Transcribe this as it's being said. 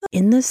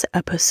In this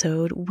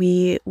episode,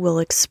 we will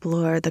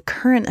explore the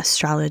current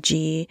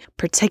astrology,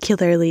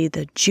 particularly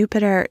the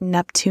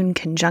Jupiter-Neptune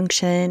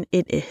conjunction.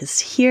 It is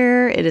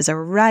here, it is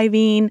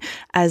arriving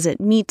as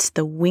it meets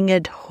the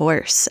winged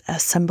horse, a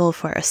symbol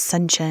for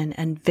ascension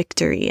and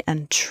victory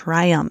and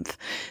triumph.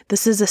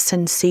 This is a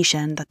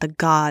sensation that the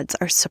gods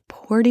are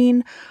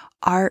supporting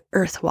our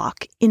earth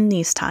walk in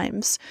these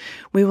times.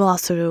 We will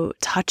also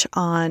touch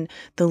on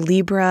the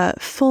Libra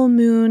full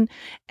moon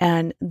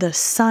and the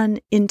sun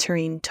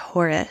entering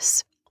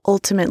Taurus.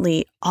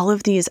 Ultimately, all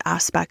of these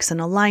aspects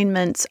and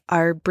alignments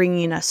are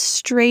bringing us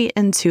straight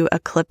into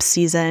eclipse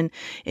season.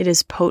 It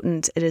is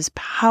potent, it is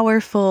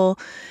powerful.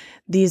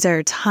 These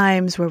are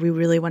times where we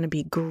really want to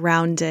be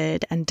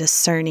grounded and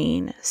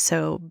discerning.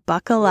 So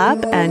buckle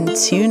up and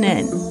tune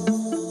in.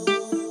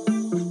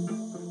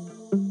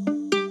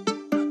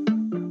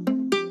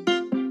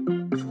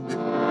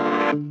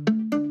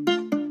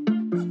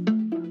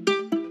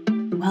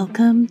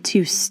 Welcome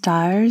to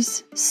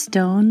Stars,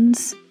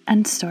 Stones,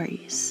 and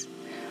Stories.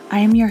 I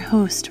am your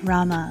host,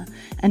 Rama,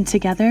 and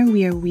together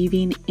we are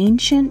weaving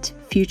ancient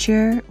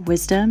future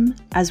wisdom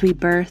as we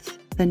birth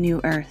the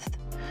new earth.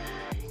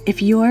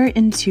 If you're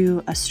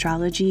into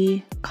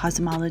astrology,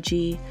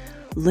 cosmology,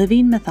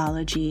 living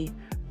mythology,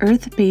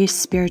 earth-based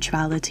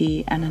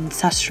spirituality, and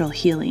ancestral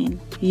healing,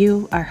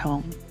 you are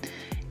home.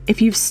 If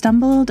you've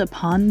stumbled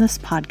upon this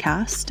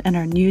podcast and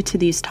are new to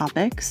these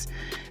topics,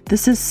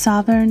 this is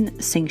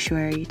Sovereign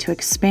Sanctuary to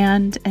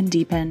expand and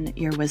deepen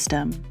your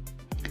wisdom.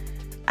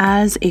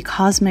 As a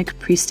cosmic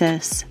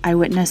priestess, I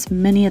witness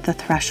many at the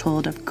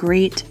threshold of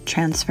great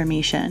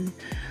transformation.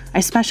 I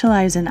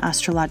specialize in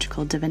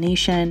astrological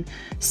divination,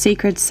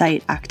 sacred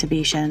site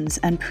activations,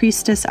 and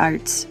priestess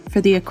arts for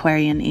the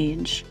Aquarian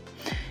age.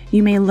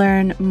 You may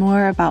learn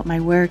more about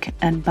my work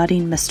and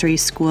budding mystery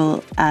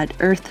school at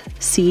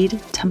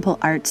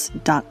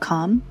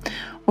earthseedtemplearts.com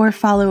or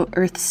follow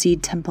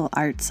Earthseed Temple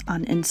Arts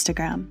on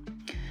Instagram.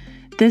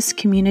 This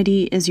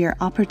community is your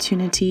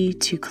opportunity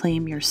to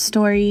claim your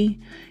story,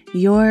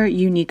 your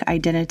unique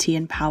identity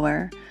and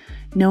power,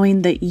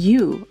 knowing that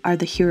you are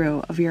the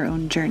hero of your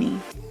own journey.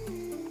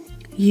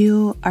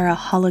 You are a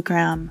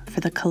hologram for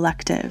the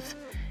collective,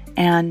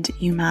 and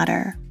you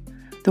matter.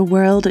 The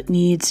world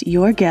needs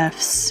your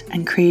gifts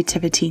and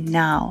creativity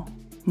now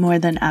more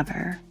than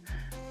ever.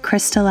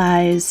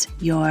 Crystallize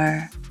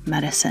your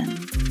medicine.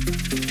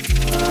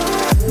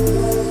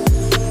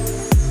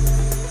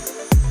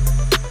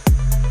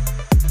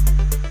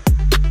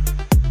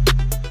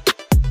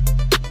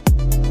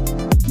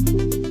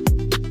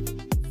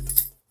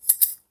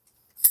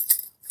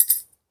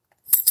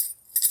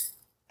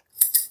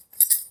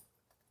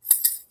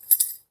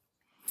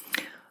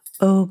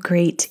 O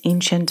great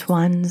ancient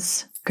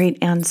ones, great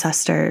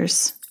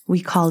ancestors,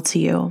 we call to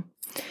you.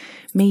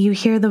 May you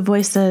hear the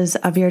voices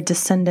of your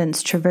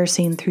descendants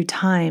traversing through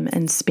time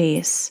and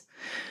space.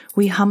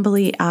 We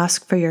humbly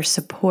ask for your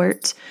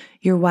support,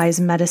 your wise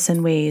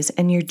medicine ways,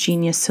 and your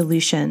genius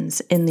solutions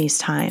in these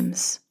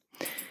times.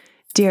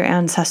 Dear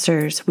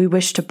ancestors, we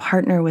wish to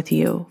partner with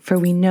you, for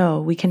we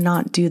know we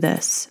cannot do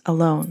this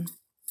alone.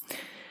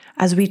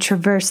 As we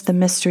traverse the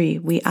mystery,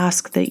 we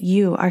ask that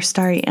you, our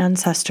starry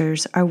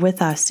ancestors, are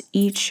with us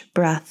each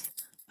breath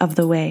of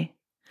the way.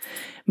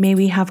 May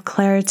we have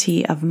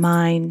clarity of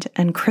mind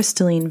and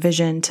crystalline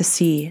vision to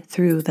see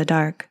through the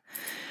dark.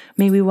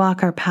 May we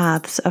walk our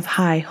paths of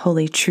high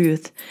holy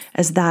truth,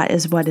 as that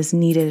is what is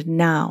needed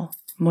now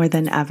more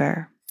than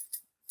ever.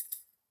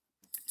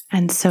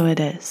 And so it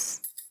is.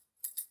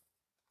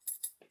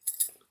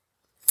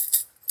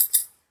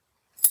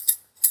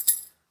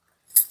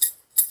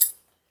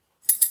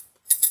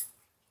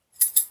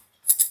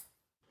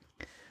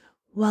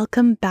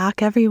 Welcome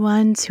back,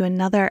 everyone, to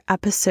another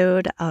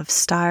episode of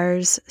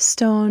Stars,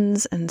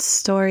 Stones, and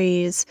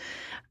Stories.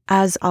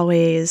 As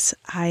always,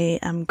 I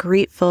am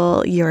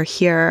grateful you're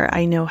here.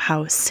 I know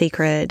how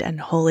sacred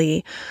and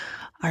holy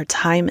our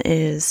time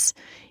is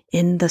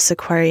in this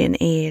Aquarian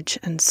age,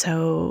 and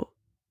so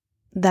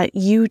that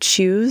you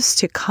choose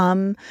to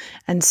come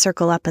and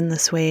circle up in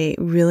this way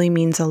really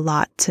means a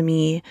lot to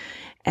me.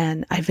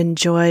 And I've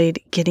enjoyed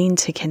getting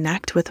to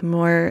connect with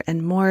more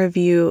and more of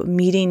you,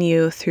 meeting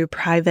you through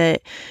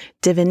private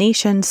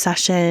divination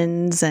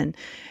sessions and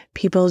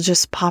people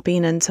just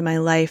popping into my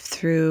life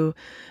through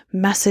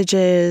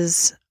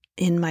messages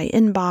in my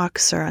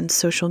inbox or on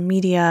social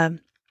media.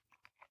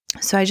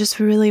 So I just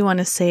really want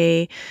to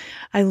say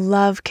I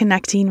love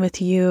connecting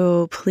with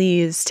you.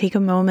 Please take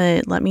a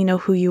moment. Let me know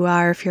who you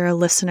are if you're a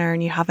listener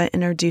and you haven't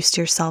introduced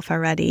yourself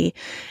already.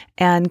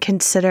 And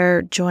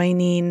consider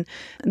joining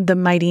the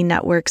Mighty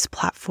Networks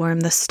platform,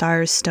 the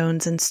Stars,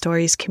 Stones, and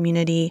Stories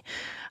community.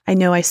 I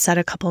know I said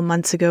a couple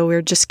months ago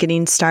we're just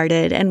getting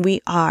started, and we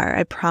are.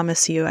 I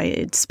promise you.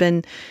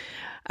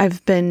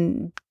 I've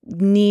been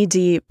knee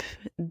deep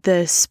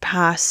this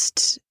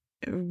past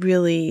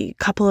really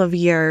couple of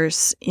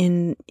years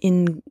in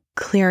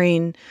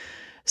clearing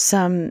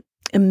some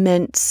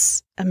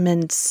immense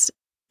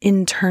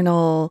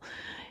internal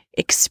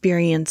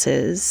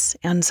experiences,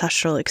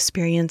 ancestral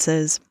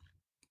experiences,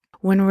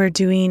 when we're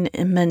doing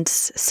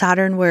immense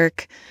Saturn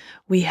work,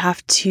 we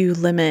have to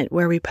limit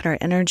where we put our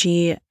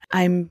energy.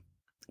 I'm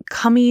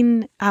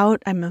coming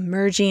out, I'm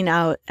emerging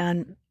out,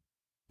 and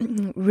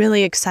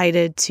really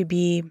excited to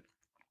be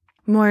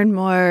more and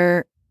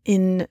more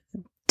in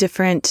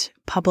different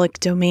public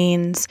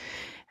domains.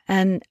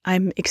 And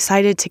I'm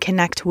excited to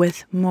connect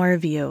with more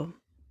of you.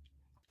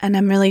 And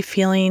I'm really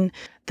feeling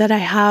that I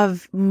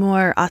have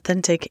more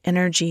authentic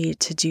energy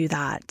to do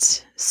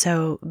that.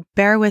 So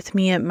bear with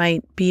me. It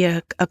might be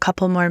a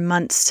couple more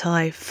months till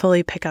I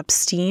fully pick up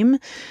steam.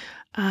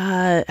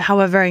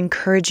 However, I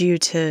encourage you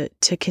to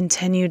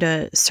continue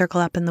to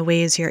circle up in the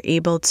ways you're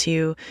able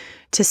to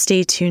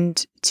stay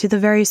tuned to the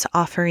various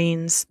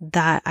offerings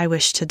that I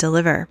wish to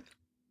deliver.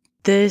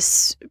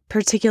 This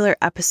particular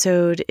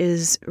episode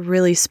is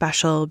really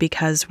special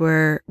because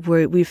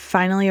we've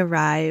finally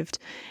arrived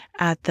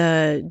at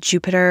the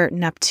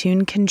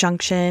Jupiter-Neptune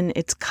conjunction.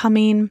 It's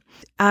coming.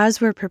 As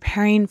we're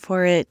preparing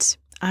for it,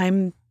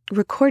 I'm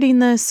recording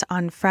this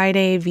on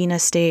Friday,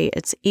 Venus Day.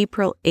 It's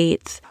April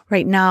 8th.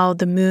 Right now,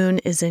 the moon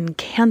is in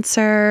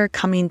Cancer,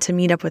 coming to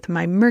meet up with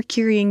my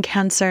Mercury in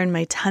Cancer in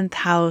my 10th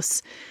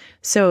house.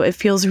 So it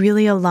feels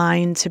really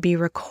aligned to be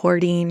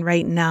recording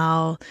right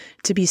now,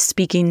 to be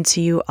speaking to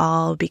you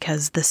all,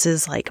 because this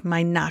is like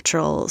my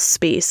natural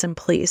space and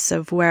place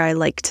of where I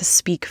like to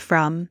speak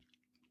from.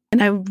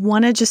 And I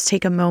want to just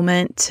take a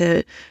moment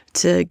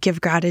to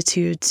give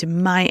gratitude to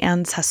my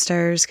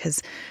ancestors,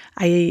 because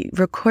I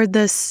record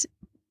this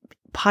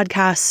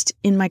podcast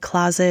in my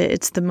closet.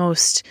 It's the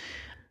most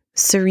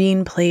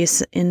serene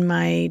place in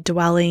my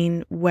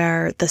dwelling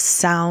where the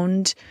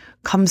sound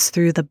comes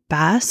through the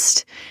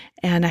best.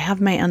 And I have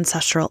my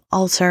ancestral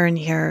altar in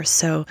here.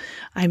 So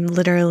I'm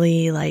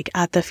literally like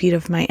at the feet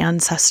of my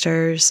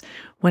ancestors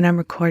when I'm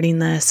recording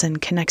this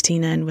and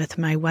connecting in with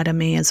my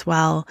Wedame as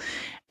well.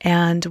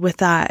 And with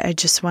that, I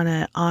just want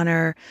to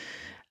honor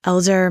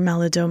Elder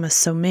Malidoma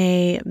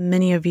Somé.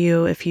 Many of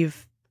you, if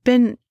you've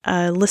been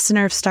a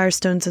listener of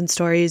Starstones and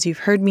Stories, you've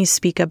heard me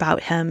speak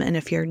about him. And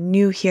if you're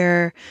new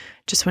here,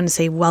 just want to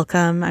say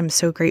welcome. I'm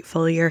so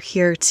grateful you're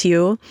here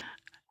too.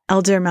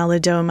 Elder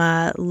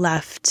Malidoma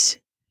left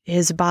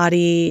his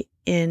body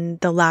in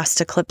the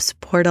last eclipse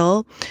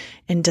portal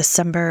in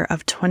December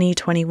of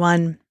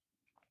 2021.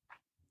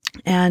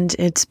 And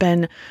it's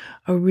been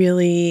a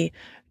really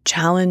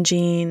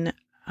challenging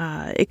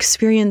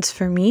experience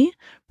for me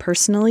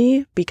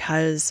personally,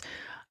 because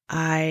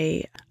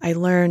I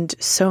learned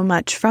so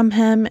much from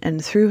him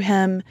and through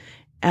him.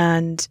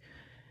 And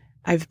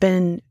I've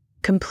been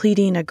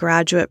completing a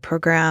graduate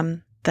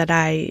program that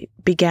I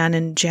began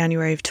in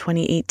January of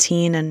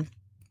 2018. And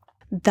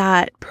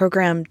that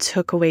program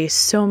took away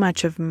so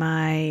much of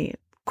my,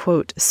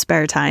 quote,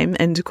 spare time,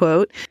 end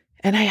quote.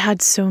 And I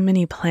had so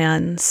many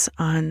plans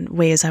on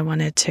ways I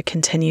wanted to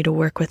continue to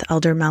work with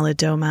Elder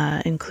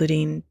Malidoma,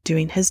 including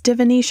doing his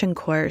divination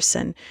course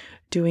and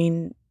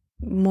doing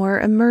more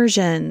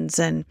immersions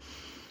and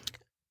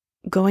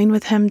going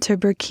with him to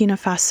Burkina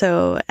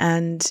Faso.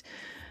 And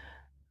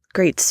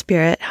Great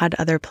Spirit had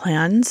other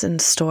plans in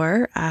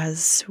store,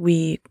 as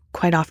we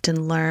quite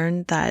often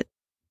learn that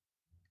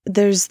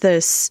there's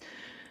this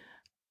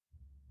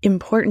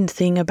important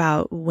thing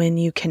about when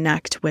you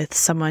connect with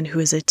someone who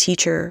is a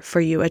teacher for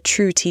you, a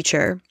true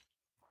teacher.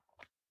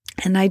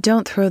 And I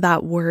don't throw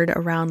that word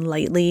around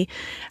lightly,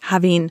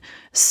 having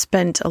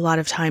spent a lot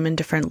of time in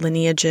different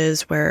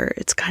lineages where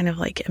it's kind of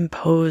like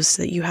imposed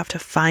that you have to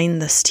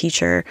find this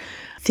teacher.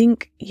 I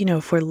think,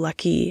 if we're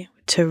lucky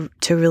to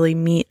really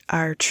meet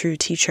our true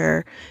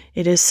teacher,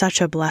 it is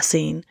such a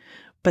blessing.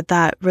 But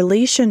that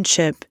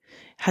relationship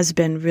has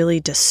been really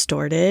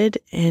distorted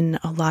in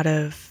a lot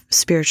of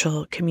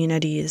spiritual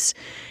communities.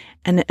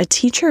 And a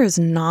teacher is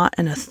not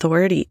an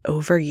authority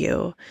over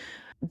you.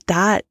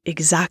 That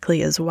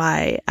exactly is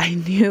why I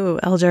knew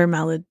Elder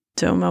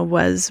Malidoma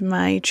was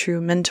my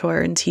true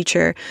mentor and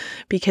teacher,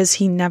 because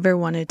he never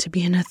wanted to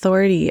be an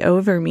authority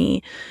over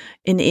me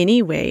in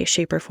any way,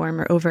 shape, or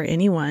form, or over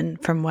anyone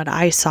from what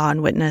I saw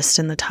and witnessed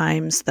in the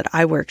times that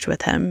I worked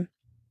with him.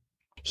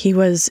 He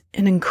was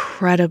an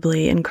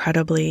incredibly,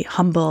 incredibly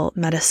humble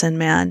medicine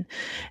man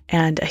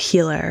and a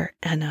healer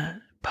and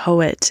a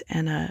poet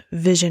and a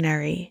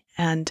visionary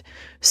and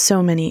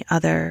so many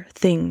other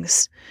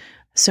things,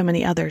 so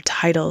many other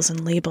titles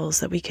and labels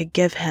that we could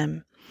give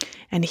him.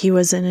 And he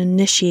was an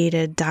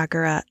initiated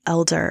Dagara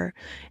elder,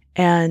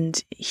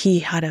 and he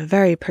had a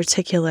very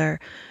particular,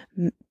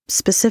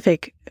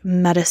 specific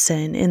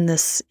medicine in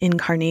this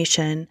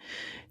incarnation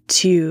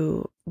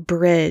to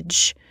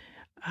bridge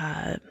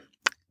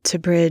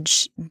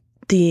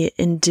the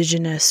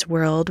indigenous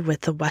world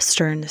with the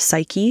Western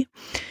psyche,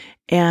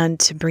 and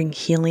to bring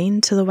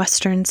healing to the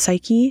Western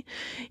psyche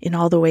in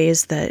all the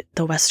ways that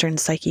the Western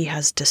psyche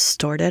has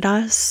distorted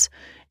us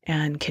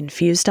and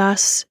confused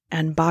us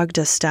and bogged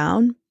us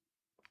down.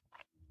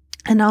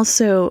 And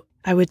also,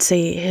 I would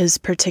say his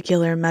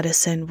particular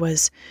medicine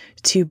was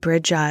to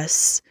bridge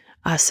us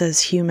as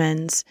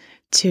humans,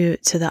 to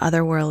the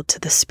other world, to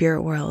the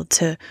spirit world,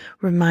 to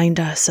remind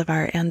us of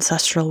our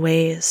ancestral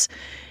ways.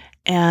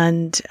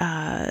 And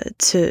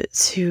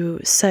to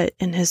sit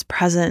in his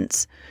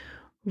presence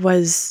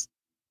was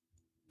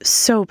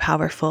so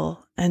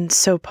powerful and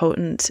so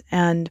potent.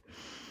 And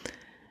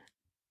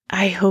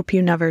I hope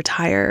you never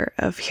tire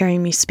of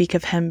hearing me speak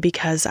of him,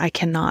 because I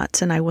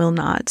cannot and I will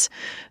not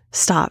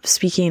stop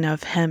speaking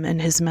of him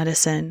and his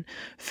medicine,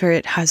 for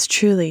it has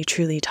truly,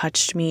 truly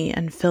touched me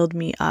and filled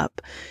me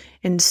up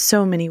in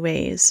so many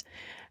ways.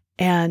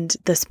 And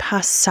this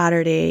past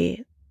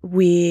Saturday,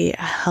 we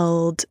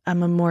held a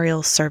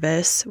memorial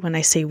service. When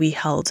I say we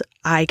held,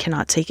 I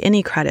cannot take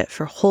any credit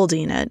for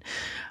holding it.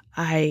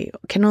 I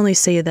can only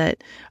say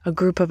that a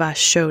group of us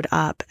showed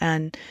up,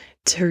 and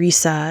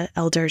Teresa,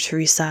 Elder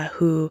Teresa,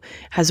 who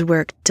has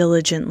worked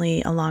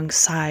diligently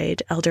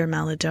alongside Elder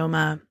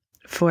Malidoma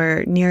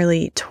for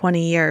nearly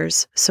 20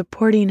 years,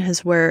 supporting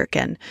his work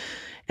and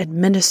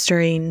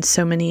administering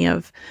so many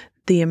of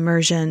the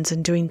immersions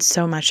and doing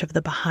so much of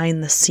the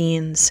behind the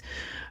scenes,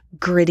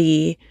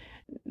 gritty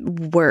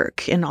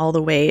work in all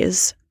the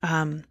ways.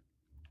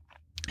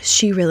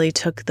 She really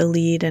took the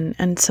lead,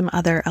 and some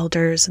other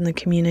elders in the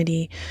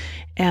community.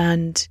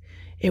 And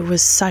it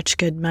was such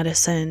good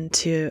medicine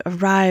to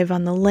arrive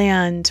on the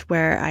land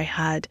where I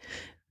had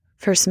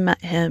first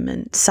met him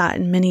and sat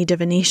in many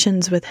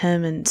divinations with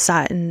him and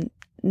sat in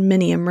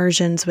many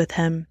immersions with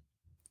him.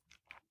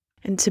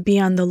 And to be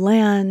on the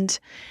land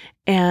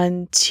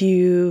and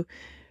to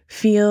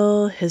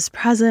feel his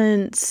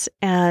presence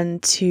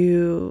and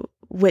to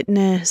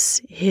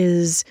witness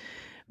his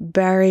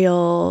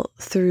burial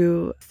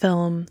through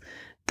film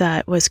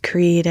that was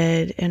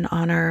created in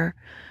honor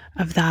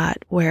of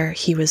that, where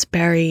he was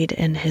buried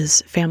in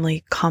his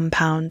family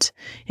compound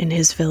in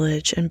his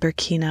village in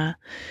Burkina.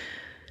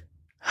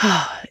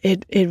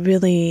 It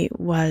really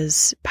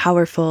was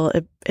powerful.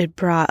 It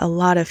brought a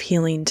lot of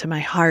healing to my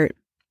heart.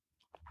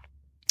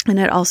 And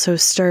it also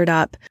stirred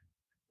up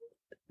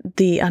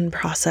the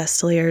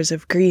unprocessed layers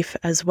of grief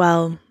as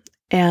well.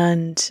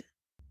 And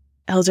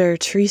Elder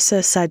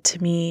Teresa said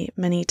to me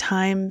many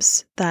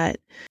times that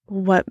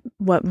what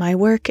my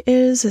work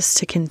is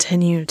to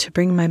continue to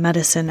bring my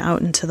medicine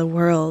out into the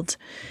world.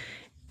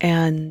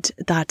 And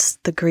that's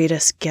the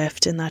greatest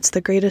gift, and that's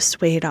the greatest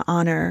way to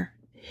honor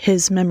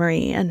his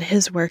memory and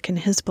his work and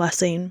his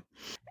blessing.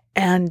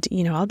 And,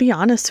 I'll be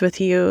honest with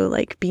you,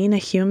 like being a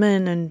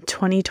human in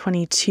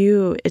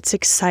 2022, it's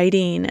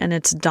exciting and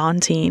it's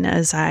daunting,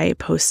 as I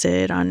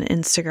posted on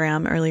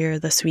Instagram earlier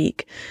this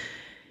week.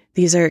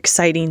 These are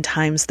exciting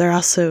times. They're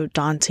also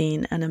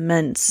daunting and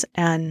immense.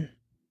 And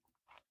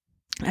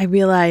I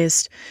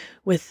realized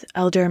with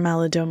Elder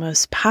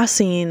Malidoma's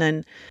passing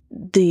and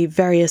the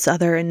various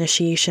other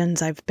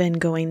initiations I've been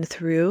going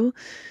through,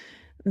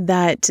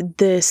 that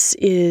this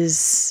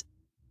is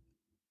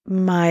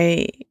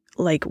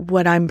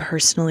what I'm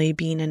personally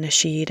being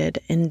initiated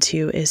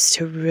into, is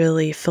to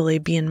really fully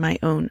be in my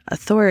own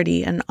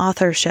authority and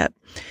authorship.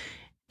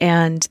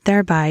 And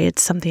thereby,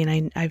 it's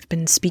something I've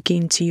been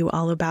speaking to you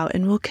all about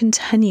and will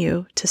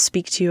continue to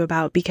speak to you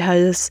about,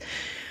 because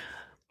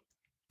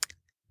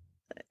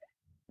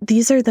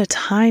these are the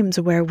times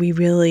where we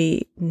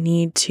really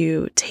need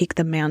to take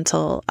the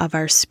mantle of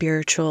our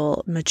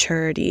spiritual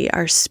maturity,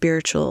 our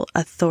spiritual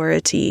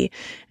authority,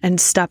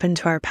 and step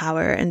into our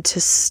power, and to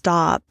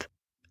stop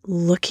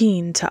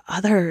looking to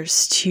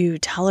others to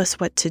tell us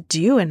what to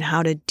do and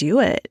how to do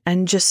it,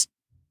 and just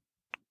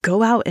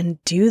go out and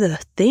do the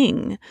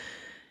thing.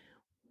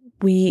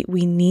 We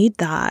need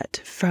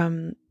that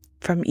from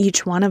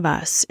each one of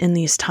us in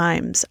these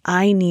times.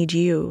 I need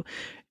you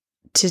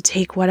to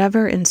take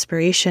whatever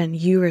inspiration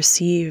you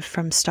receive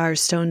from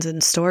Stars, Stones,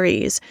 and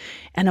Stories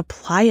and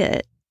apply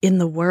it in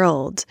the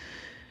world.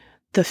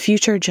 The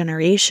future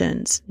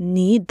generations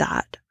need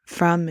that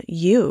from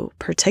you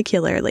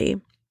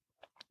particularly.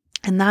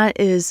 And that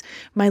is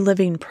my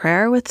living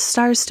prayer with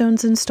Stars,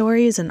 Stones, and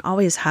Stories, and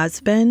always has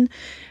been.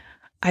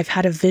 I've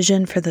had a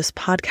vision for this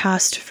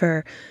podcast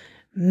for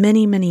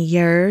many, many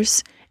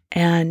years.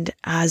 And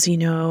as you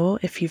know,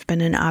 if you've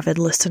been an avid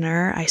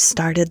listener, I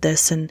started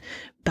this in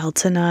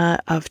Beltana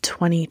of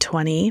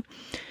 2020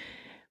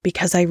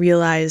 because I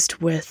realized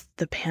with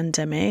the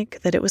pandemic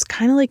that it was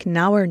kind of like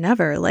now or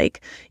never.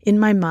 Like in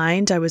my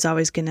mind, I was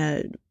always going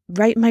to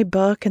write my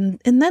book and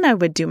then I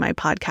would do my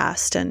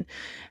podcast.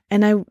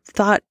 And I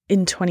thought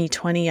in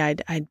 2020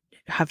 I'd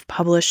have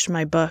published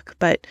my book,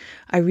 but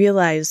I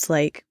realized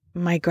like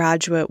my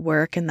graduate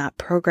work in that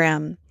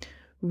program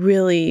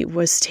really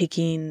was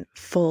taking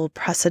full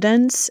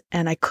precedence,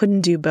 and I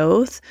couldn't do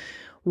both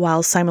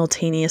while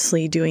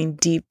simultaneously doing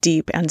deep,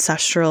 deep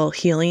ancestral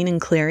healing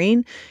and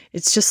clearing.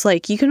 It's just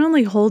like you can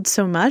only hold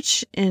so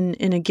much in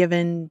a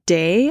given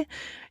day,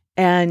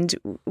 and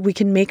we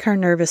can make our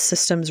nervous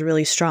systems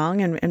really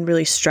strong and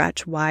really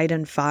stretch wide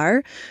and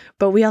far.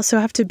 But we also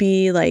have to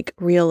be like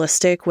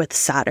realistic with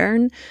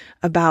Saturn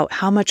about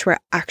how much we're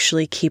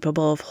actually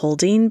capable of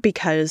holding,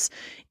 because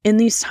in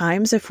these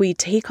times, if we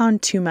take on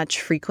too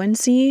much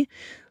frequency,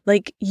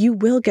 like you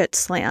will get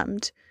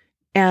slammed.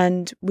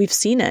 And we've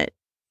seen it.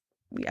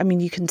 I mean,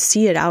 you can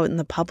see it out in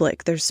the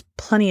public. There's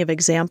plenty of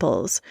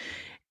examples.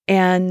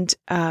 And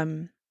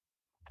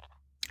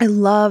I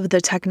love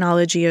the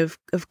technology of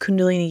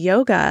Kundalini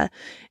yoga.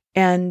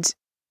 And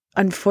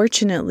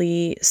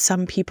unfortunately,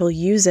 some people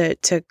use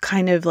it to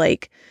kind of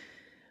like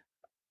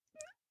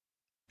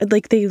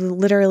they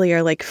literally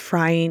are like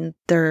frying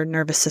their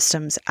nervous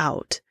systems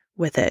out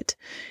with it.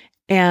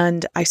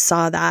 And I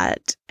saw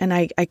that, and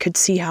I could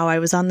see how I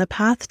was on the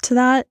path to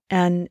that.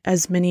 And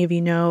as many of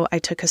you know, I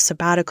took a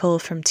sabbatical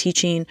from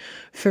teaching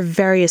for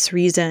various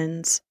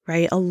reasons,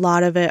 right? A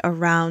lot of it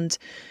around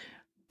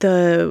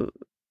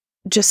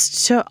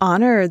just to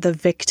honor the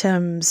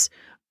victims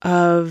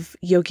of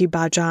Yogi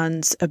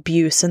Bhajan's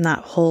abuse and that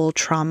whole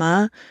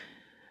trauma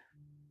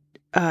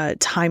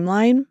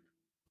timeline.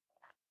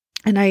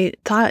 And I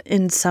thought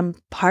in some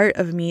part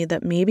of me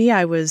that maybe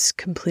I was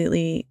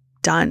completely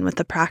done with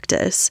the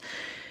practice.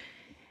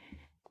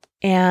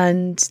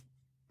 And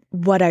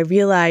what I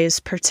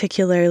realized,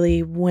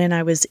 particularly when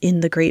I was in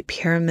the Great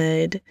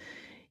Pyramid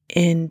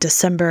in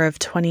December of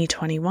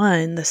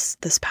 2021, this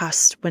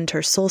past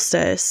winter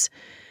solstice,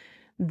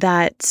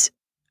 that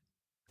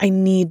I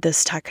need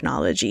this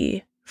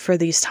technology for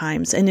these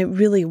times. And it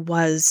really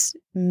was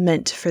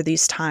meant for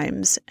these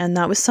times. And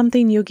that was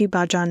something Yogi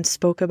Bhajan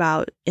spoke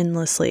about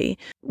endlessly.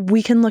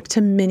 We can look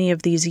to many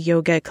of these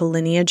yogic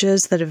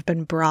lineages that have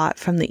been brought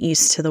from the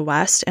East to the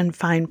West and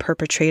find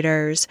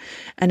perpetrators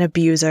and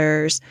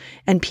abusers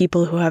and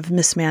people who have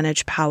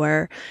mismanaged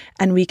power.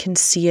 And we can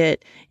see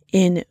it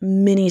in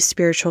many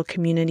spiritual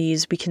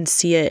communities. We can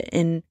see it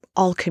in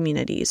all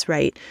communities,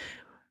 right?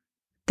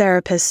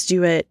 Therapists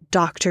do it,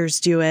 doctors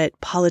do it,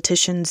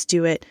 politicians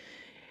do it.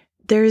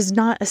 There is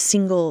not a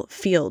single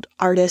field.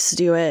 Artists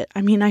do it.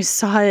 I mean, I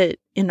saw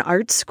it in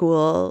art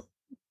school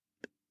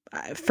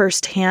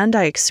firsthand.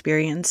 I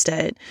experienced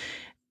it.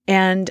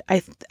 And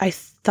I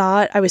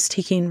thought I was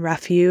taking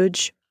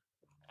refuge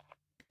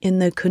in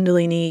the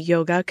Kundalini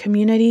yoga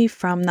community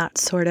from that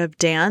sort of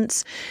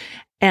dance.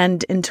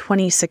 And in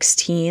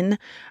 2016,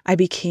 I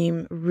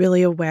became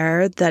really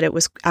aware that it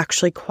was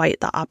actually quite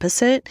the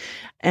opposite.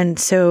 And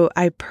so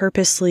I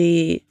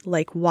purposely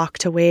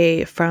walked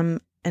away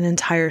from an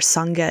entire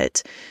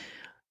Sangat.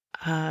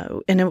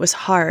 And it was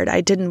hard.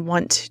 I didn't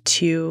want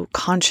to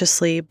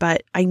consciously,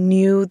 but I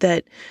knew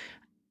that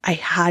I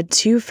had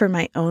to for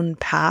my own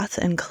path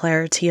and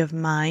clarity of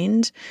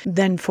mind.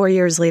 Then 4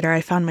 years later,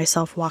 I found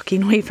myself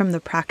walking away from the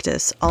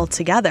practice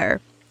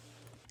altogether.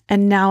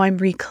 And now I'm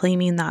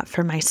reclaiming that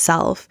for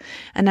myself,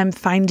 and I'm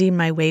finding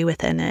my way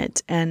within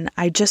it. And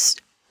I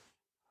just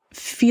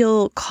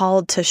feel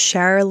called to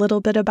share a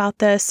little bit about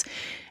this.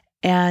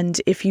 And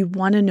if you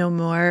want to know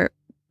more,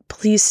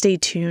 please stay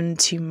tuned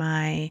to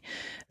my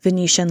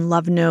Venetian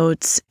love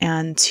notes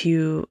and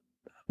to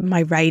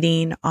my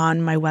writing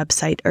on my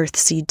website,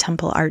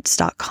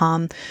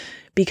 earthseedtemplearts.com,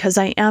 because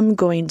I am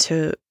going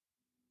to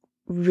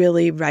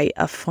really write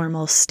a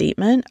formal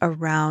statement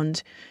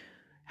around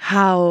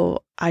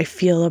how I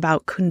feel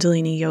about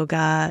Kundalini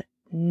yoga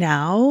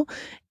now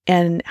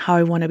and how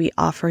I want to be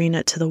offering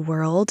it to the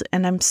world.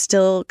 And I'm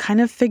still kind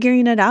of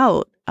figuring it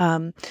out.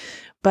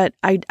 But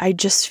I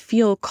just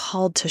feel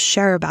called to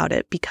share about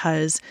it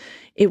because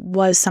it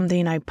was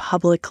something I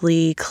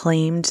publicly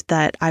claimed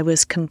that I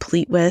was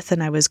complete with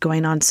and I was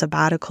going on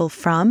sabbatical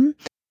from.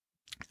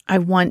 I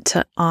want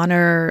to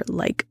honor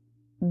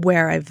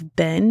where I've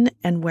been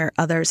and where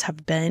others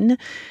have been.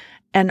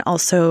 And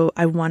also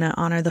I want to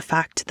honor the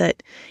fact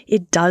that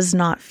it does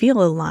not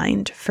feel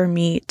aligned for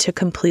me to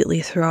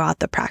completely throw out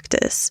the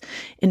practice.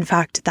 In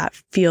fact, that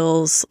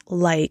feels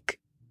like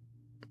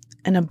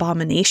an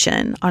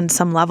abomination on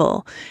some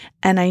level.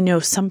 And I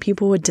know some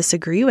people would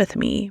disagree with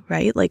me,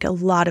 right? Like a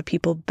lot of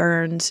people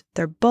burned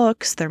their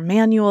books, their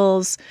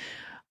manuals.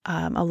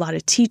 A lot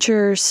of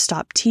teachers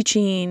stopped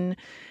teaching.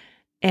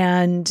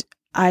 And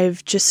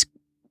I've just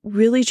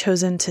really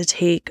chosen to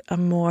take a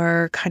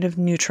more kind of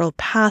neutral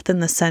path in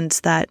the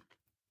sense that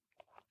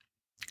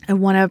I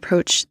want to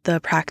approach the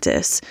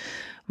practice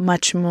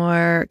much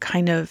more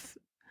kind of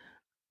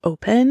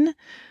open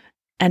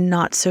and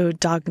not so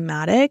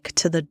dogmatic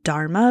to the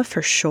Dharma,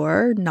 for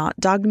sure, not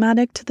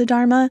dogmatic to the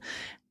Dharma.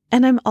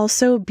 And I'm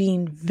also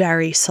being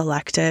very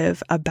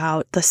selective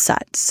about the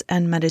sets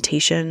and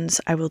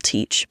meditations I will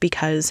teach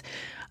because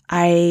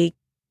I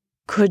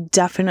could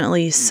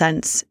definitely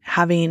sense,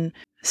 having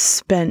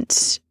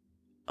spent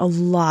a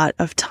lot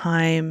of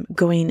time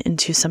going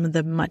into some of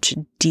the much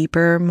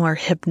deeper, more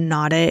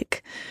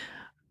hypnotic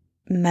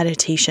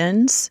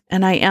meditations.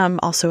 And I am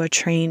also a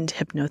trained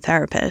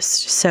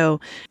hypnotherapist,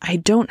 so I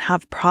don't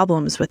have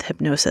problems with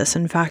hypnosis.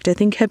 In fact, I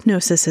think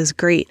hypnosis is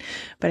great,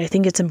 but I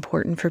think it's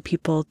important for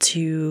people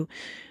to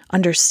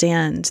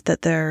understand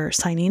that they're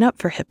signing up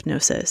for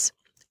hypnosis.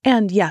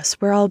 And yes,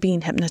 we're all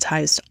being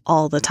hypnotized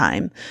all the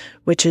time,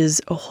 which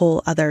is a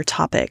whole other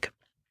topic.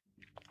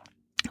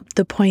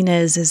 The point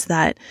is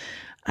that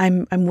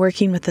I'm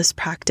working with this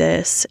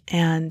practice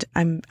and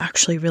I'm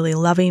actually really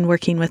loving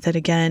working with it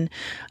again.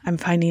 I'm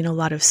finding a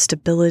lot of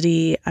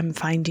stability. I'm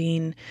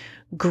finding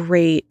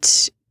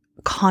great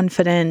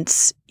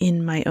confidence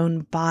in my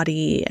own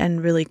body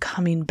and really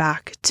coming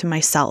back to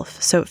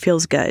myself. So it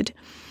feels good.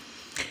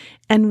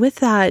 And with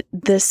that,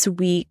 this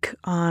week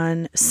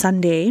on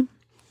Sunday,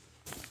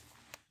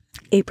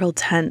 April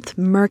 10th,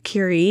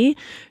 Mercury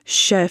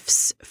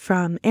shifts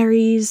from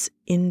Aries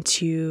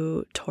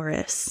into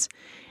Taurus.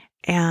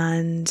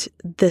 And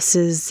this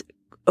is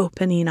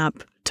opening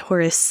up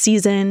Taurus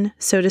season,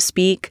 so to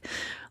speak.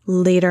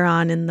 Later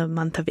on in the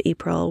month of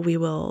April, we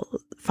will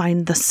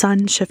find the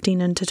sun shifting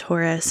into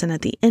Taurus. And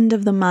at the end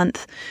of the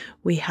month,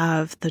 we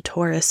have the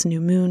Taurus new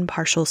moon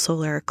partial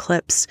solar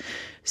eclipse.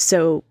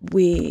 So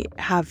we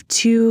have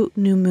 2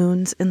 new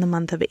moons in the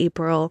month of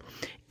April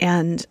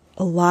and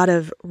a lot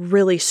of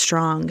really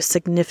strong,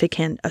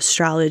 significant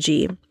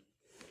astrology.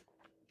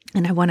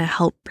 And I want to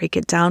help break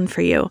it down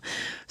for you.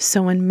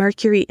 So when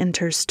Mercury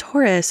enters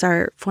Taurus,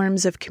 our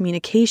forms of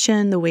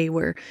communication, the way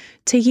we're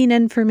taking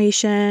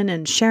information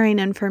and sharing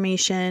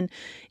information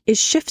is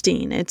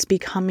shifting. It's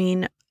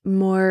becoming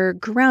more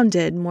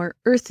grounded, more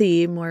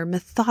earthy, more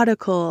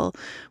methodical,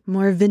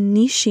 more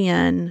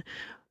Venetian.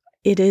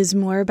 It is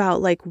more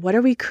about like, what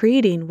are we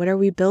creating? What are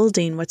we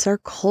building? What's our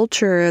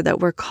culture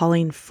that we're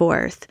calling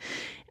forth?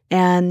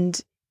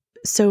 And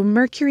so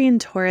Mercury in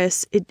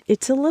Taurus,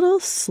 it's a little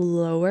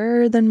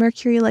slower than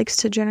Mercury likes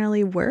to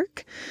generally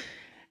work.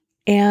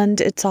 And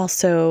it's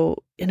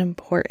also an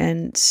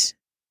important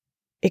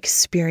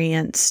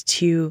experience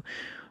to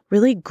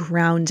really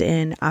ground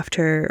in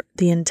after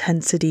the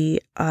intensity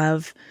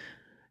of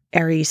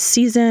Aries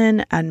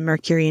season and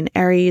Mercury in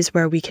Aries,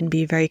 where we can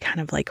be very kind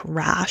of like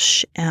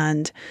rash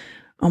and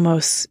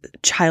almost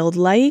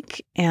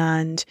childlike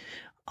and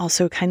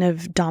also kind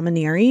of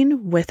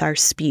domineering with our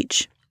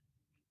speech.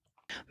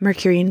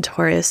 Mercury in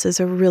Taurus is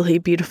a really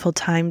beautiful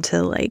time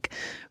to like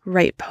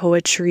write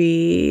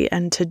poetry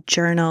and to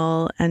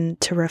journal and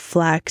to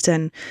reflect.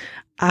 And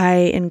I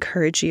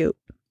encourage you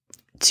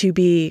to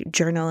be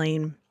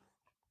journaling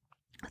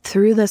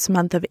through this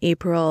month of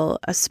April,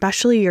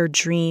 especially your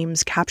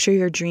dreams. Capture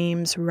your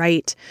dreams,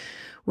 write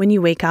when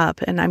you wake up.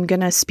 And I'm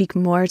going to speak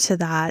more to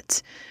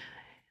that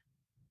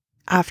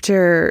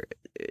after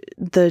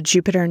the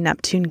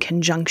Jupiter-Neptune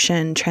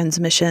conjunction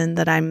transmission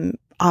that I'm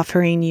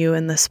offering you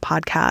in this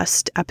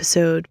podcast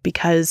episode,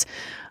 because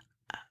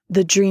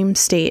the dream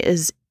state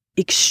is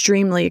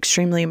extremely,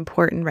 extremely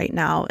important right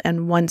now.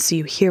 And once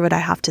you hear what I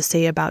have to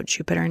say about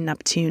Jupiter and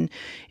Neptune,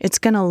 it's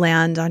going to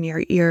land on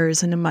your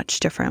ears in a much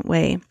different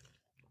way.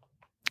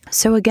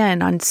 So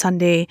again, on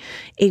Sunday,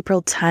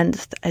 April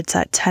 10th, it's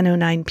at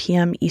 10:09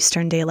 p.m.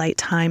 Eastern Daylight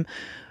Time.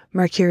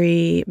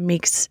 Mercury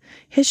makes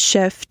his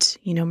shift,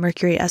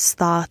 Mercury as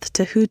Thoth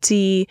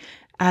Tahuti,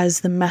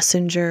 as the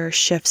messenger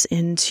shifts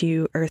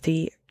into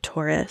earthy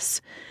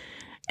Taurus.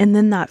 And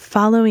then that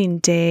following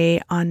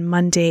day, on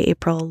Monday,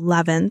 April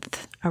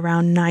 11th,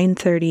 around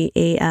 9:30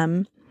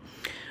 a.m.,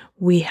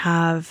 we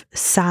have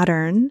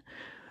Saturn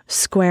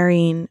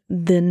squaring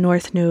the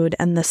North Node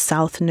and the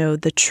South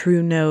Node, the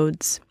true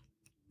nodes.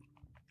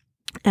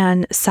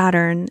 And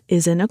Saturn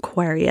is in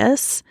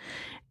Aquarius.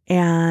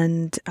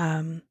 And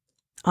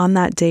on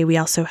that day, we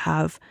also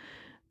have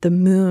the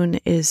moon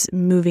is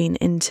moving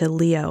into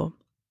Leo.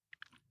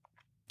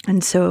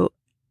 And so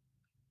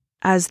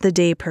as the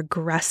day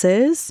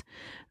progresses,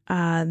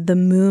 the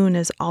moon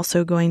is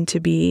also going to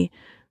be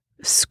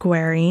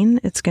squaring.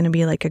 It's going to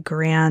be like a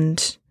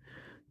grand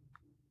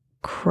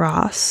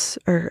cross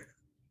or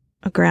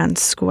a grand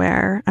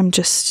square. I'm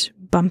just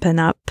bumping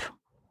up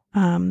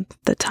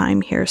the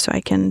time here so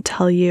I can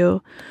tell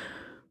you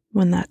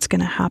when that's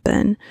going to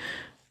happen.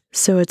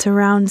 So it's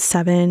around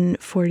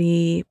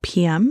 7:40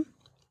 p.m.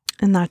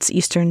 and that's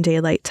Eastern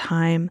Daylight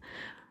Time.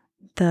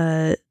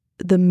 The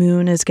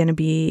moon is going to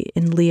be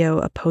in Leo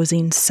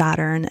opposing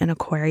Saturn and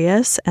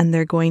Aquarius, and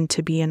they're going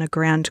to be in a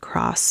grand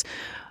cross,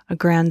 a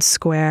grand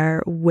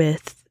square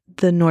with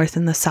the North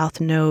and the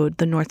South Node,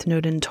 the North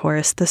Node in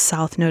Taurus, the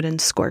South Node in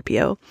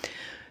Scorpio.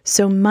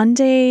 So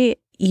Monday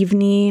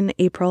evening,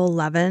 April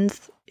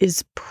 11th,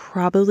 is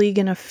probably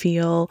going to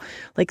feel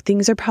like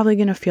things are probably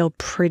going to feel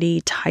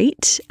pretty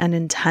tight and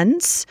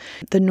intense.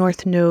 The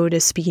North Node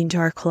is speaking to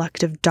our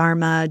collective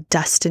dharma,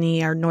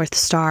 destiny, our North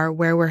Star,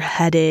 where we're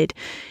headed.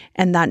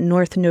 And that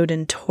North Node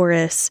in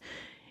Taurus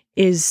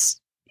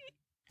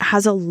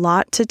has a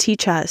lot to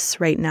teach us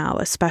right now,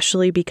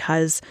 especially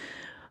because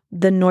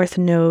the North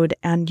Node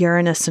and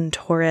Uranus and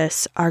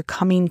Taurus are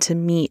coming to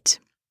meet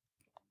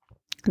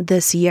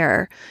this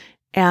year.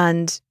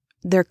 And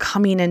they're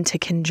coming into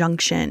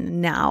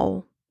conjunction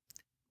now.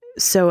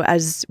 So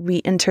as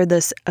we enter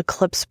this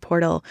eclipse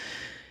portal,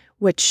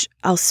 which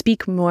I'll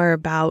speak more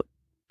about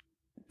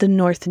the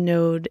North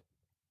Node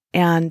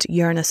and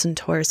Uranus and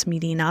Taurus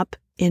meeting up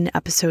in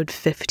episode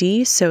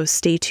 50. So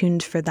stay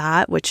tuned for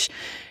that, which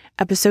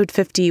episode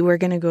 50, we're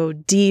going to go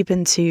deep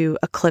into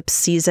eclipse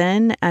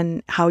season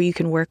and how you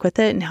can work with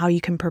it and how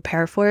you can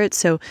prepare for it.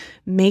 So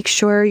make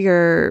sure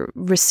you're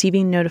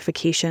receiving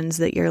notifications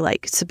that you're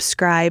like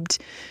subscribed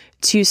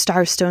to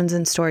Starstones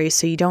and Stories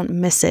so you don't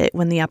miss it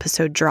when the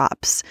episode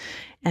drops.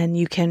 And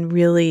you can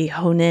really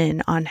hone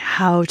in on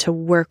how to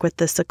work with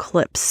this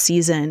eclipse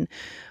season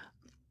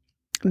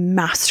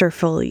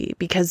masterfully,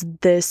 because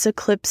this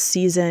eclipse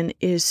season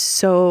is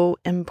so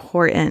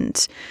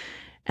important.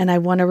 And I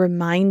want to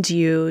remind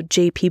you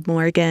JP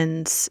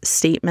Morgan's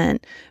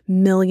statement,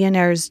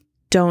 millionaires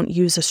don't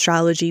use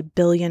astrology,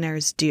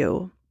 billionaires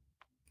do.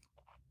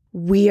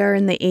 We are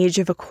in the age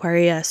of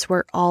Aquarius.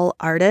 We're all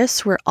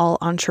artists. We're all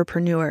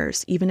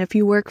entrepreneurs. Even if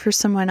you work for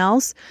someone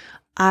else,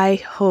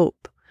 I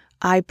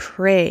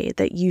pray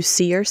that you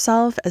see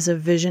yourself as a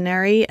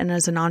visionary and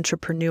as an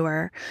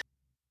entrepreneur.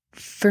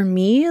 For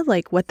me,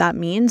 like what that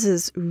means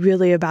is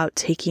really about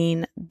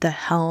taking the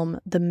helm,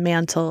 the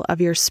mantle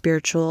of your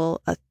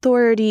spiritual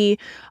authority,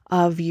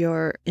 of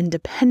your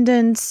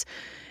independence.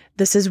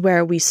 This is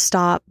where we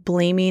stop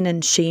blaming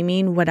and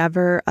shaming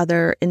whatever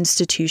other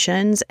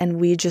institutions,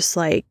 and we just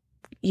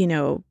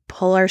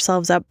pull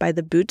ourselves up by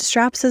the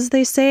bootstraps, as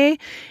they say,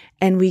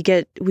 and we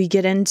get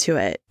into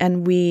it,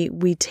 and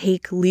we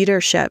take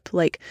leadership,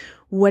 like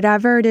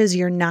whatever it is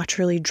you're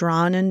naturally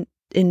drawn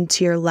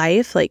into your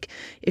life. Like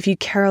if you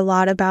care a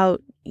lot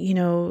about,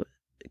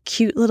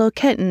 cute little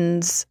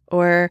kittens,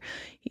 or,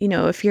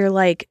 if you're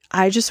like,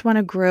 I just want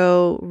to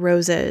grow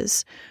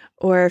roses,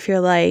 or if you're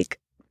like,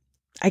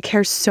 I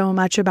care so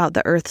much about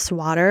the earth's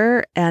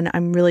water and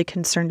I'm really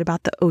concerned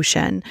about the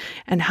ocean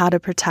and how to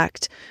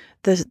protect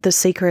the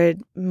sacred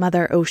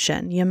mother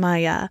ocean,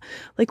 Yamaya.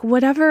 Like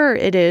whatever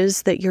it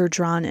is that you're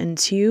drawn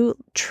into,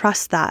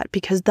 trust that,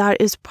 because that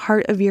is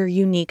part of your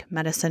unique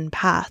medicine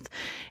path.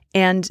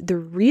 And the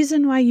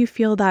reason why you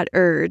feel that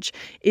urge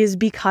is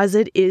because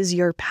it is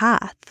your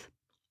path.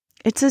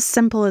 It's as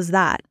simple as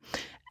that.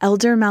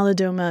 Elder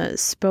Malidoma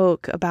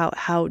spoke about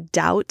how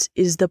doubt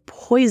is the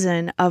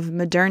poison of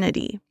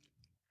modernity.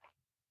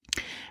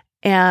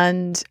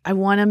 And I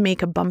want to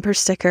make a bumper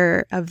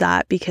sticker of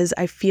that, because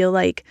I feel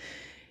like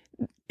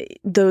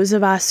those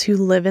of us who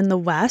live in the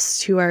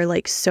West who are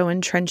like so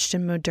entrenched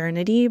in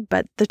modernity,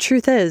 but the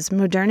truth is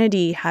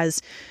modernity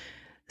has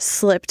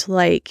slipped,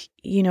 like,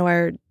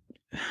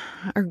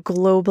 our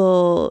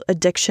global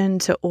addiction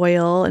to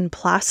oil and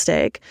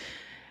plastic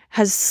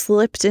has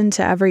slipped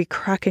into every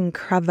crack and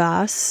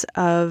crevasse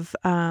of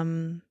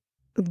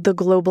the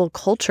global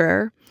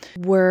culture.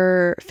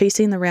 We're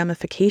facing the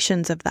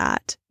ramifications of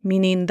that,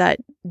 meaning that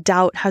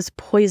doubt has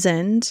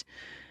poisoned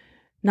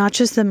not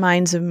just the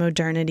minds of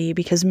modernity,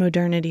 because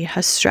modernity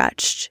has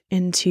stretched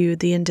into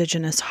the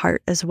indigenous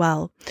heart as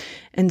well.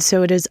 And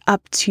so it is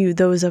up to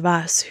those of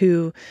us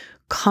who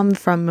come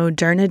from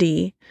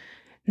modernity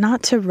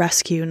not to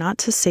rescue, not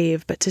to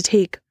save, but to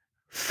take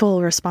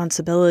full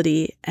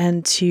responsibility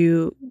and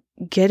to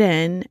get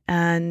in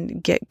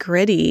and get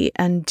gritty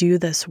and do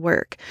this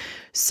work.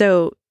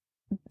 So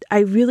I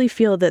really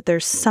feel that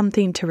there's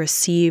something to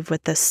receive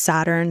with this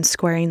Saturn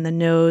squaring the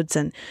nodes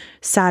and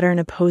Saturn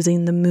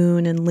opposing the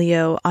moon in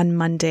Leo on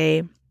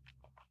Monday,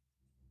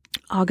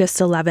 August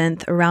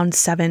 11th, around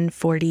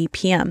 7:40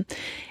 p.m.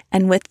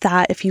 And with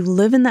that, if you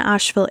live in the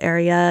Asheville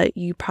area,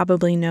 you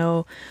probably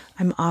know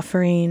I'm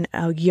offering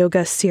a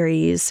yoga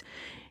series,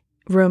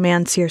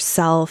 Romance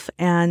Yourself,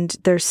 and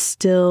there's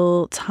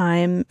still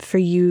time for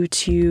you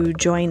to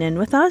join in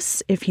with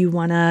us if you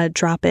want to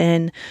drop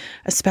in,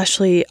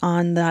 especially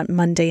on that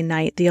Monday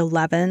night, the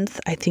 11th.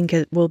 I think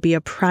it will be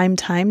a prime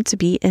time to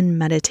be in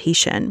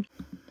meditation.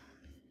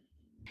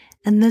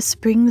 And this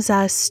brings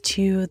us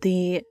to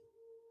the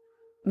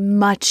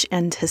much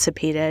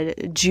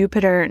anticipated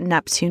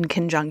Jupiter-Neptune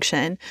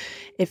conjunction.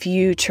 If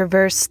you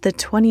traverse the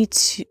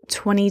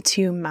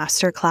 2022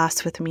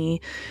 masterclass with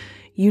me,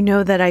 you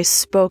know that I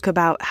spoke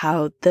about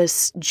how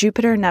this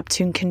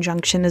Jupiter-Neptune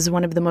conjunction is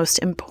one of the most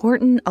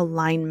important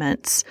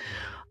alignments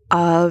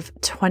of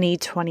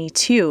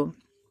 2022.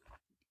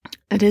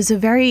 It is a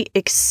very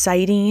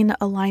exciting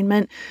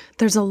alignment.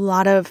 There's a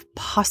lot of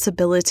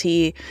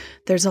possibility.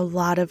 There's a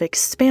lot of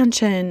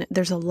expansion.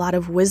 There's a lot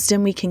of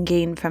wisdom we can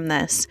gain from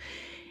this.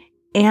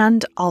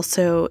 And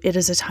also, it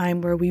is a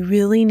time where we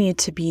really need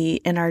to be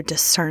in our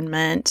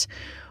discernment,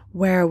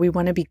 where we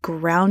want to be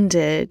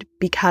grounded,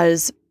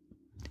 because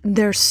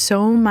there's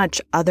so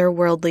much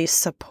otherworldly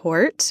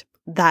support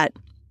that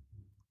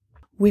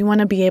we want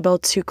to be able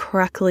to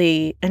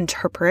correctly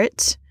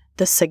interpret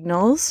the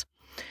signals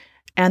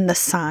and the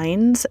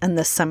signs and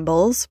the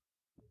symbols.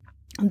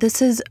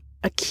 This is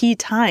a key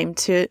time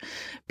to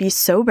be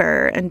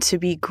sober and to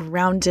be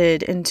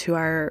grounded into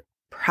our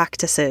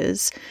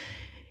practices.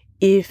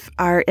 If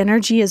our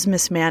energy is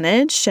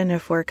mismanaged and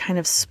if we're kind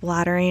of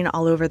splattering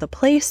all over the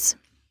place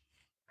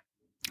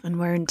and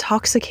we're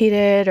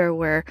intoxicated or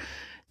we're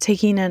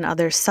taking in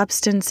other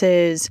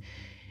substances,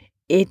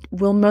 it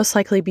will most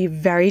likely be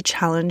very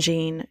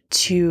challenging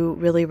to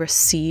really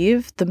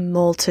receive the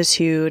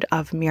multitude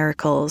of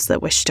miracles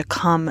that wish to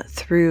come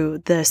through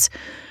this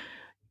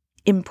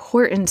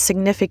important,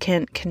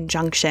 significant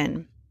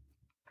conjunction.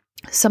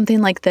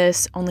 Something like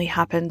this only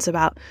happens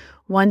about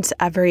once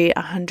every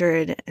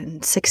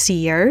 160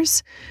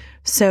 years.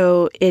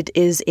 So it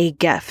is a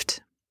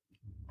gift,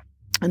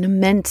 an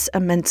immense,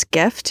 immense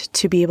gift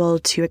to be able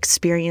to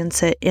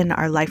experience it in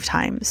our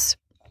lifetimes.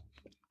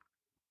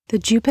 The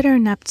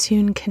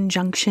Jupiter-Neptune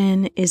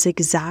conjunction is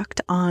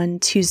exact on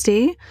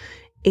Tuesday,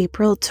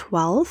 April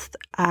 12th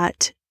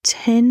at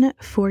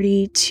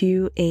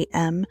 10:42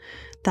 a.m.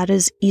 That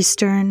is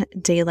Eastern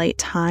Daylight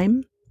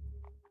Time.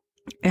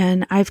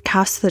 And I've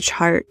cast the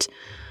chart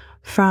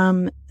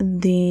from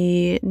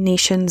the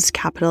nation's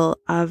capital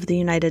of the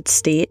United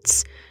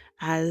States,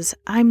 as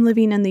I'm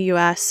living in the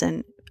US,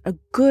 and a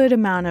good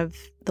amount of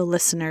the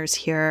listeners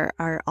here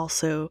are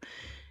also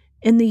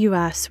in the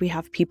US. We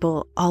have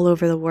people all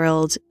over the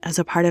world as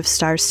a part of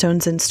Stars,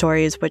 Stones, and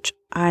Stories, which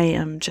I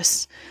am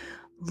just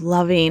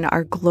loving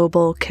our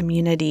global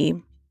community.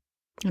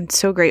 I'm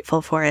so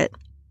grateful for it.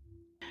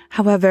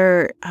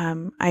 However,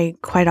 I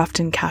quite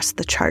often cast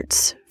the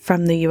charts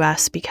from the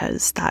US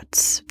because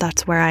that's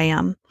where I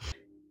am.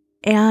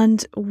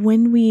 And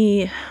when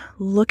we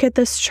look at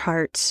this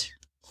chart,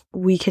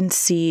 we can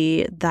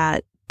see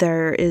that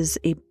there is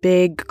a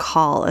big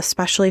call,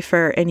 especially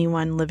for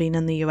anyone living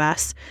in the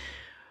US,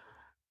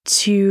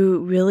 to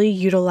really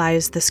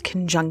utilize this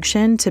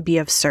conjunction to be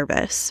of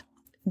service.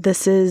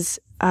 This is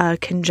a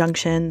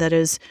conjunction that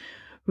is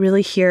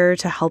really here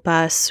to help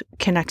us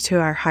connect to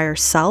our higher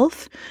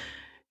self,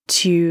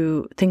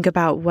 to think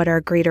about what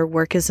our greater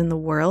work is in the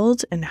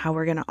world and how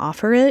we're going to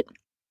offer it,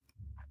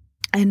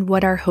 and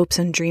what our hopes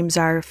and dreams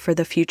are for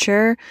the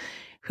future.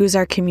 Who's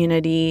our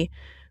community?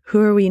 Who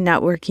are we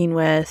networking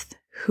with?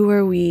 Who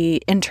are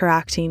we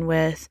interacting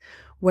with?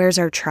 Where's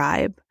our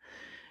tribe?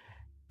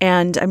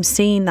 And I'm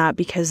saying that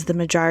because the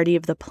majority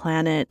of the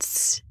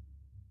planets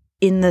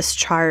in this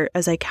chart,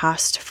 as I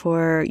cast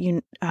for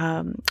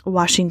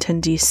Washington,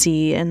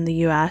 D.C. in the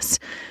U.S.,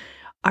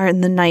 are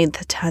in the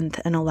 9th, 10th,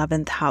 and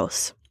 11th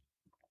house.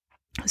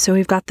 So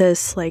we've got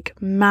this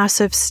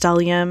massive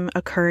stellium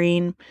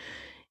occurring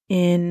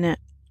in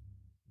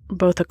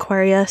both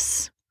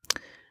Aquarius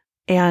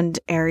and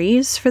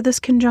Aries for this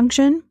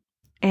conjunction,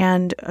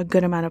 and a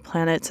good amount of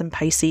planets in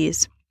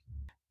Pisces.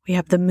 We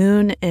have the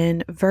moon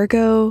in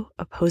Virgo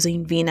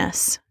opposing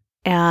Venus,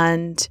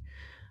 and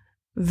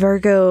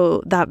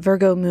that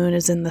Virgo moon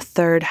is in the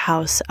 3rd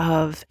house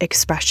of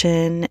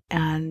expression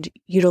and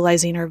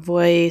utilizing our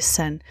voice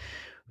and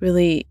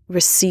really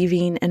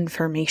receiving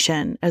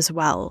information as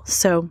well.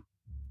 So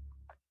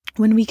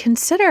when we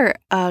consider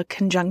a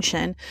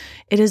conjunction,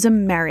 it is a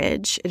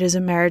marriage. It is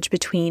a marriage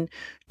between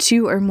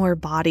two or more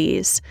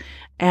bodies.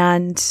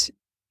 And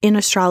in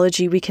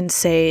astrology, we can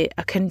say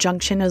a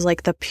conjunction is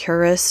like the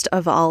purest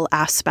of all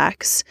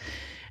aspects.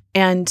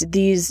 And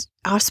these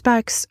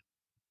aspects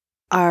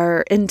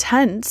are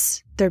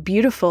intense. They're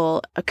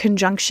beautiful. A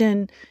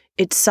conjunction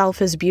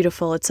itself is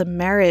beautiful. It's a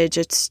marriage.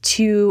 It's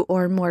two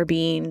or more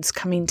beings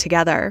coming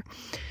together.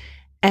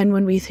 And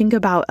when we think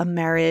about a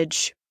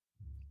marriage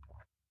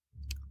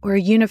or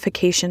a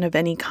unification of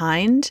any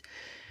kind,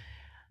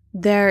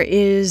 there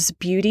is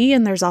beauty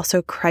and there's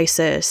also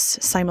crisis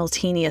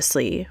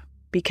simultaneously,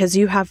 because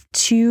you have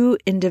two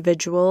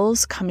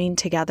individuals coming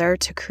together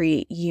to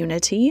create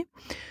unity,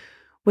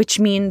 which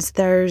means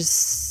there's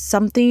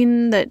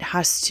something that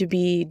has to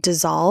be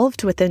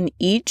dissolved within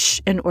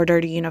each in order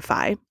to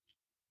unify.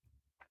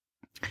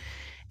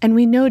 And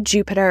we know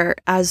Jupiter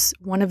as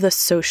one of the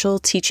social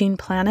teaching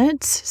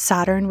planets.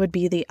 Saturn would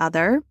be the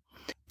other.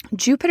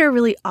 Jupiter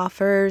really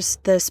offers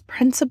this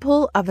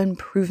principle of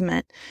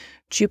improvement.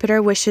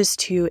 Jupiter wishes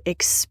to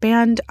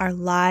expand our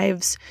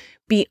lives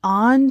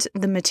beyond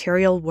the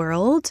material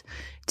world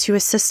to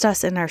assist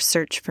us in our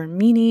search for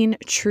meaning,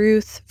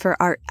 truth,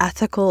 for our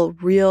ethical,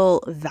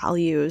 real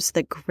values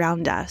that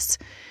ground us.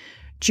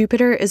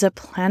 Jupiter is a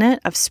planet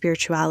of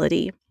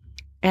spirituality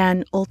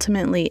and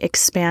ultimately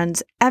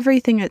expands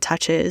everything it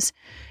touches,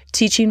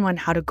 teaching one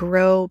how to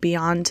grow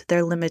beyond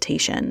their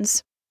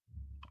limitations.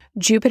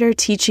 Jupiter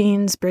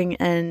teachings bring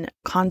in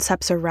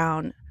concepts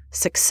around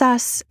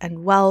success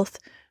and wealth,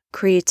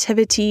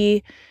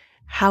 creativity,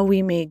 how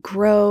we may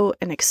grow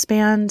and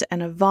expand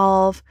and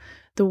evolve,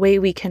 the way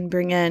we can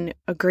bring in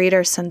a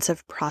greater sense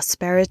of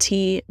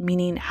prosperity,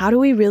 meaning how do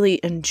we really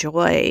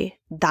enjoy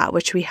that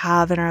which we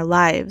have in our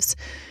lives?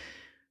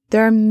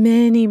 There are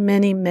many,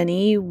 many,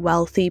 many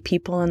wealthy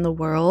people in the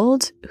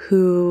world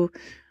who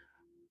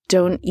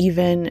don't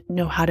even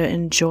know how to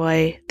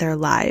enjoy their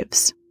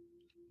lives.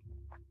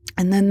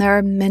 And then there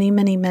are many,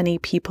 many, many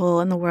people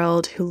in the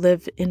world who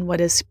live in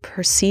what is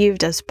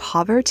perceived as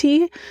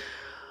poverty,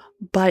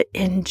 but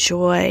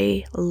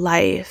enjoy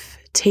life,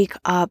 take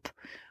up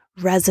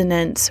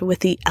resonance with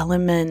the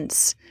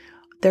elements.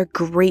 They're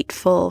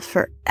grateful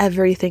for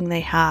everything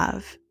they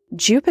have.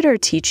 Jupiter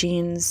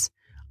teachings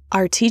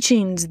are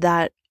teachings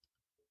that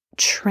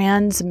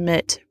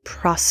transmit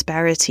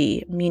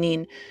prosperity,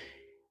 meaning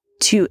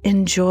to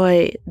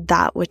enjoy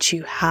that which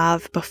you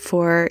have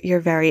before your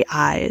very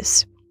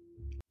eyes.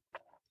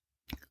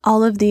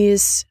 All of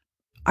these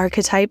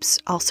archetypes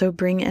also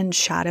bring in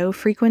shadow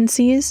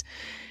frequencies,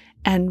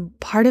 and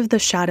part of the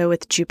shadow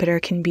with Jupiter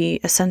can be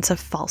a sense of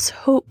false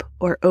hope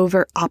or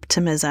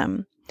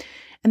over-optimism.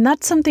 And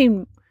that's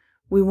something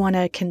we want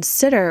to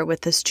consider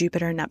with this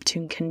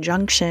Jupiter-Neptune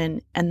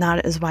conjunction, and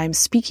that is why I'm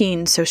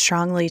speaking so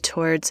strongly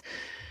towards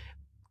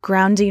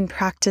grounding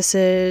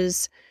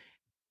practices,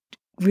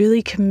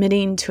 really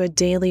committing to a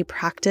daily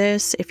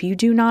practice. If you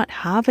do not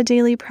have a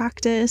daily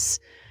practice,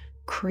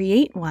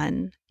 create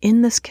one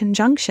in this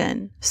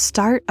conjunction.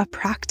 Start a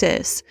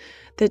practice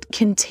that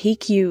can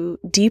take you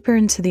deeper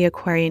into the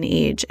Aquarian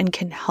age and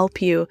can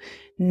help you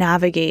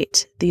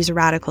navigate these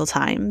radical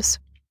times.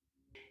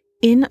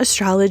 In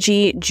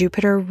astrology,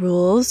 Jupiter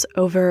rules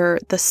over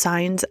the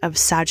signs of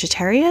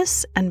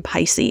Sagittarius and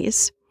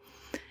Pisces.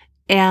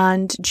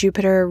 And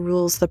Jupiter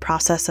rules the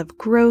process of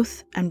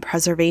growth and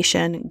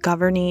preservation,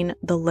 governing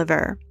the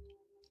liver.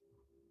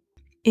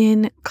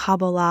 In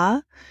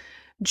Kabbalah,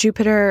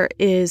 Jupiter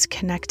is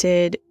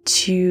connected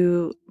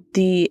to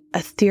the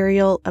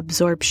ethereal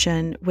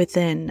absorption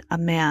within a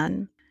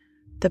man,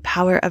 the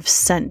power of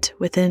scent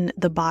within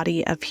the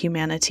body of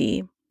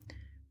humanity,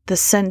 the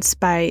sense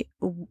by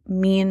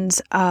means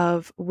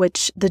of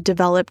which the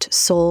developed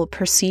soul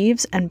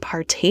perceives and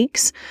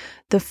partakes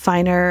the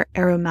finer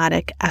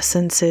aromatic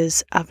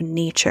essences of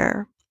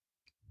nature.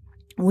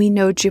 We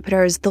know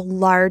Jupiter is the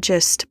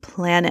largest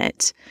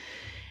planet,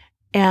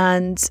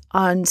 and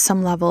on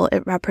some level,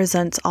 it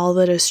represents all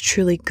that is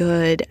truly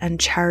good and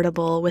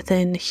charitable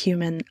within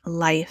human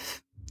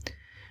life.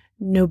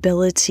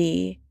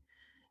 Nobility,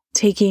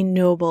 taking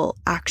noble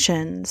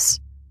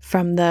actions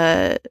from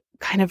the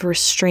kind of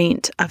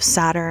restraint of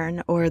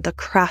Saturn or the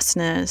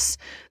crassness,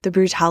 the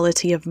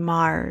brutality of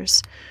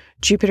Mars.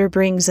 Jupiter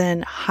brings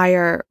in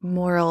higher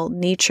moral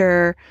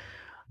nature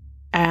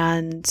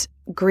and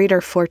greater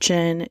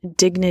fortune,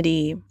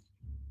 dignity,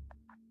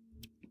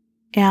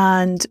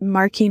 and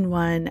marking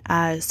one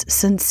as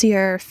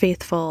sincere,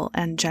 faithful,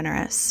 and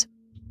generous.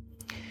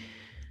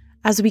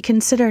 As we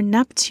consider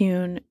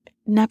Neptune,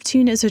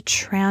 Neptune is a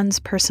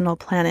transpersonal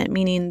planet,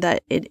 meaning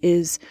that it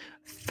is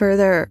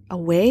further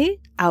away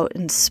out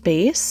in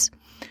space.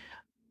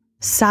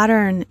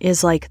 Saturn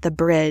is like the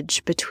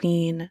bridge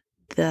between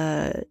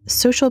the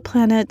social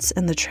planets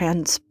and the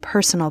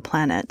transpersonal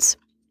planets.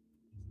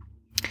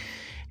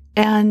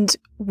 And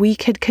we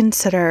could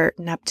consider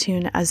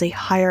Neptune as a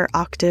higher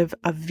octave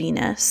of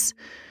Venus.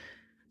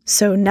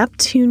 So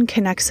Neptune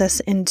connects us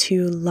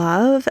into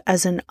love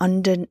as an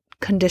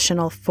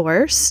unconditional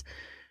force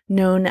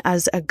known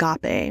as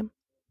agape.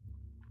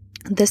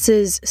 This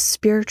is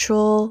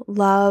spiritual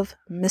love,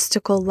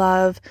 mystical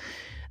love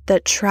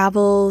that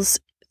travels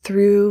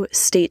through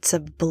states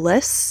of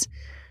bliss,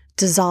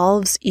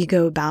 dissolves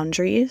ego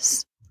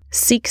boundaries,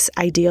 seeks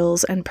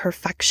ideals and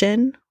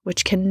perfection,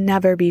 which can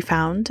never be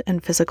found in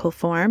physical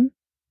form.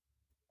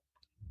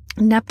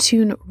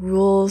 Neptune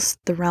rules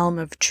the realm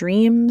of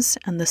dreams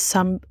and the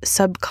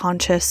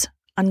subconscious,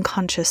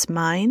 unconscious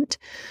mind.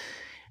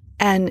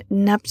 And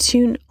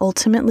Neptune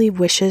ultimately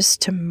wishes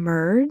to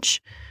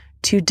merge,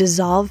 to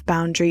dissolve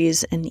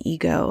boundaries and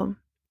ego.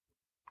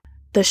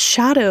 The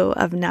shadow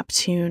of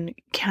Neptune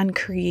can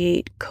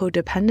create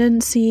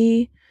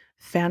codependency,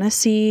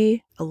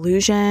 fantasy,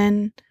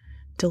 illusion,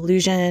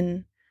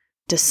 delusion,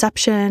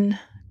 deception,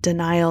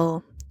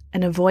 denial,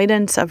 and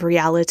avoidance of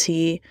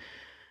reality,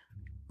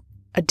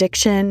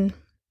 addiction,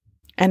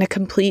 and a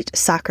complete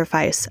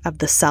sacrifice of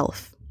the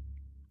self.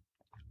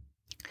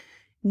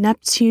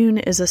 Neptune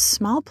is a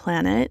small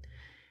planet,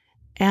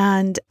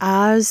 and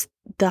as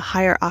the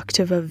higher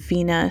octave of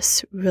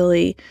Venus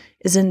really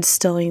is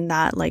instilling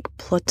that like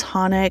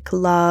platonic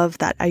love,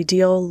 that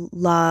ideal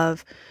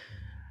love,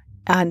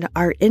 and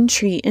our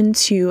entry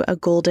into a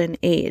golden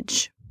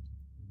age.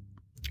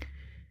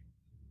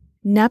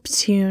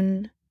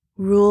 Neptune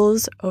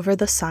rules over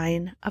the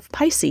sign of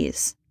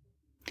Pisces.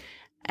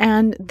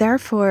 And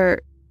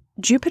therefore,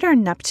 Jupiter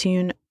and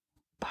Neptune,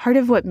 part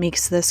of what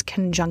makes this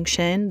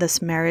conjunction,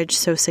 this marriage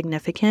so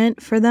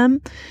significant for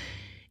them,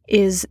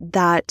 is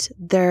that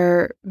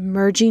they're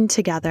merging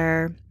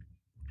together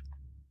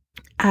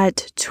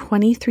at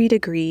 23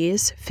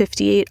 degrees,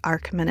 58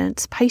 arc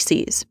minutes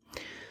Pisces.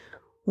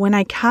 When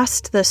I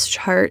cast this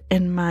chart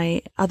in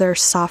my other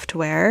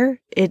software,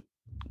 it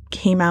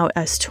came out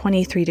as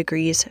 23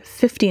 degrees,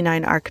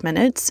 59 arc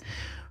minutes.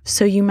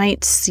 So you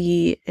might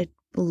see it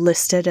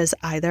listed as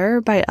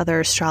either by other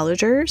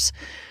astrologers,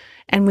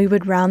 and we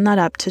would round that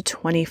up to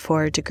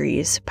 24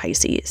 degrees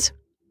Pisces.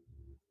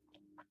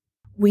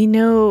 We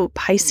know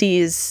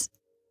Pisces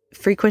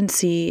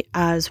frequency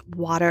as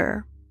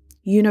water,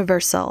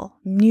 universal,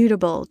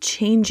 mutable,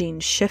 changing,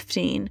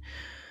 shifting.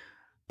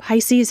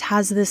 Pisces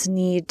has this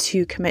need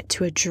to commit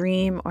to a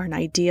dream or an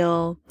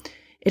ideal.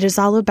 It is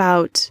all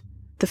about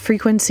the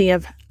frequency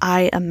of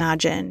I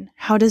imagine.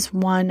 How does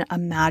one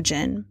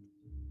imagine?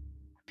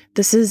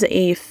 This is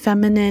a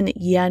feminine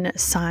yin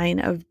sign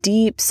of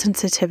deep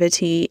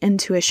sensitivity,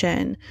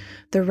 intuition,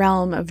 the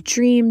realm of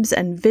dreams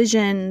and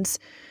visions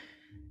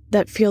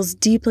that feels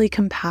deeply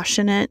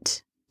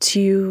compassionate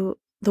to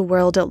the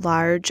world at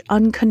large,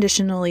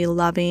 unconditionally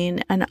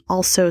loving, and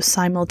also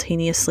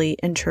simultaneously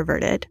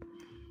introverted.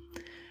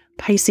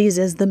 Pisces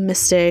is the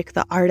mystic,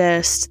 the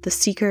artist, the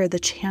seeker, the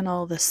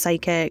channel, the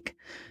psychic,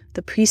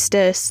 the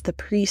priestess, the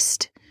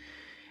priest.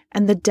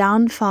 And the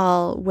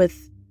downfall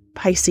with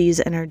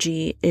Pisces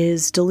energy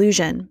is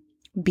delusion,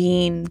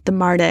 being the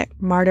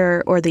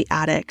martyr or the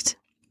addict.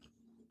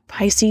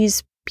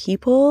 Pisces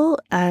people,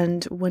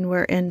 and when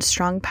we're in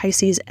strong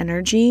Pisces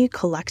energy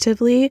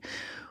collectively,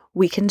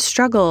 We can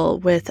struggle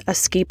with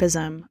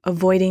escapism,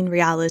 avoiding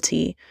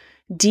reality,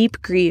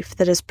 deep grief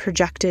that is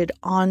projected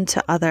onto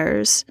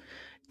others,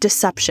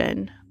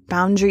 deception,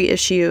 boundary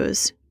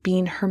issues,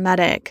 being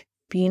hermetic,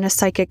 being a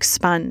psychic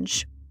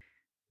sponge.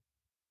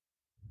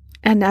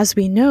 And as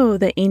we know,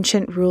 the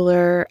ancient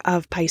ruler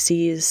of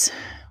Pisces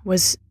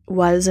was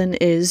and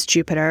is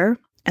Jupiter,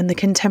 and the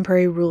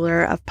contemporary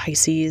ruler of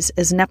Pisces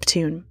is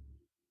Neptune.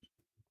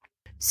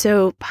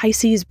 So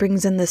Pisces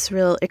brings in this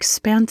real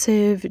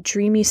expansive,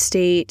 dreamy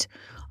state,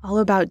 all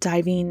about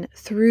diving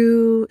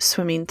through,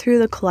 swimming through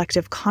the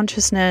collective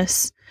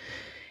consciousness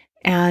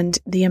and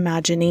the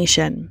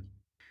imagination.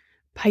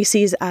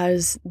 Pisces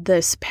as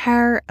this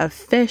pair of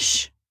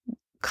fish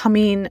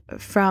coming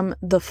from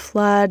the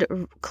flood,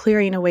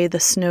 clearing away the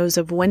snows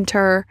of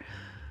winter,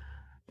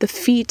 the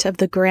feet of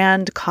the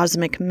grand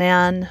cosmic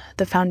man,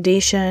 the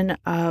foundation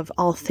of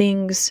all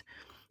things,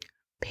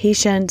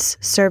 patience,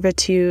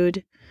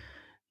 servitude,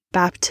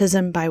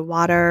 baptism by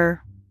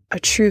water, a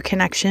true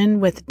connection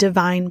with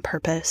divine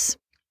purpose.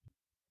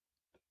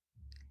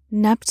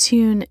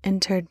 Neptune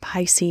entered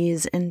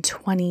Pisces in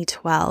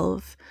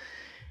 2012.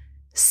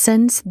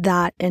 Since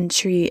that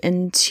entry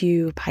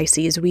into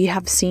Pisces, we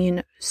have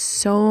seen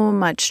so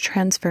much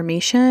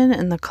transformation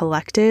in the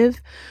collective.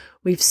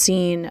 We've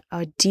seen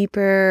a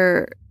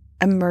deeper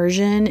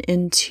immersion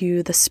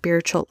into the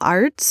spiritual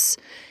arts,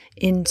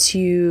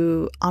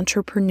 into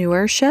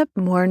entrepreneurship.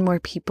 More and more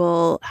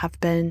people have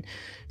been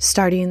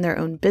starting their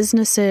own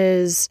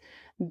businesses.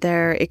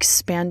 They're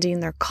expanding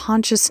their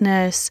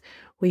consciousness.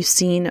 We've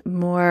seen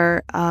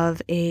more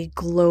of a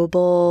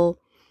global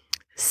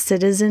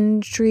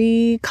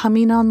citizenry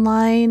coming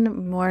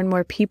online. More and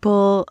more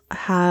people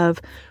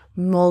have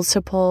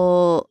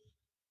multiple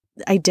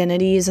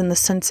identities in the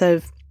sense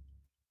of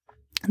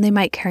they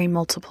might carry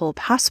multiple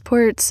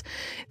passports.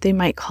 They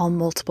might call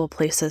multiple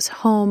places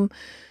home.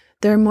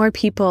 There are more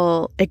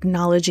people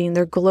acknowledging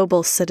they're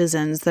global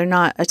citizens. They're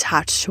not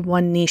attached to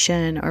one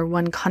nation or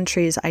one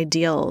country's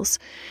ideals.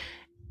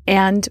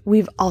 And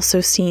we've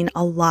also seen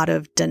a lot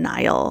of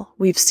denial.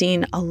 We've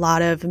seen a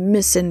lot of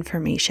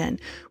misinformation.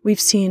 We've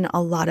seen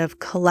a lot of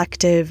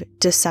collective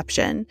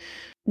deception.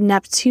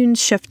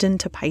 Neptune's shift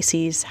into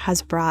Pisces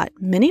has brought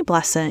many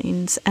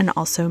blessings and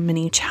also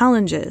many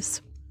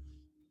challenges.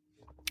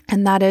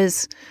 And that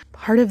is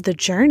part of the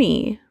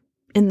journey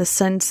in the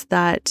sense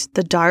that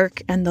the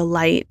dark and the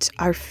light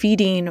are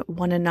feeding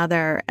one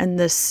another, and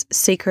this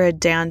sacred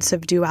dance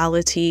of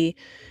duality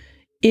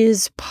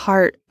is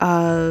part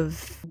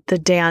of the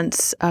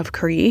dance of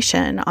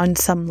creation on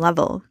some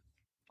level.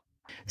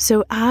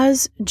 So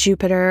as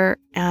Jupiter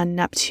and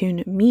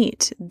Neptune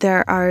meet,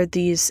 there are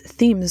these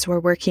themes we're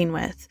working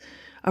with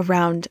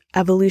around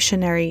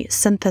evolutionary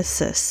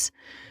synthesis,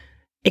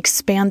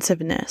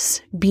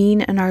 expansiveness,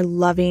 being in our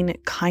loving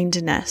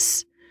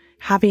kindness,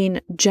 having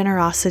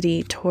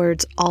generosity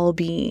towards all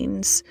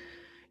beings,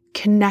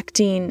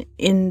 connecting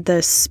in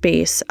the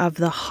space of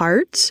the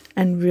heart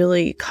and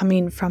really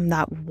coming from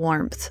that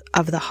warmth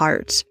of the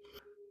heart,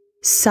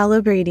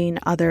 celebrating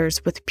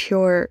others with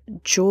pure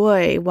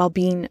joy while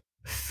being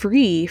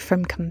free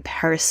from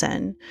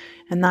comparison.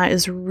 And that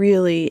is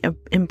really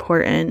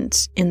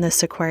important in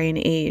this Aquarian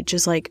age,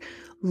 is like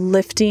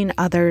lifting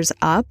others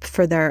up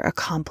for their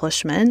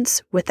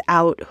accomplishments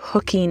without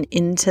hooking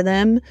into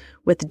them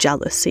with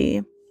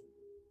jealousy.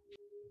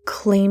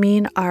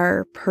 Claiming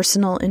our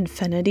personal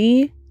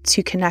infinity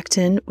to connect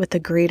in with the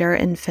greater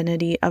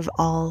infinity of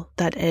all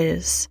that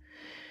is.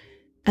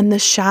 And the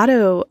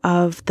shadow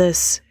of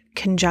this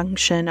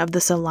conjunction, of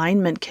this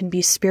alignment, can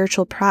be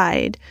spiritual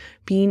pride,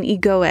 being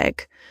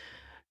egoic,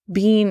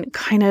 being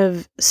kind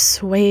of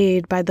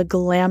swayed by the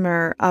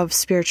glamour of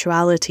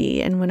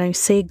spirituality. And when I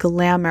say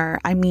glamour,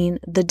 I mean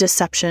the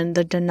deception,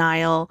 the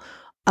denial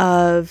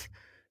of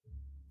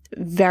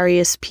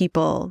various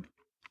people.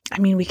 I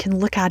mean, we can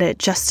look at it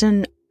just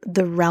in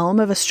the realm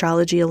of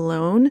astrology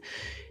alone.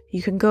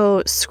 You can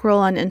go scroll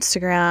on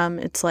Instagram.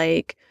 It's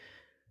like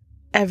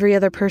every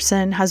other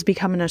person has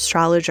become an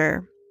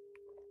astrologer.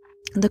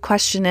 The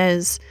question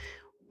is,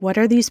 what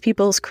are these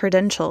people's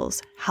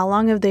credentials? How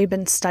long have they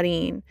been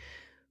studying?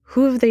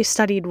 Who have they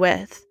studied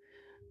with?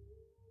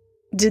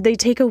 Did they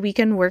take a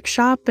weekend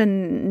workshop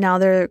and now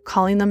they're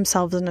calling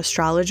themselves an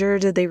astrologer?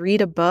 Did they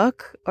read a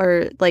book?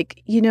 Or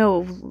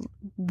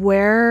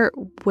where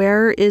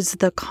is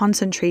the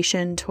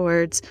concentration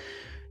towards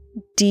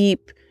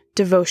deep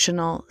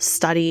devotional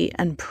study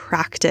and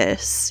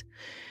practice?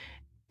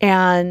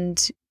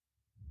 And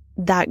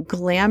that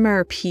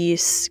glamour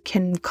piece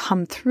can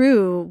come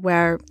through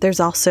where there's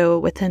also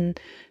within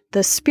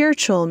the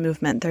spiritual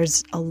movement,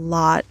 there's a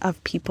lot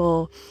of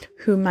people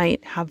who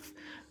might have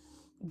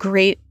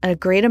a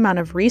great amount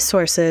of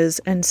resources,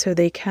 and so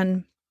they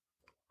can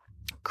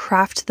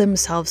craft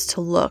themselves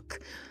to look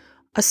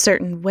a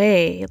certain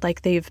way,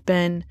 like they've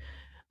been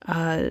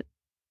on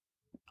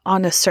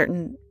a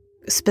certain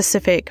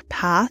specific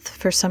path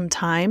for some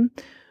time,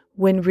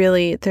 when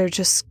really they're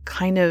just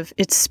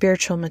it's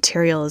spiritual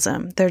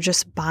materialism. They're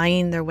just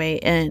buying their way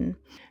in.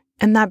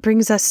 And that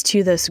brings us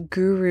to this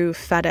guru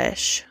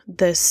fetish,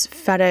 this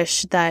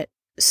fetish that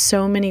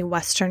so many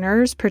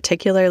Westerners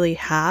particularly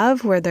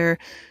have, where they're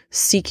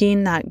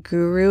seeking that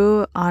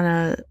guru on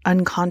an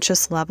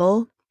unconscious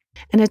level.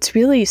 And it's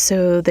really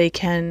so they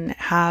can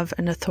have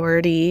an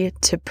authority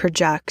to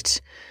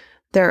project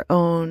their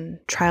own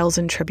trials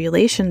and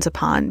tribulations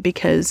upon,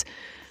 because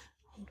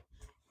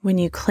when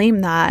you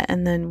claim that,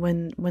 and then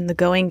when the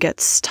going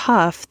gets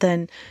tough,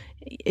 then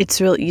it's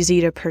real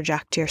easy to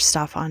project your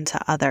stuff onto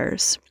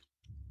others.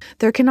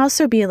 There can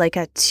also be like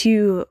a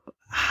too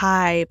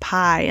high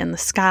pie in the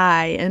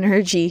sky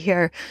energy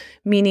here,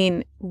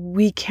 meaning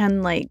we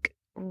can like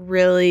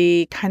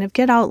really kind of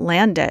get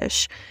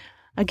outlandish.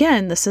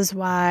 Again, this is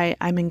why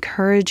I'm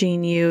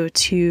encouraging you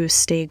to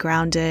stay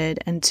grounded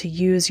and to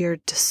use your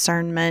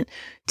discernment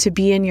to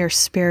be in your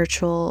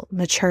spiritual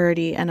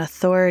maturity and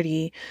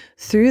authority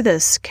through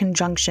this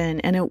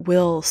conjunction, and it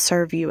will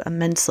serve you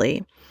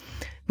immensely.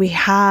 We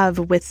have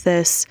with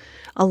this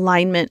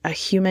alignment a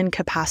human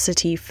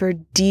capacity for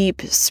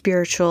deep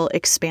spiritual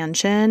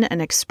expansion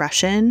and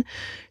expression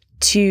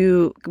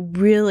to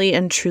really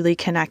and truly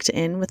connect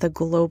in with a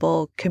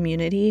global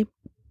community,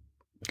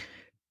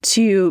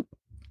 to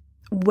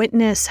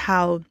witness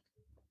how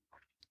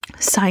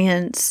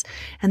science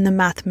and the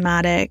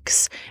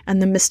mathematics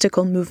and the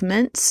mystical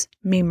movements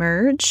may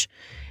merge,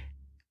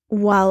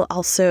 while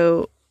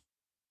also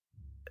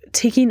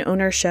taking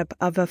ownership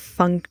of a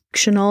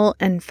functional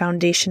and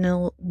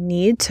foundational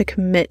need to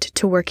commit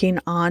to working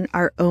on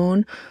our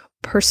own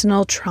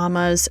personal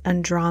traumas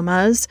and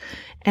dramas,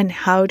 and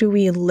how do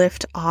we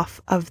lift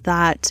off of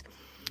that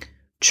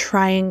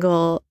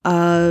triangle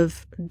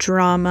of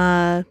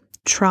drama,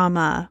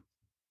 trauma,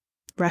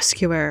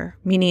 rescuer,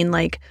 meaning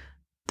like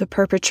the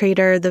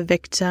perpetrator, the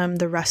victim,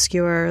 the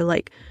rescuer,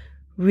 like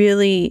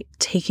really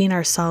taking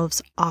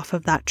ourselves off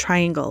of that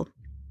triangle.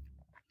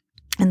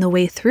 And the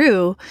way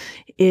through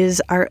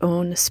is our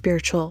own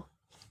spiritual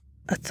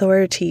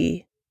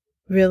authority,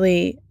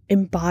 really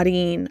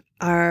embodying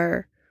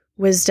our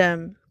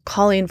wisdom,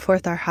 calling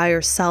forth our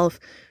higher self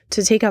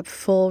to take up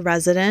full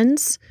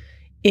residence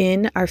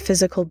in our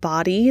physical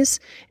bodies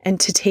and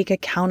to take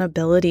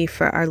accountability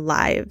for our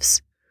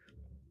lives.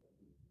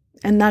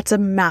 And that's a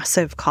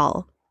massive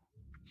call.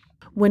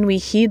 When we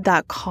heed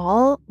that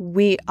call,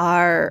 we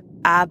are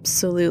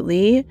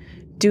absolutely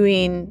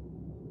doing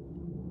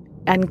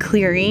and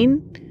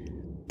clearing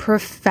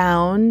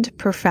profound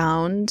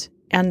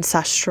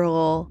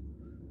ancestral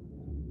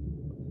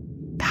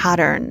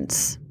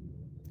patterns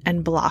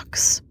and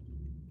blocks.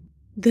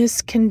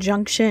 This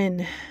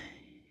conjunction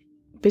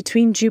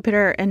between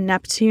Jupiter and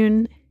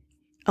Neptune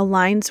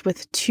aligns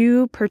with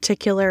two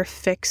particular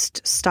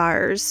fixed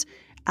stars,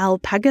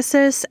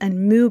 Alpegasus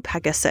and Mu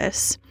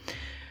Pegasus.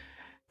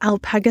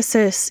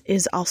 Alpegasus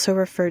is also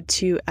referred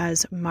to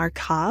as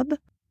Markab.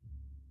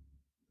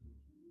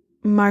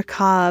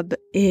 Markab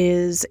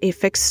is a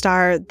fixed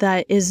star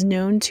that is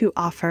known to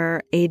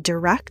offer a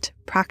direct,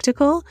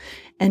 practical,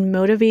 and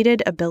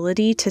motivated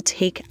ability to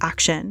take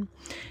action.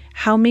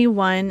 How may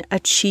one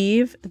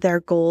achieve their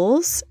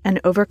goals and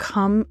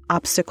overcome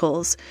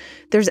obstacles?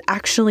 There's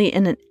actually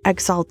an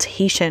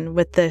exaltation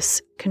with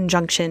this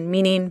conjunction,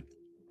 meaning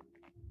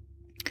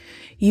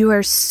you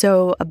are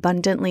so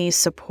abundantly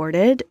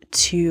supported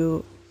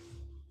to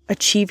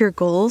achieve your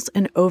goals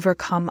and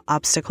overcome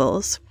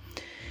obstacles.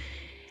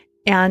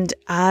 And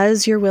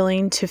as you're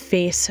willing to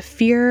face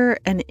fear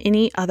and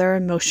any other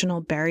emotional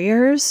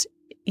barriers,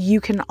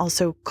 you can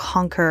also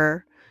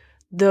conquer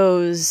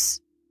those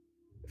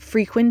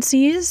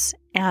frequencies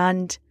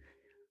and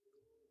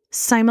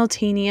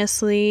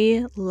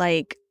simultaneously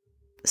like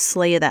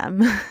slay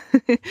them.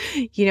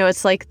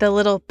 It's like the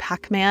little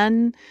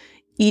Pac-Man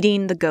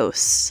eating the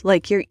ghosts.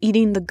 Like you're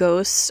eating the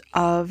ghosts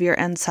of your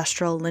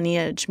ancestral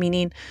lineage,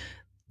 meaning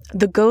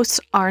the ghosts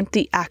aren't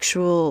the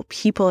actual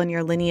people in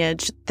your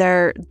lineage.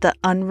 They're the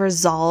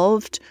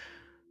unresolved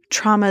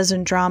traumas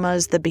and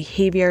dramas, the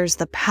behaviors,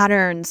 the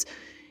patterns.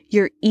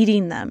 You're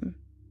eating them,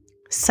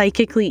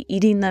 psychically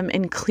eating them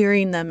and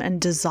clearing them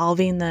and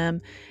dissolving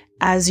them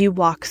as you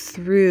walk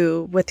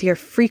through with your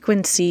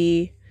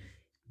frequency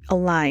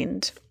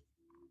aligned.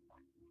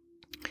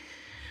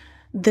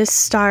 This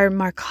star,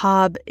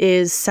 Markab,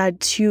 is said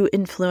to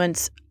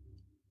influence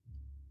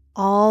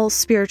all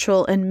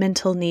spiritual and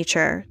mental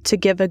nature, to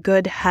give a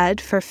good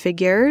head for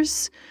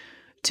figures,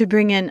 to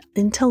bring in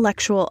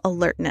intellectual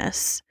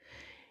alertness,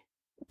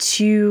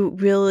 to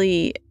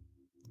really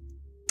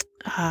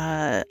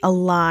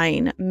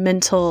align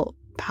mental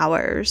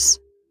powers,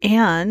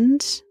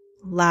 and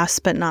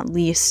last but not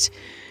least,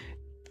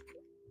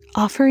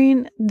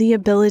 offering the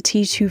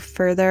ability to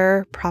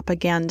further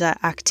propaganda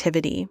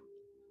activity.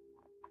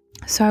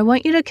 So I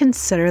want you to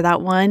consider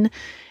that one.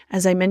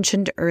 As I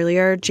mentioned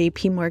earlier,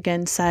 JP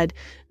Morgan said,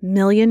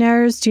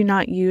 millionaires do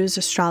not use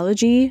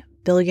astrology,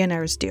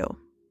 billionaires do.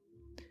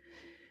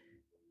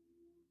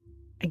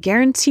 I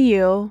guarantee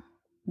you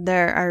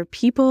there are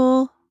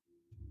people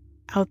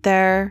out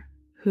there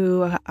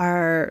who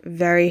are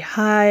very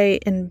high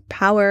in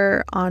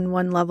power on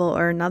one level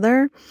or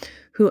another,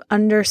 who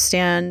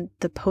understand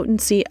the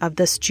potency of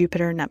this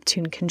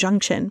Jupiter-Neptune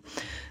conjunction.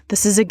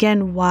 This is,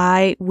 again,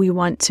 why we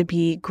want to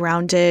be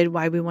grounded,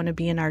 why we want to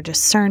be in our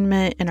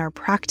discernment, in our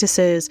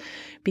practices,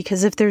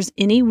 because if there's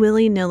any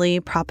willy-nilly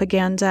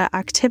propaganda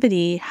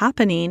activity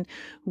happening,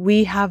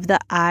 we have the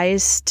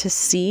eyes to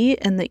see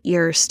and the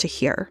ears to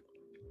hear.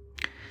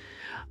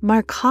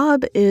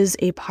 Markab is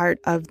a part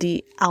of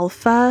the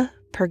Alpha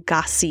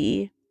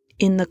Pegasi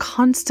in the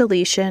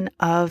constellation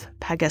of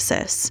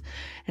Pegasus,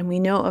 and we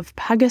know of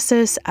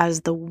Pegasus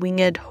as the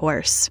winged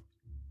horse.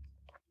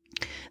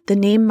 The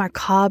name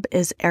Markab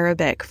is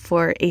Arabic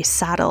for a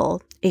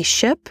saddle, a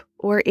ship,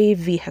 or a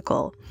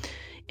vehicle.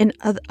 In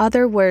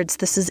other words,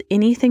 this is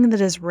anything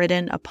that is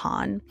ridden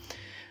upon.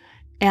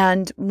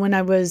 And when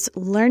I was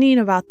learning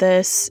about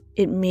this,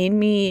 it made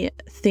me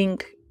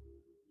think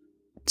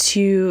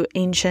to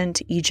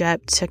ancient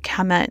Egypt, to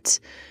Kemet,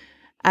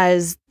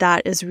 as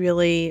that is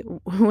really,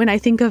 when I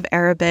think of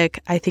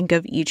Arabic, I think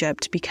of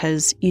Egypt,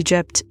 because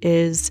Egypt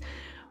is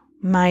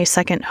my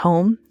second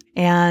home.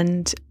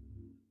 And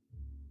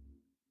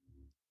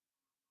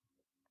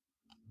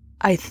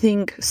I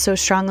think so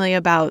strongly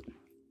about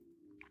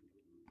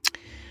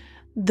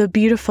the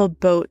beautiful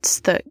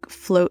boats that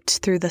float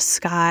through the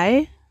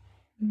sky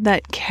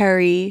that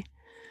carry,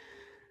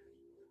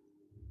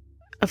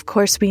 of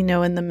course, we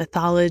know in the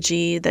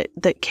mythology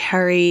that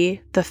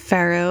carry the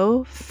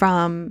pharaoh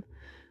from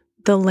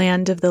the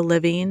land of the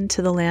living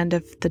to the land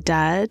of the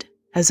dead.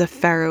 As a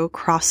pharaoh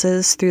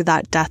crosses through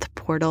that death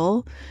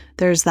portal,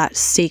 there's that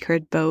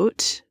sacred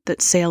boat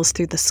that sails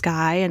through the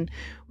sky, and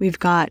we've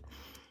got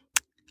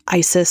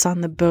Isis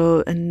on the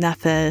boat, and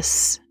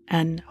Nephthys,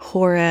 and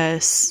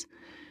Horus.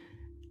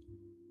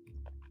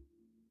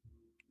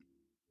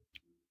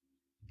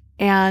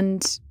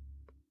 And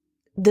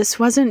this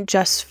wasn't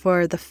just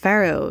for the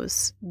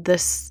pharaohs.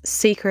 These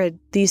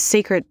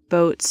sacred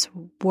boats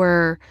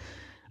were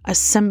a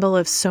symbol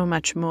of so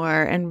much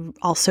more, and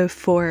also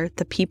for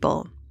the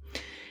people.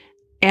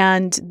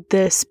 And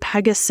this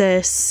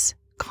Pegasus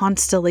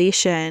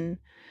constellation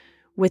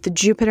with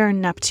Jupiter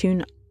and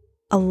Neptune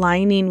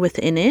aligning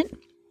within it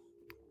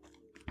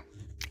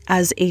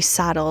as a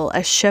saddle,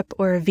 a ship,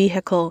 or a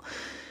vehicle,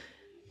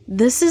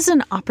 this is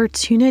an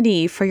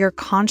opportunity for your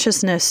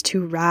consciousness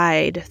to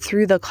ride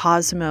through the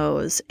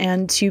cosmos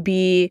and to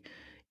be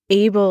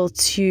able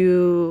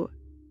to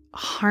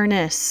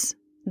harness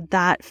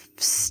that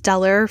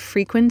stellar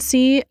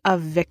frequency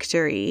of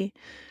victory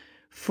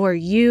for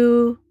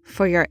you,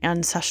 for your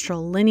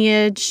ancestral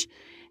lineage,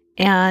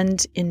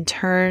 and in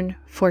turn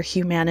for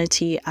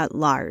humanity at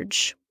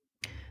large.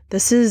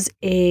 This is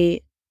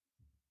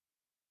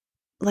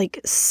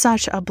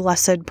such a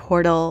blessed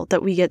portal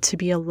that we get to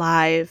be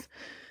alive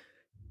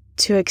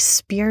to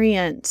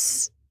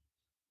experience,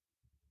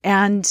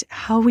 and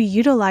how we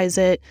utilize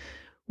it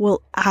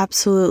will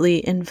absolutely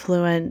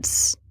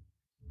influence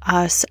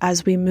us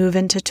as we move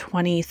into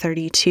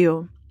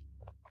 2032.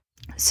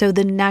 So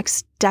the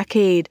next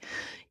decade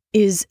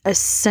is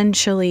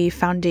essentially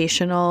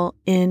foundational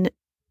in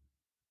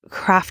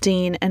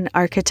crafting and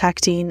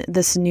architecting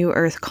this new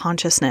earth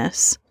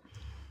consciousness.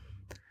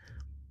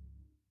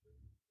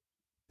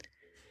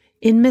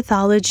 In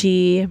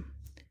mythology,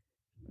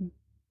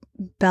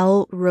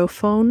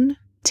 Bellerophon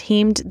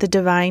tamed the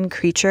divine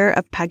creature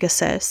of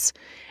Pegasus,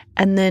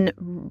 and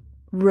then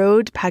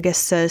rode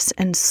Pegasus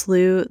and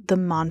slew the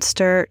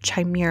monster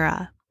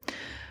Chimera.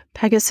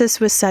 Pegasus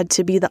was said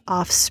to be the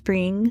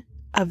offspring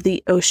of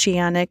the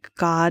oceanic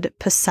god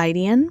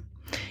Poseidon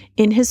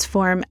in his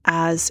form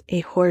as a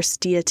horse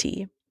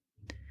deity.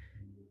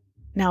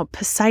 Now,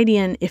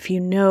 Poseidon, if you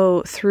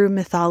know through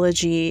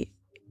mythology,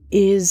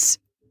 is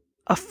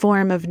a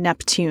form of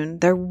Neptune.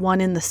 They're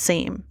one and the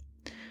same.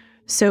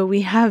 So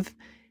we have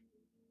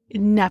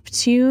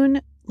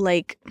Neptune,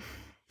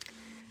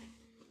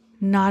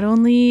 not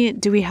only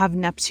do we have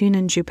Neptune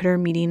and Jupiter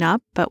meeting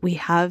up, but we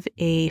have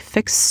a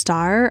fixed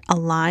star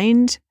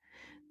aligned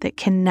that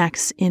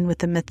connects in with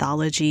the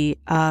mythology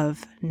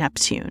of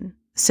Neptune.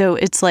 So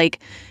it's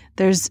like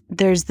there's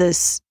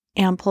this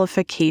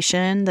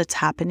amplification that's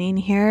happening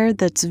here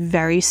that's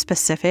very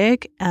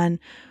specific and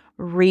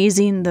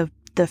raising the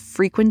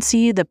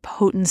frequency, the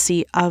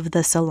potency of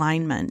this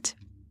alignment.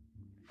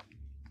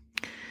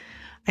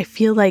 I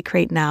feel like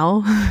right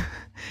now,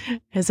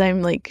 as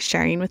I'm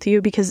sharing with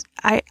you, because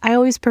I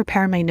always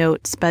prepare my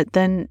notes, but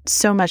then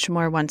so much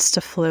more wants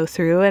to flow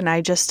through and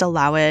I just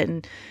allow it.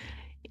 And,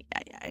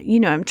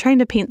 I'm trying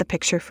to paint the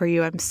picture for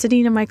you. I'm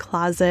sitting in my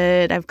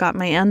closet. I've got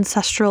my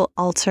ancestral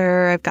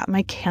altar. I've got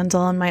my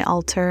candle on my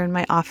altar and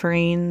my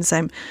offerings.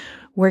 I'm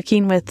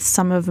working with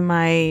some of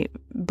my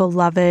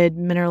beloved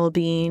mineral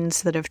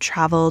beings that have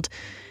traveled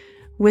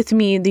with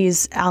me.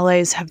 These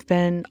allies have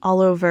been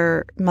all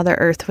over Mother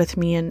Earth with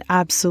me, and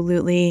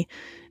absolutely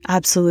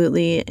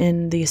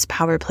in these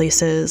power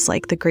places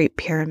like the Great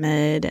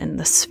Pyramid and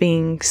the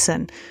Sphinx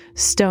and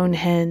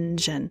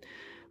Stonehenge and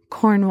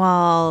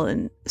Cornwall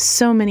and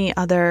so many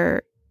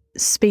other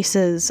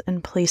spaces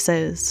and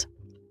places.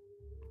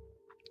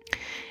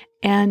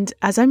 And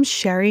as I'm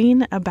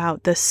sharing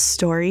about this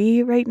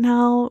story right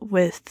now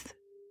with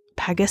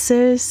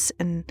Pegasus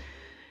and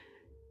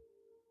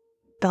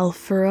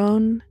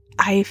Belferone.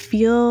 I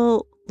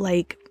feel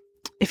like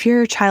if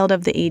you're a child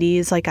of the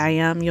 80s like I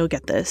am, you'll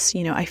get this.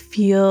 I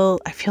feel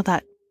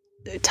that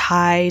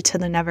tie to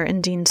the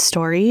Never-Ending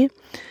Story.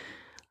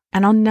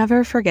 And I'll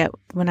never forget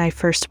when I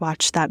first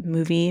watched that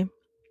movie.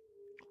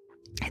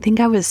 I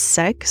think I was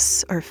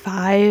 6 or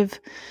 5.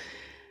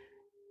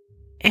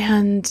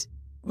 And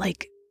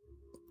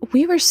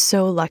we were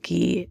so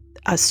lucky,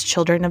 us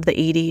children of the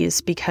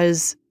 80s,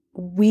 because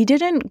we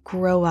didn't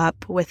grow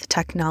up with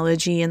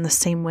technology in the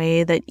same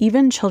way that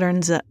even children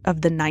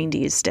of the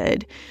 90s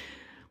did.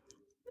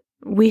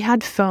 We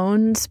had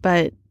phones,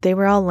 but they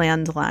were all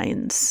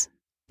landlines.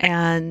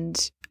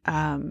 And,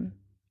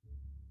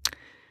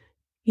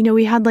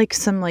 we had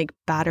some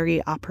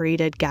battery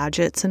operated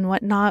gadgets and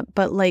whatnot.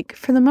 But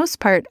for the most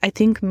part, I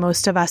think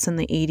most of us in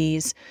the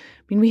 80s,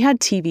 we had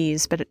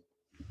TVs, but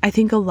I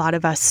think a lot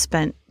of us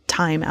spent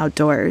time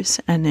outdoors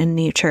and in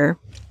nature.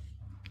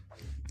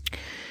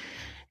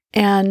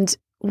 And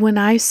when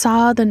I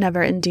saw the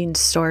Never-Ending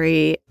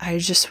Story, I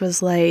just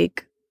was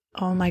like,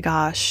 oh my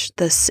gosh,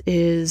 this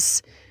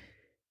is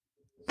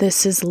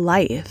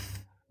life.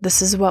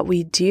 This is what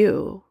we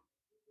do.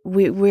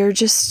 We're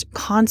just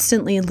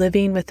constantly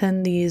living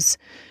within these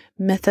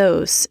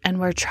mythos, and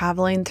we're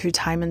traveling through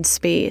time and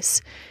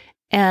space.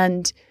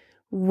 And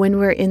when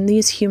we're in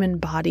these human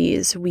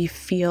bodies, we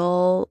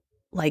feel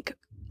like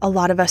a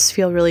lot of us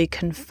feel really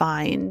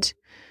confined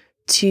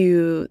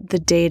to the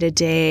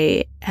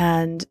day-to-day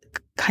and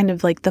kind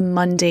of the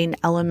mundane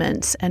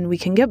elements, and we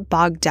can get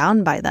bogged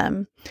down by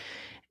them.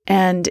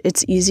 And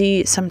it's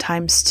easy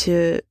sometimes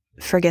to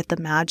forget the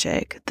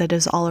magic that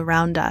is all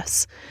around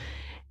us.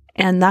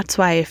 And that's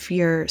why if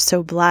you're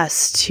so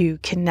blessed to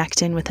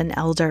connect in with an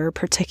elder,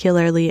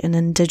 particularly an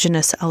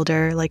indigenous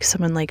elder, like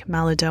someone like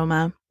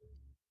Malidoma,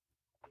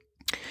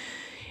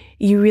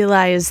 you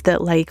realize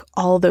that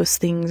all those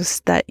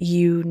things that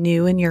you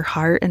knew in your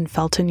heart and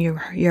felt in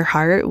your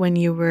heart when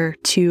you were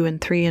 2 and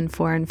 3 and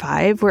 4 and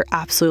 5 were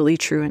absolutely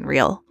true and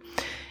real.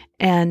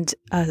 And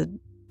a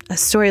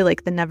story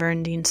like the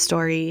Never-Ending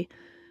Story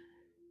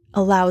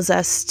allows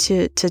us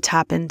to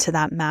tap into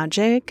that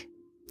magic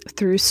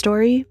through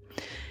story.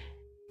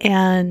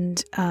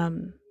 And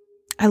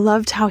I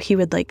loved how he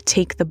would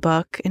take the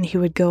book and he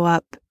would go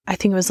up, I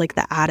think it was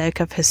the attic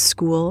of his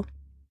school,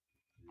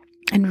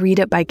 and read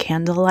it by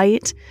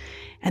candlelight.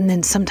 And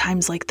then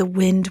sometimes the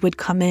wind would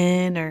come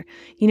in, or,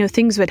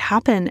 things would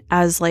happen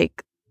as the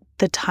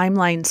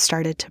timelines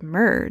started to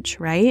merge,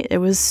 right? It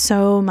was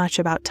so much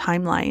about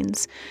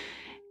timelines.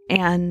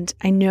 And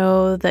I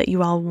know that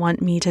you all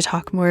want me to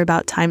talk more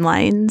about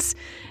timelines.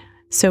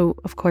 So,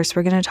 of course,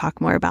 we're going to talk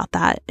more about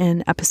that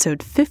in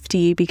episode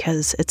 50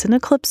 because it's an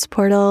eclipse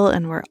portal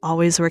and we're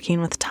always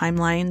working with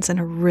timelines in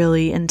a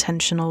really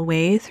intentional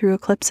way through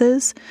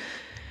eclipses.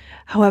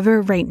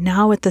 However, right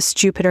now with this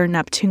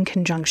Jupiter-Neptune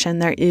conjunction,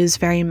 there is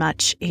very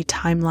much a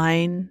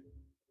timeline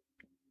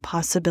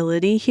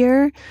possibility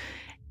here.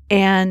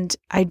 And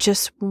I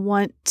just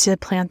want to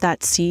plant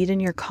that seed in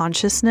your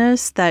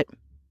consciousness that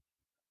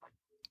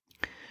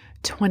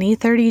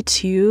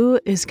 2032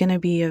 is going to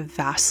be a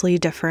vastly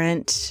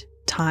different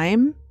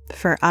time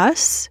for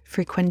us,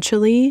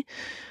 frequentially,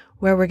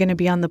 where we're going to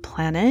be on the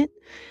planet.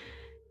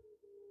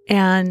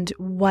 And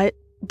what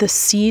the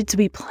seeds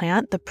we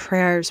plant, the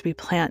prayers we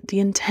plant, the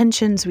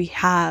intentions we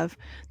have,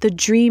 the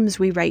dreams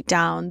we write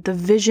down, the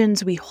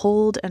visions we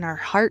hold in our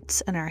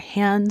hearts and our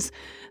hands,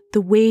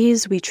 the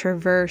ways we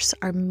traverse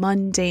our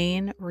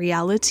mundane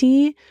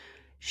reality,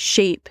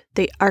 shape,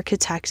 they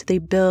architect, they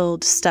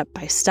build step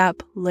by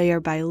step, layer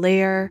by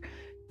layer,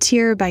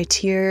 tear by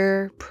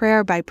tear,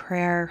 prayer by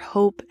prayer,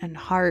 hope and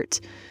heart.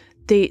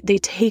 They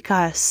take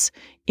us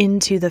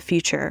into the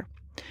future.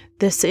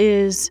 This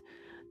is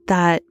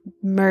that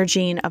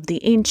merging of the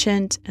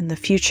ancient and the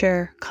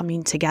future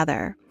coming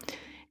together.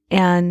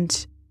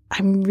 And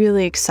I'm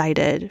really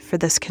excited for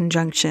this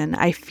conjunction.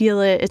 I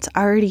feel it. It's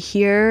already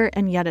here,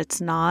 and yet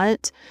it's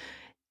not.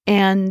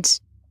 And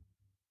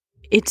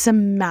it's a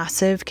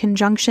massive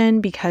conjunction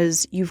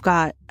because you've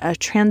got a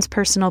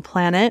transpersonal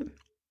planet,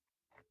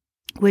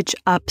 which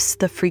ups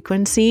the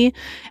frequency.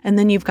 And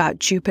then you've got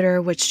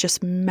Jupiter, which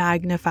just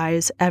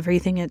magnifies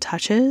everything it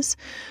touches.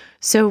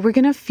 So we're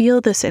going to feel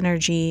this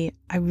energy,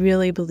 I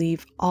really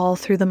believe, all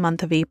through the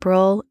month of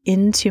April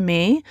into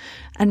May.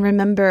 And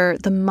remember,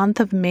 the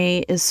month of May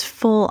is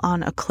full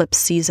on eclipse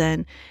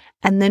season.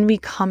 And then we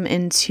come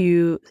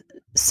into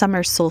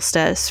summer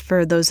solstice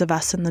for those of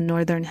us in the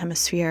northern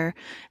hemisphere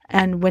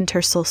and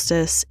winter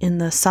solstice in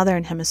the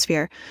southern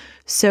hemisphere.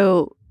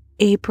 So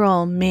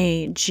April,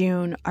 May,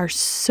 June are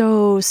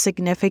so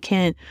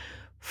significant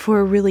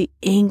for really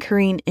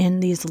anchoring in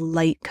these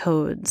light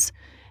codes.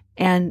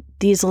 And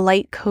these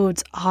light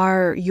codes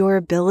are your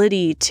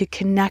ability to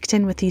connect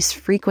in with these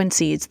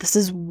frequencies. This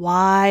is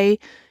why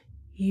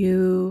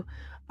you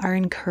are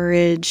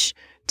encouraged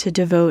to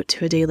devote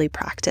to a daily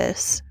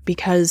practice,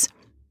 because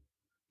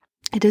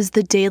it is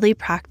the daily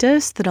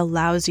practice that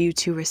allows you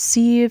to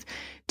receive,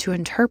 to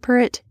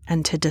interpret,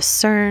 and to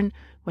discern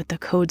what the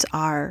codes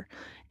are.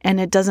 and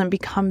it doesn't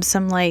become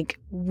some like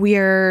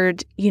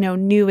weird,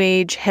 new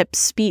age hip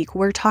speak.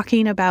 We're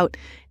talking about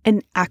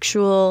an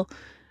actual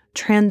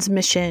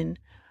transmission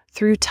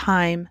through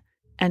time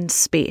and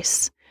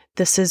space.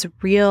 This is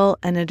real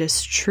and it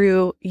is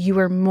true. You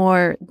are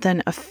more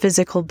than a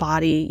physical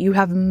body. You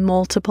have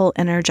multiple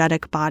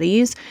energetic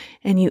bodies,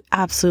 and you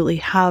absolutely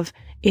have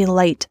a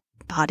light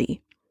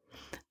body.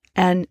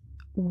 And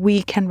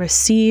we can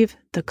receive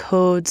the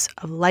codes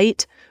of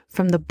light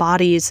from the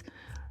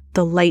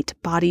light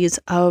bodies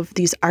of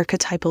these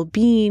archetypal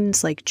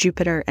beings like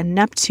Jupiter and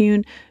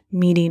Neptune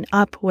meeting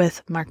up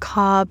with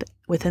Markab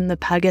within the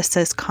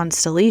Pegasus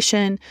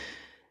constellation.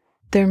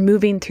 They're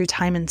moving through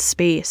time and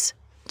space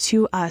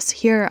to us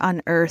here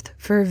on Earth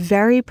for a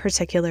very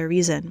particular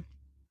reason.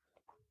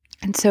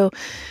 And so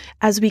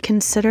as we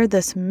consider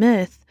this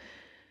myth,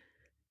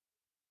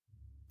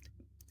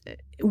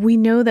 we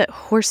know that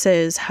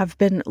horses have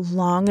been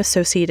long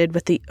associated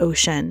with the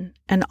ocean,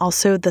 and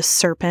also the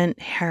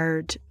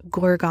serpent-haired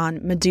Gorgon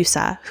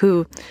Medusa,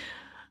 who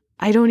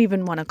I don't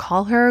even want to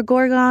call her a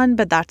Gorgon,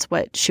 but that's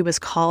what she was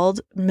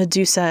called.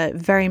 Medusa,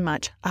 very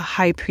much a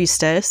high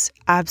priestess,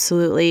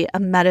 absolutely. A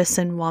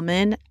medicine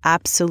woman,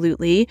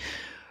 absolutely.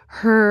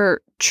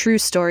 Her true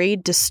story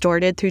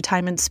distorted through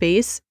time and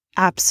space,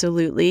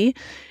 absolutely.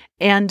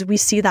 And we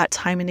see that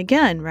time and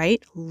again,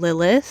 right?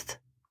 Lilith.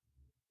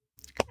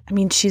 I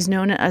mean, she's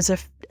known as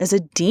a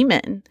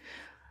demon.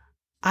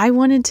 I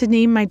wanted to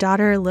name my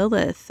daughter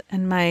Lilith,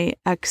 and my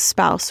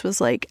ex-spouse was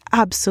like,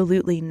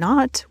 absolutely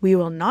not. We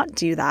will not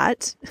do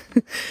that.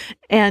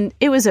 And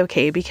it was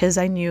okay because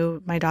I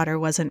knew my daughter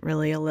wasn't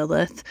really a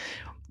Lilith.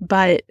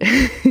 But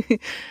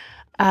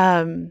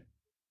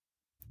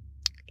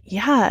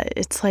yeah,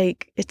 it's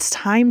like it's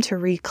time to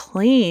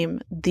reclaim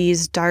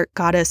these dark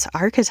goddess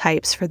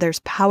archetypes, for there's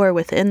power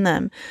within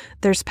them.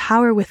 There's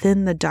power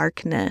within the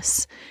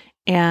darkness.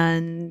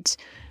 And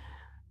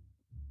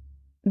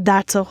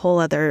that's a whole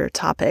other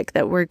topic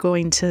that we're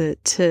going to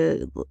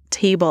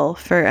table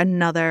for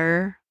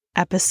another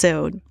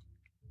episode.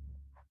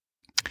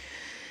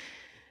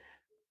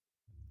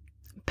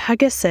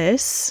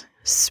 Pegasus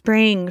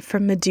sprang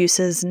from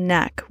Medusa's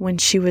neck when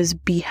she was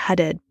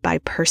beheaded by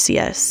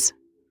Perseus.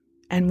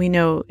 And we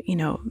know,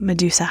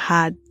 Medusa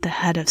had the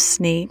head of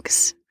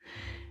snakes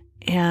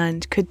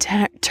and could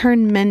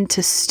turn men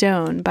to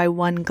stone by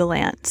one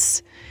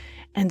glance.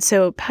 And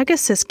so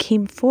Pegasus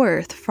came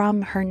forth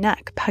from her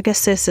neck.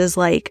 Pegasus is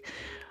like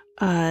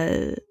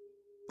a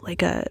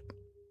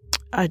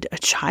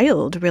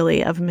child,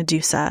 really, of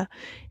Medusa.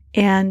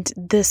 And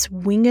this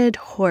winged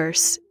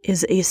horse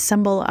is a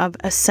symbol of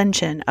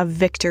ascension, of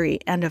victory,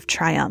 and of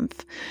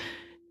triumph.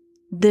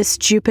 This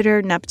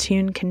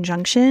Jupiter-Neptune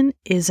conjunction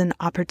is an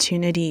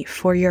opportunity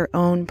for your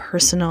own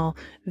personal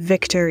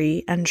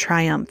victory and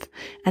triumph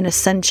and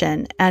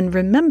ascension. And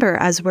remember,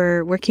 as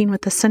we're working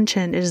with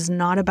ascension, it is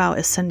not about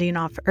ascending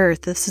off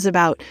Earth. This is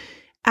about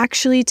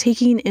actually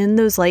taking in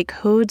those light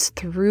codes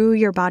through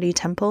your body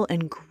temple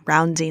and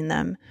grounding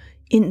them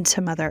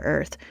into Mother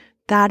Earth.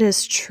 That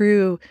is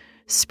true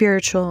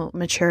spiritual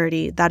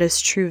maturity. That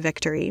is true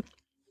victory.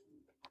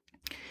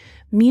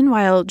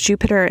 Meanwhile,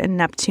 Jupiter and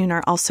Neptune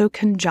are also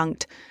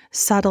conjunct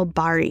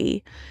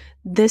Saddlebari.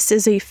 This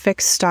is a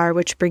fixed star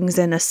which brings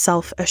in a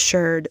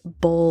self-assured,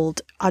 bold,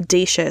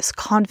 audacious,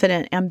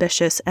 confident,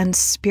 ambitious, and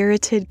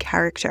spirited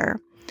character.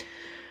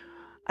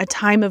 A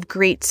time of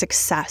great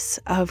success,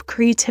 of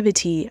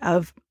creativity,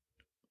 of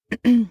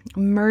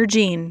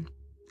merging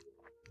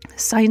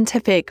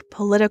scientific,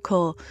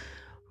 political,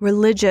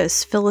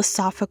 religious,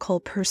 philosophical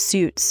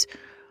pursuits,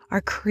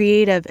 our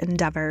creative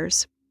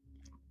endeavors.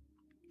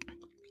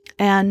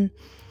 And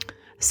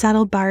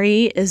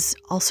Saddlebari is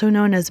also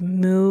known as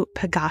Mu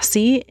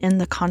Pegasi in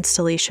the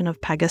constellation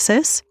of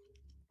Pegasus,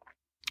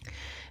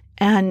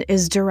 and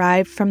is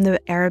derived from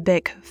the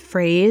Arabic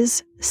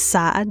phrase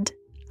Sad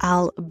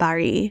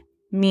al-Bari,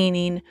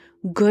 meaning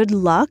good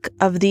luck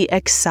of the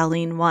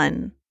excelling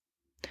one.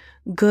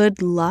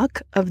 Good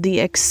luck of the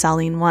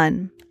excelling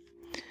one.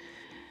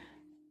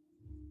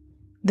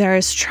 There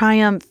is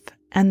triumph,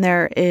 and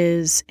there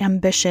is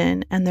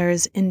ambition, and there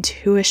is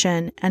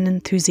intuition and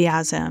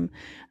enthusiasm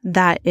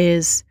that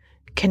is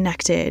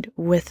connected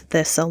with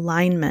this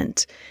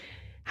alignment.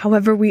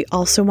 However, we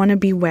also want to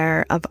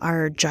beware of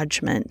our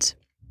judgment.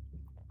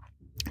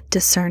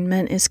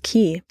 Discernment is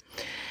key.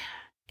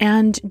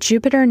 And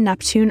Jupiter and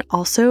Neptune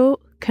also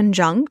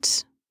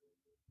conjunct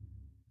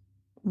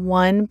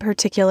one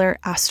particular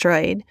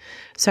asteroid.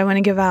 So I want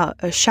to give out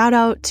a shout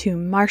out to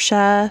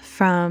Marcia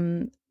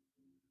from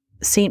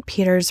St.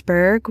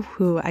 Petersburg,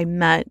 who I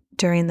met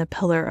during the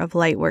Pillar of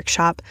Light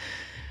workshop.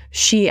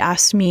 She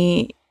asked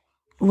me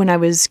when I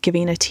was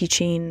giving a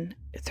teaching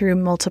through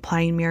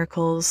Multiplying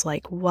Miracles,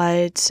 like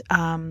what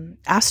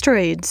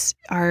asteroids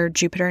are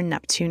Jupiter and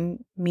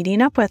Neptune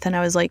meeting up with? And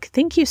I was like,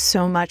 thank you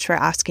so much for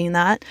asking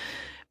that,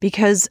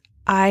 because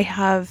I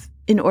have,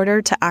 in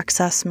order to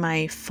access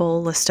my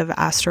full list of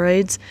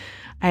asteroids,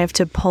 I have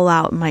to pull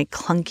out my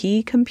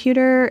clunky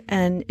computer,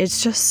 and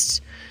it's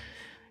just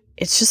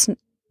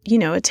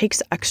it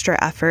takes extra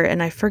effort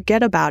and I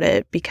forget about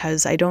it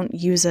because I don't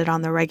use it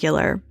on the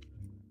regular.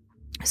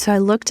 So I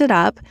looked it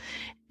up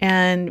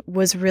and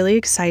was really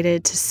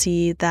excited to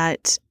see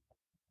that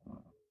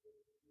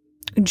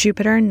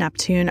Jupiter and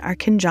Neptune are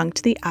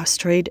conjunct the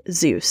asteroid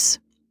Zeus.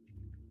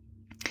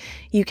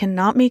 You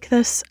cannot make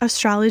this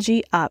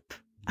astrology up.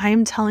 I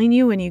am telling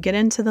you, when you get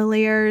into the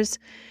layers,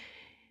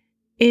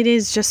 it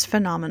is just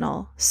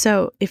phenomenal.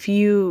 So if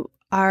you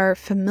are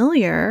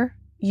familiar,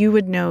 you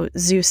would know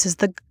Zeus is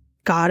the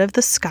god of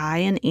the sky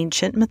in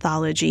ancient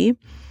mythology.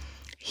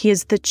 He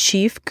is the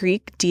chief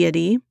Greek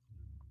deity,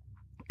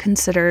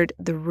 considered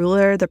the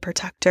ruler, the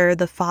protector,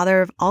 the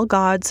father of all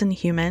gods and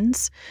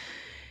humans,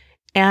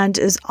 and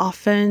is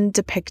often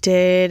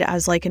depicted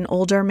as like an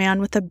older man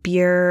with a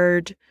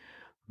beard,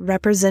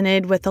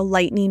 represented with a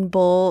lightning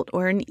bolt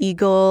or an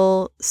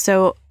eagle.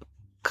 So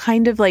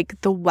kind of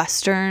like the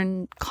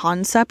Western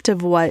concept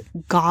of what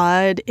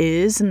God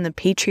is and the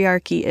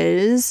patriarchy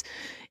is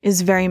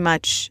very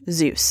much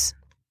Zeus.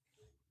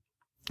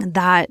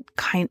 That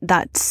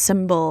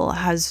symbol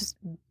has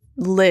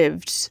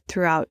lived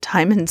throughout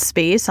time and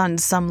space on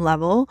some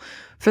level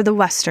for the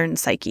Western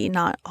psyche,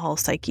 not all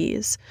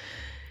psyches.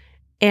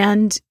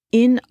 And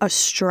in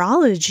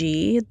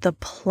astrology, the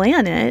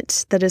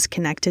planet that is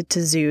connected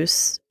to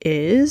Zeus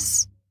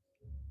is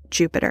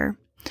Jupiter.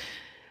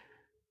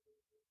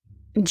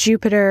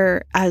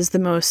 Jupiter, as the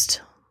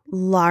most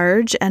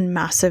large and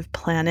massive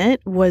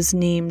planet, was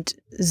named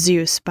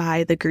Zeus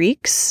by the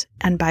Greeks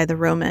and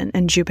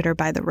Jupiter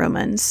by the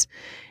Romans,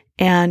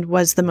 and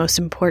was the most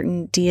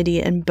important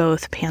deity in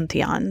both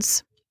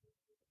pantheons.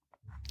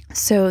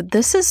 So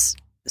this is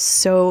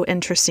so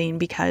interesting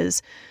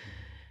because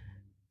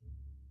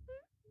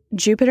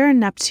Jupiter and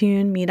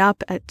Neptune meet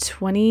up at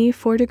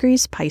 24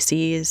 degrees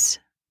Pisces.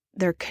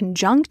 They're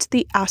conjunct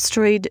the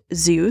asteroid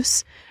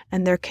Zeus,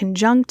 and they're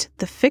conjunct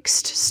the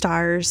fixed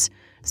stars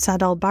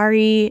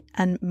Sadalbari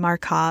and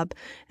Markab.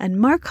 And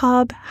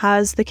Markab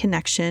has the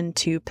connection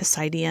to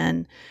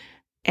Poseidon.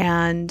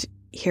 And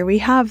here we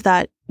have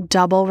that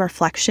double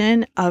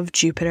reflection of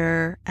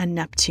Jupiter and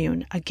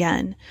Neptune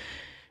again.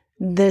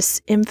 This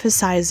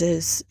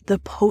emphasizes the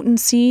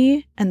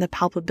potency and the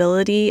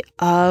palpability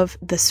of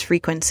this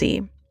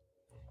frequency.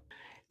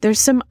 There's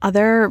some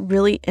other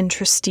really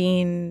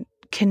interesting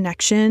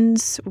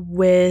connections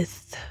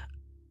with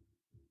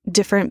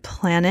different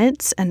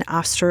planets and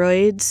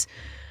asteroids.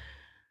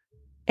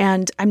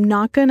 And I'm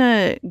not going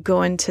to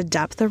go into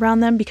depth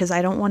around them because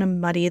I don't want to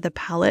muddy the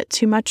palette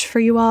too much for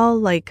you all.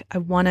 Like, I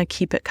want to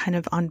keep it kind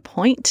of on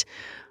point.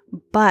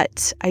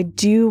 But I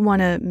do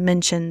want to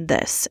mention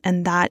this,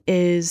 and that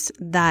is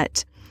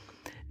that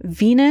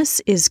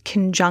Venus is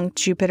conjunct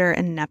Jupiter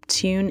and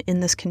Neptune in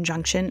this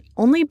conjunction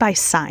only by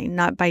sign,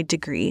 not by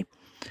degree.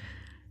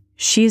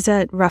 She's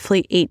at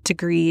roughly 8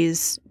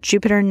 degrees.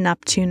 Jupiter and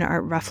Neptune are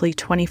at roughly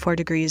 24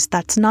 degrees.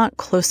 That's not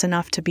close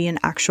enough to be an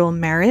actual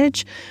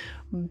marriage,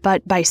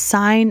 but by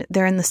sign,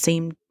 they're in the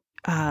same,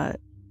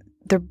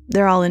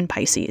 they're all in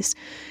Pisces.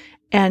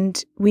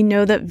 And we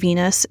know that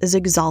Venus is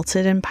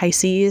exalted in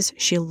Pisces.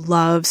 She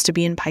loves to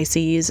be in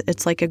Pisces.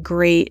 It's like a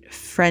great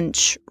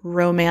French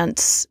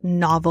romance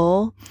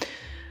novel.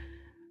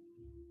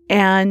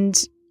 And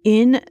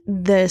in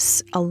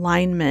this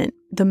alignment,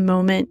 the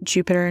moment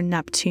Jupiter and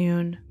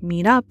Neptune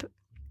meet up,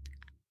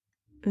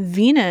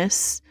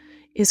 Venus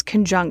is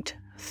conjunct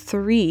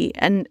 3.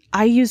 And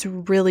I use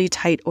really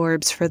tight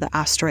orbs for the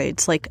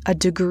asteroids, like a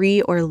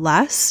degree or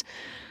less.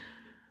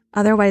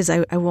 Otherwise,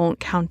 I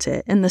won't count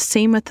it. And the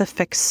same with the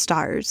fixed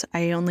stars.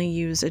 I only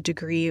use a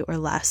degree or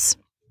less.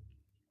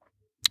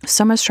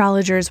 Some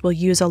astrologers will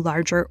use a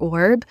larger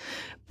orb,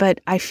 but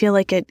I feel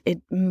like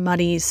it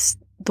muddies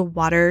the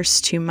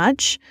waters too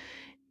much.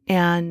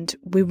 And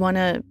we want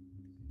to,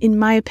 in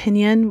my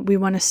opinion, we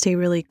want to stay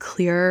really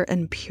clear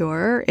and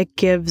pure. It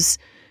gives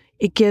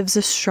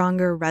a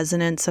stronger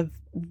resonance of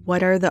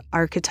what are the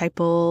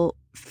archetypal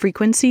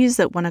frequencies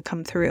that want to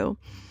come through.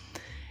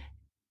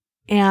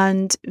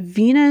 And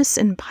Venus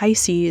in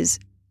Pisces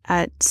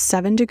at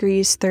 7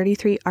 degrees,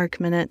 33 arc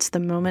minutes, the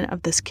moment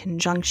of this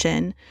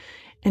conjunction.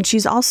 And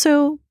she's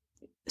also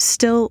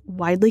still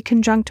widely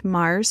conjunct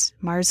Mars.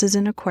 Mars is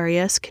in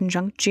Aquarius,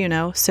 conjunct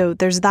Juno. So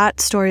there's that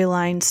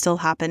storyline still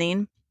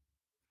happening.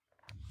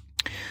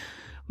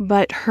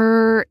 But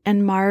her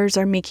and Mars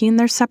are making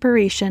their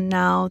separation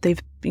now.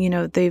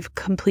 They've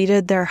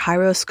completed their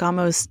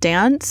Hieros-Gamos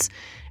dance,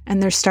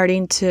 and they're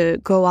starting to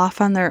go off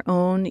on their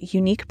own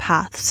unique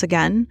paths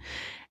again.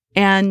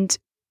 And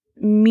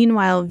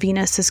meanwhile,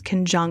 Venus is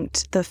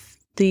conjunct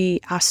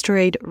the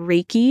asteroid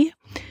Reiki,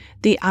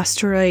 the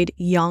asteroid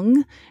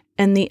Young,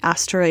 and the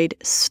asteroid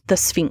the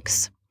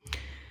Sphinx.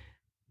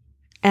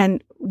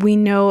 And we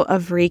know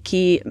of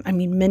Reiki. I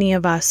mean, many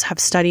of us have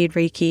studied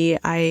Reiki.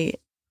 I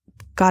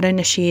got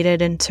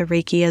initiated into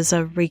Reiki as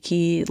a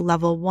Reiki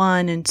level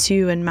 1 and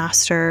 2 and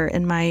master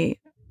in my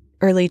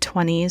early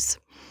 20s.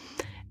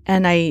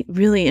 And I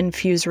really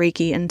infuse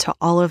Reiki into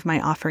all of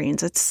my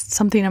offerings. It's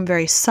something I'm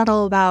very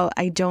subtle about.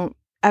 I don't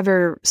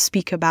ever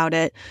speak about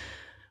it.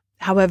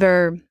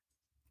 However,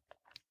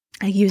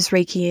 I use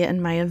Reiki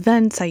in my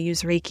events. I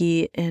use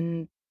Reiki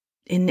in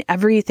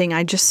everything.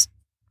 I just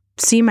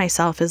see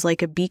myself as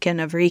like a beacon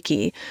of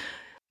Reiki.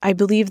 I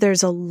believe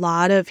there's a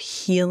lot of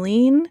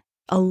healing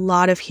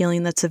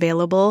that's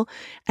available.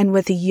 And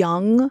with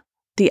Jung,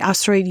 the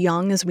asteroid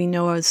Jung, as we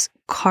know as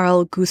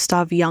Carl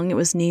Gustav Jung, it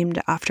was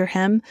named after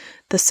him,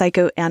 the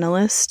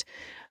psychoanalyst.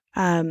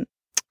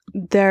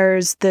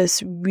 There's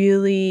this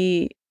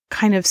really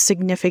kind of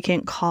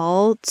significant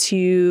call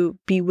to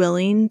be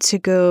willing to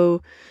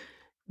go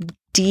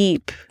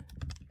deep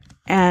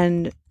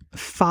and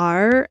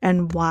far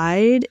and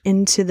wide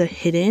into the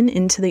hidden,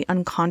 into the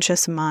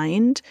unconscious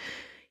mind.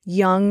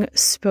 Jung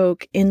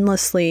spoke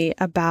endlessly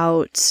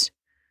about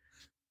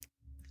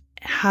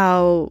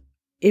how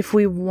if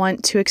we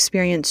want to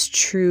experience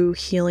true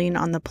healing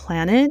on the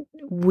planet,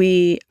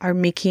 we are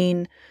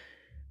making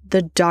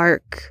the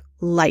dark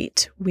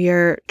light. We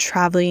are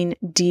traveling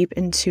deep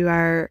into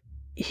our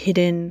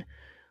hidden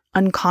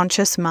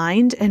unconscious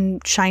mind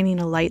and shining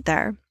a light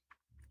there.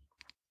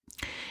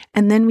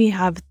 And then we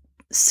have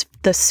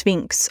the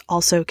Sphinx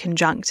also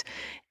conjunct.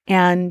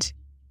 And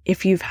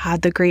if you've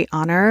had the great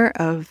honor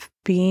of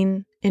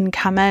being in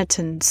Kemet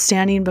and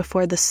standing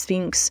before the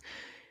Sphinx,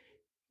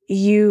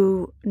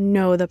 you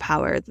know the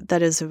power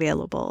that is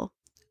available.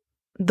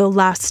 The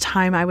last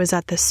time I was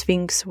at the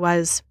Sphinx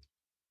was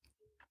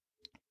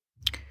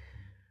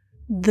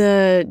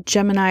the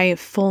Gemini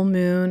full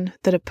moon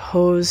that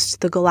opposed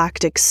the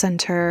galactic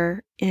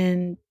center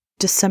in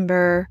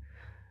December.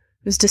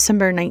 It was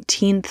December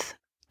 19th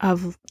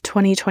of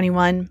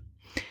 2021.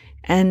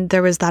 And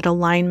there was that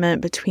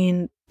alignment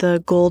between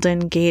the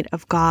golden gate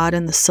of God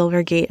and the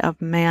silver gate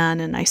of man.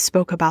 And I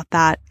spoke about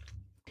that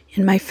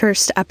in my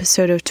first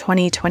episode of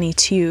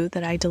 2022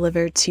 that I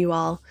delivered to you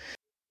all.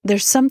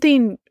 There's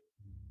something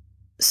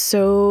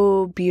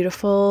so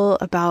beautiful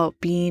about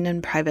being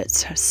in private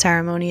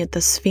ceremony at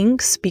the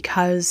Sphinx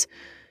because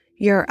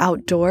you're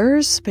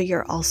outdoors, but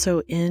you're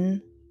also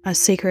in a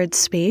sacred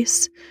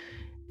space.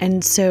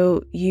 And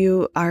so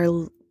you are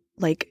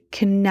like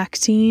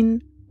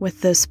connecting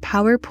with this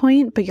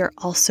PowerPoint, but you're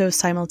also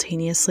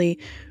simultaneously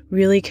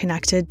really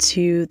connected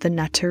to the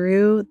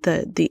Neteru,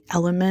 the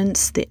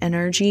elements, the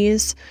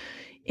energies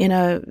in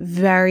a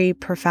very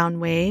profound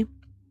way.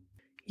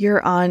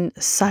 You're on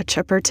such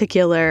a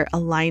particular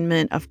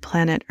alignment of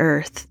planet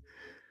Earth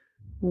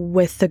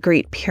with the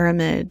Great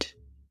Pyramid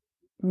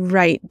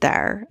right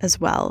there as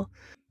well.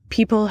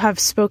 People have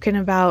spoken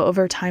about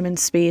over time and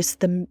space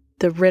the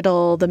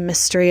riddle, the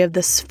mystery of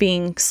the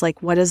Sphinx,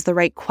 like what is the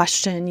right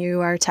question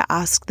you are to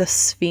ask the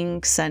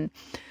Sphinx. And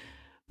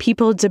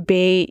people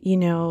debate,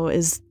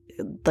 is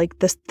like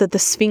the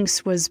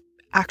Sphinx was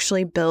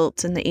actually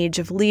built in the age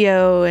of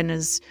Leo and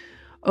is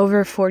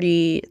over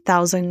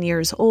 40,000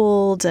 years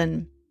old,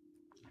 and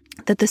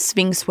that the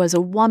Sphinx was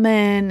a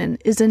woman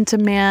and isn't a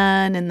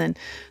man. And then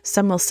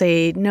some will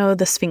say, no,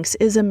 the Sphinx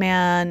is a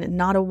man,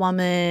 not a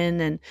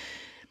woman. And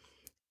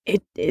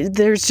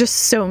there's just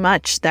so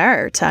much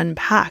there to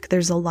unpack.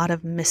 There's a lot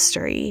of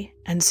mystery.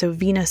 And so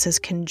Venus is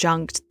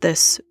conjunct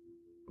this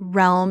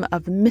realm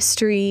of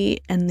mystery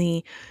and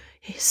the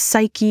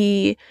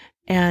psyche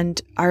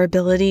and our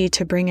ability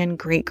to bring in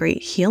great,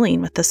 great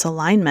healing with this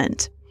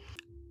alignment.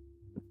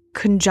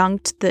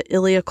 Conjunct the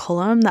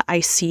Iliaculum, the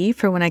IC,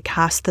 for when I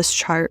cast this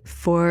chart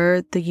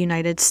for the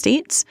United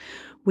States.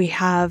 We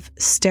have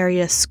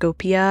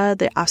Stereoscopia,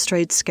 the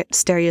asteroid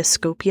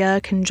Stereoscopia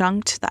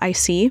conjunct the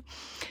IC.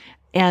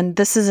 And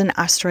this is an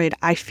asteroid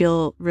I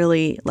feel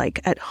really like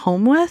at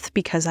home with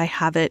because I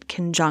have it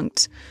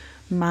conjunct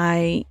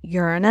my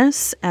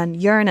Uranus. And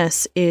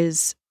Uranus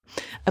is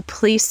a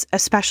place,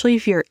 especially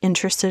if you're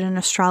interested in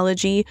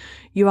astrology,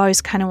 you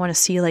always kind of want to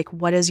see like,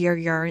 what is your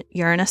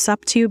Uranus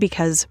up to?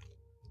 Because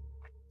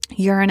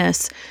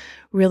Uranus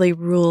really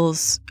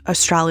rules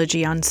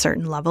astrology on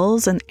certain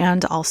levels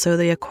and also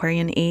the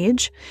Aquarian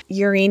age.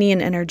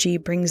 Uranian energy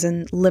brings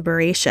in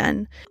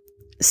liberation.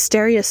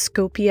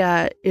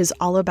 Stereoscopia is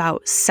all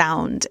about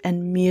sound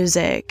and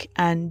music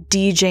and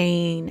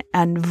DJing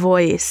and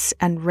voice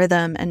and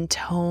rhythm and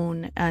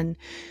tone and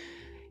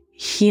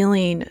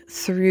healing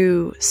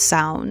through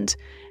sound,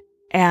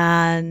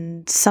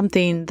 and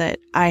something that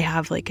I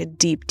have like a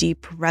deep,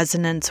 deep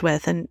resonance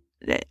with. And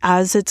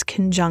as it's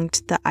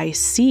conjunct the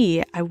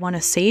IC, I want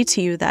to say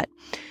to you that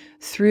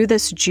through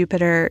this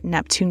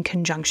Jupiter-Neptune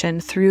conjunction,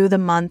 through the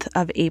month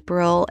of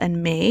April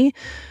and May,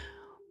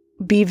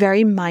 be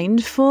very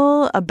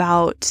mindful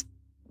about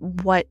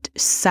what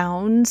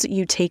sounds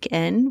you take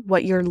in,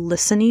 what you're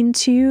listening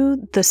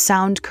to, the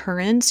sound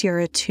currents you're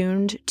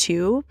attuned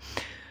to,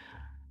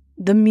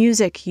 the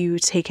music you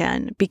take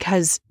in,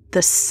 because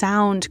the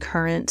sound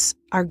currents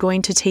are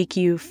going to take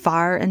you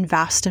far and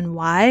vast and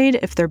wide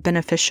if they're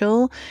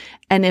beneficial.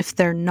 And if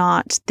they're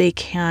not, they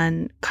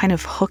can kind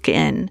of hook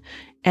in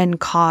and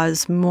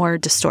cause more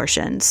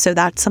distortions. So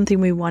that's something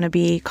we want to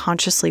be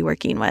consciously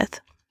working with.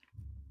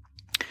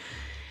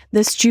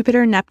 This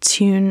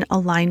Jupiter-Neptune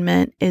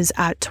alignment is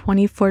at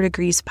 24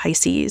 degrees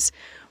Pisces,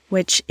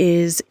 which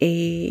is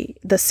the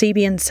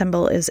Sabian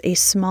symbol is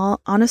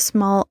on a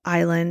small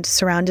island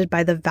surrounded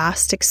by the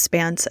vast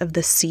expanse of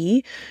the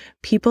sea.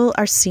 People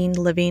are seen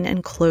living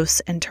in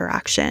close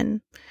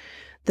interaction.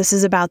 This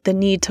is about the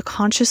need to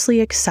consciously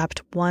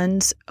accept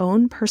one's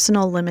own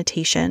personal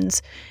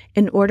limitations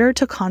in order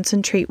to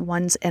concentrate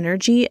one's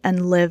energy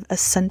and live a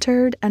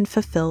centered and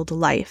fulfilled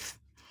life.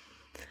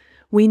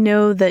 We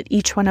know that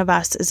each one of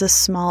us is a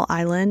small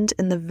island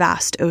in the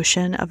vast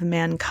ocean of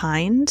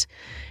mankind,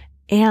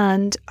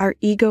 and our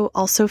ego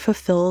also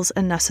fulfills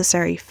a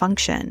necessary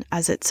function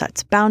as it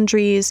sets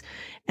boundaries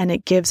and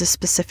it gives a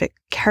specific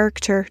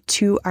character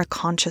to our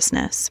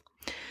consciousness.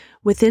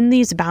 Within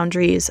these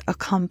boundaries, a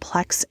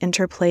complex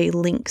interplay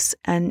links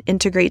and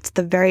integrates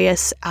the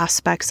various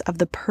aspects of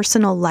the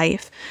personal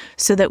life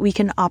so that we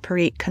can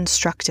operate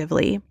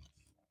constructively.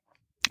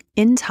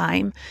 In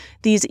time,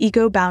 these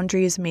ego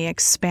boundaries may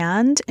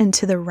expand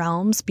into the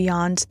realms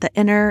beyond the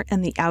inner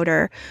and the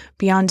outer,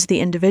 beyond the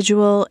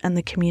individual and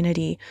the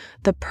community,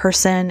 the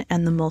person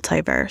and the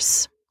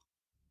multiverse.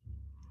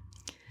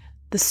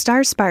 The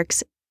Star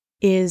Sparks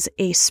is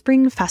a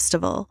spring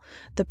festival.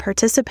 The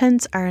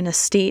participants are in a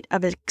state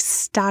of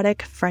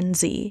ecstatic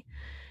frenzy.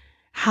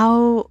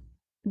 How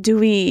do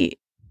we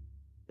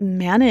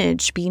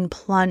manage being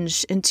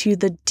plunged into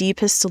the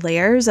deepest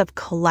layers of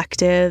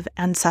collective,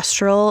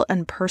 ancestral,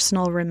 and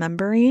personal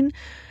remembering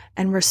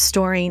and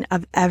restoring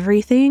of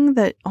everything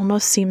that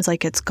almost seems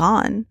like it's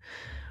gone?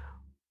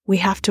 We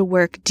have to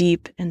work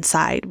deep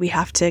inside. We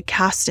have to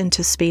cast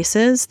into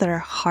spaces that are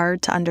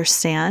hard to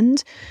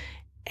understand.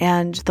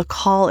 And the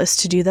call is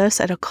to do this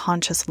at a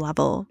conscious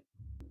level.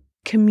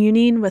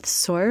 Communing with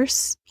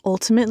Source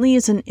ultimately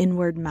is an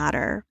inward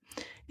matter.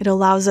 It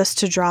allows us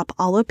to drop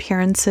all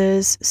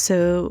appearances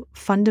so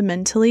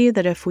fundamentally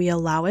that if we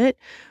allow it,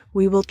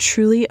 we will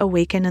truly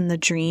awaken in the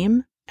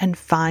dream and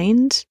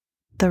find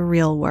the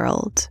real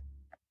world.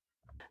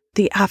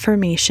 The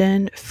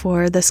affirmation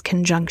for this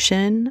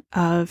conjunction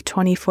of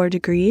 24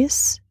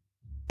 degrees,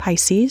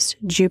 Pisces,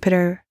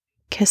 Jupiter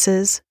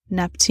kisses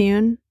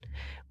Neptune,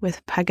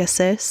 with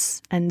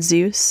Pegasus and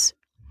Zeus.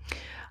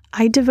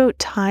 I devote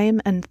time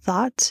and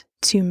thought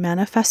to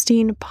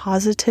manifesting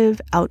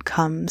positive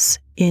outcomes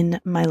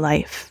in my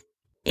life.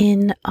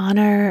 In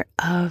honor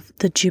of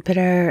the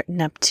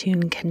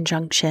Jupiter-Neptune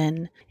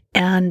conjunction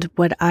and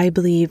what I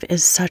believe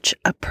is such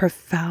a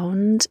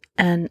profound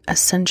and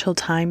essential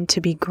time to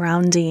be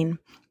grounding,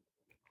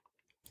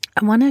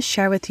 I want to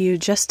share with you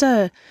just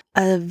a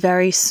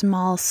very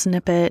small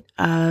snippet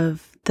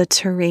of the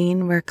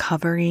terrain we're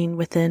covering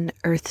within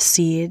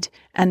Earthseed.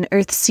 And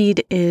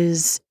Earthseed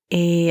is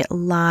a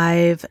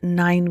live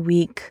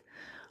 9-week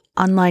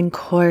online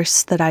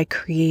course that I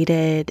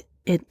created.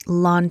 It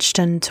launched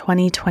in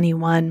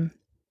 2021.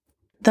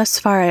 Thus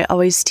far, I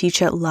always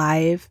teach it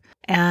live.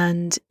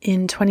 And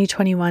in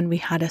 2021, we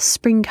had a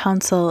spring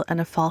council and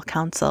a fall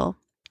council.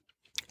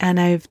 And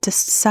I've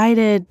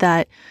decided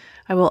that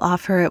I will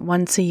offer it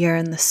once a year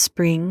in the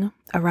spring,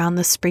 around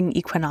the spring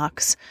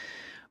equinox.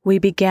 We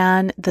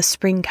began the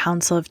Spring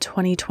Council of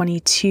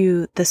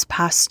 2022 this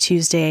past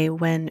Tuesday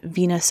when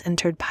Venus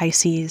entered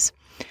Pisces,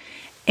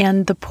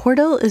 and the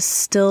portal is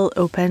still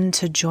open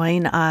to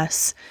join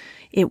us.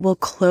 It will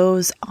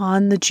close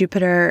on the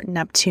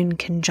Jupiter-Neptune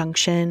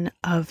conjunction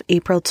of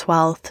April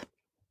 12th.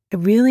 I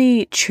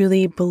really,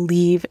 truly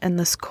believe in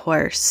this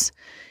course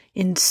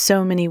in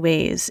so many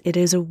ways. It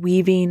is a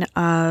weaving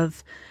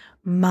of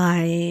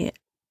my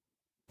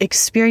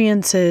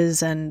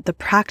experiences and the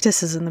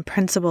practices and the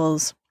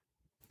principles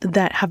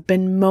that have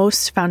been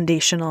most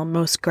foundational,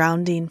 most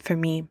grounding for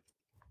me.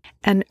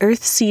 And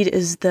Earthseed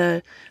is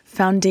the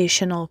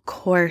foundational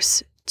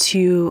course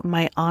to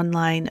my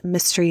online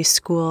mystery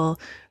school,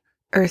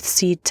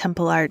 Earthseed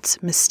Temple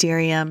Arts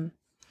Mysterium.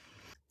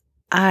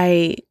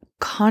 I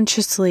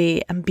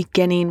consciously am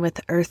beginning with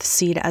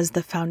Earthseed as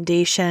the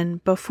foundation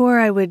before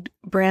I would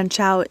branch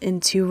out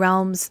into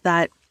realms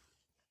that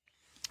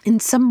in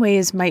some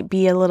ways might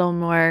be a little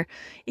more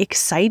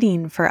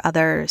exciting for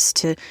others,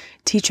 to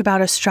teach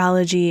about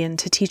astrology and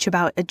to teach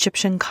about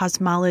Egyptian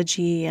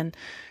cosmology and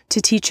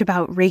to teach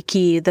about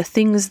Reiki, the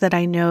things that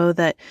I know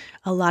that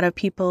a lot of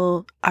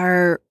people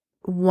are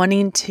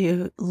wanting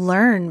to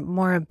learn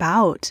more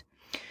about.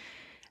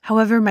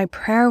 However, my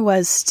prayer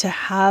was to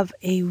have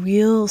a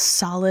real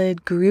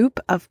solid group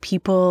of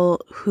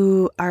people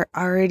who are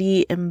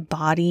already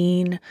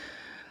embodying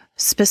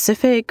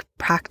specific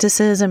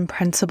practices and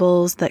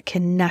principles that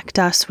connect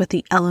us with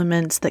the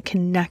elements, that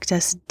connect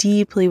us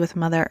deeply with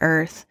Mother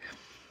Earth.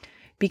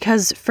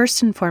 Because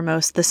first and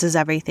foremost, this is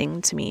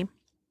everything to me.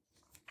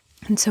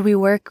 And so we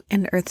work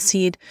in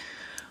Earthseed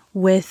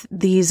with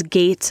these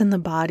gates in the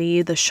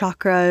body, the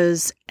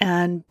chakras,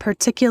 and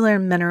particular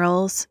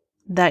minerals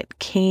that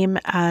came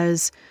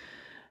as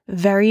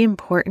very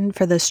important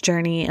for this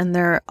journey, and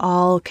they're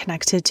all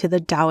connected to the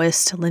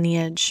Taoist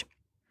lineage.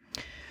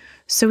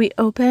 So we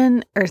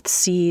open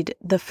Earthseed.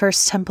 The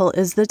first temple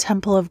is the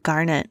Temple of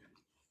Garnet.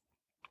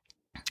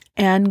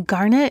 And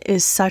garnet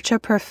is such a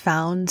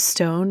profound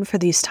stone for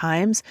these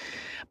times,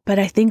 But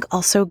I think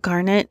also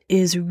garnet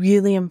is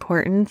really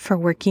important for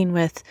working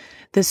with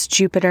this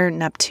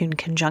Jupiter-Neptune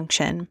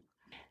conjunction.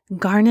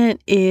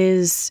 Garnet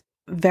is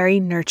very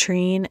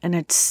nurturing and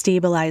it's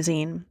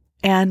stabilizing.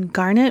 And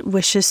garnet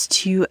wishes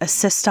to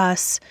assist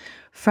us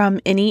from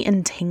any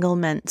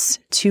entanglements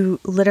to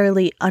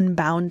literally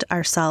unbound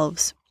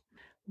ourselves.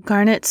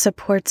 Garnet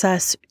supports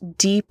us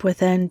deep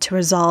within to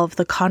resolve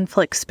the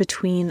conflicts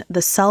between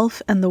the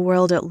self and the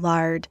world at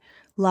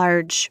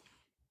large,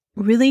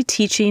 really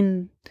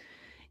teaching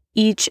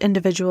each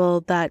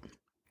individual that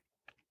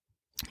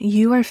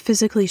you are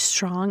physically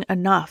strong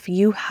enough.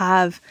 You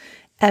have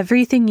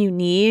everything you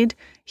need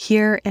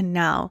here and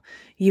now.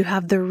 You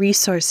have the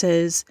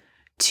resources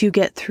to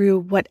get through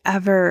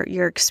whatever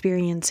you're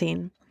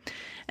experiencing.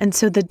 And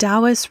so the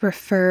Taoists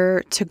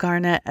refer to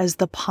garnet as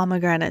the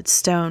pomegranate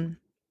stone.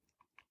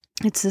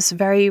 It's this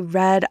very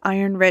red,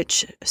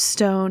 iron-rich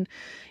stone.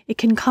 It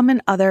can come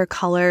in other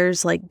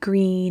colors like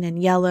green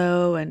and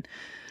yellow and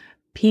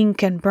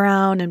pink and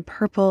brown and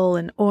purple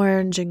and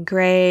orange and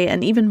gray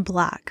and even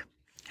black.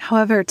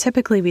 However,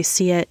 typically we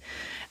see it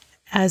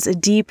as a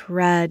deep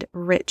red,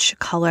 rich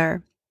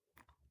color.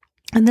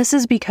 And this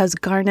is because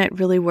garnet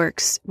really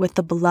works with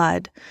the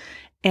blood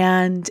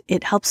and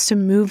it helps to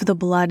move the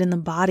blood in the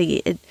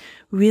body. It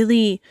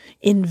really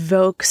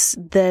invokes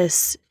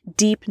this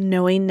deep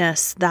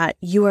knowingness that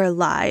you are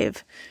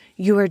alive,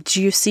 you are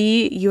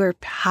juicy, you are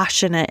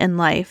passionate in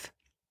life.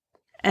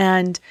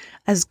 And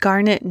as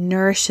garnet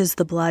nourishes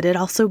the blood, it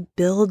also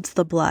builds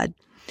the blood.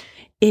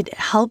 It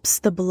helps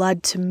the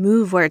blood to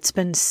move where it's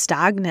been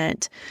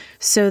stagnant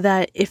so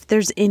that if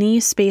there's any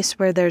space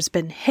where there's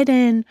been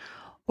hidden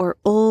or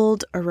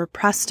old or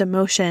repressed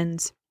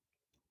emotions,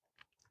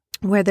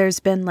 where there's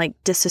been like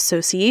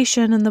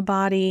disassociation in the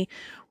body,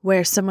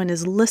 where someone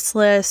is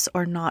listless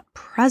or not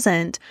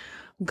present,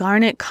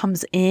 garnet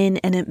comes in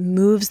and it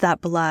moves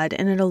that blood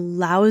and it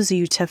allows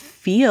you to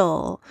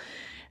feel.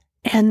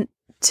 And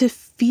to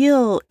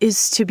feel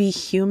is to be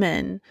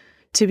human.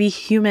 To be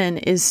human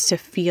is to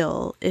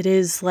feel. It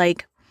is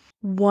like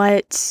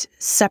what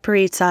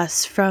separates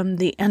us from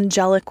the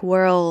angelic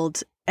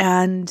world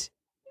and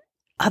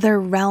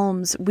other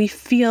realms. We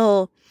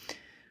feel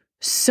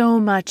so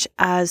much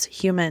as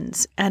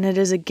humans, and it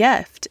is a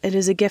gift. It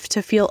is a gift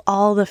to feel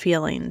all the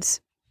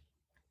feelings.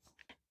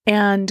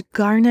 And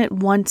garnet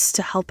wants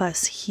to help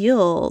us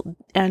heal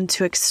and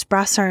to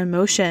express our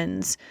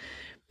emotions,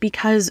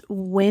 because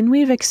when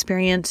we've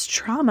experienced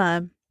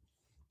trauma,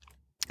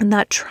 and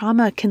that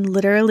trauma can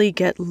literally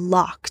get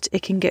locked,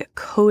 it can get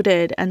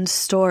coded and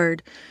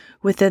stored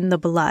within the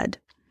blood.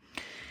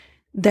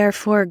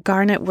 Therefore,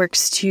 garnet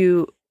works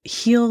to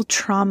heal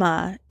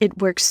trauma. It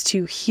works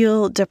to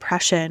heal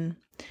depression.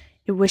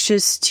 It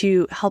wishes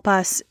to help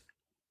us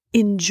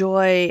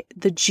enjoy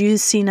the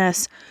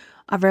juiciness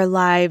of our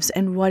lives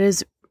and what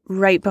is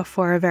right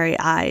before our very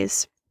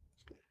eyes.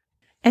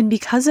 And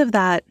because of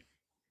that,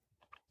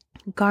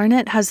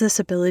 garnet has this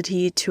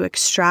ability to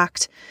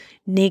extract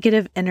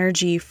negative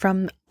energy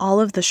from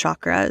all of the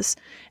chakras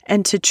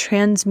and to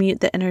transmute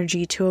the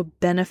energy to a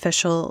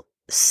beneficial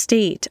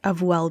state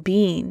of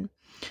well-being.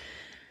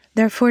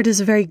 Therefore, it is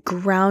a very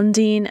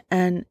grounding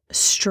and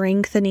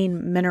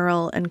strengthening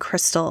mineral and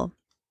crystal.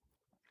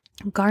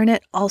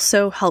 Garnet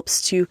also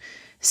helps to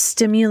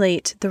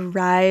stimulate the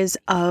rise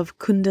of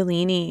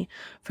Kundalini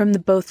from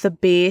both the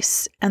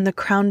base and the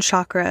crown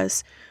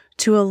chakras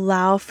to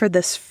allow for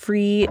this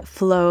free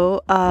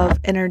flow of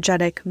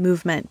energetic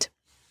movement.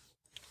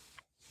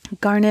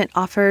 Garnet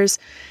offers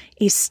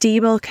a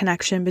stable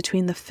connection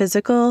between the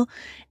physical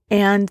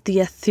and the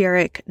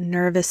etheric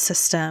nervous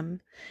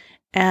system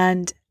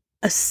and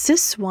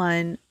assists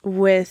one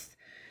with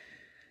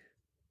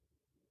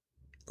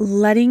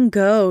letting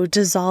go,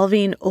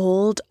 dissolving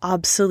old,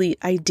 obsolete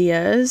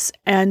ideas,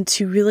 and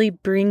to really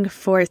bring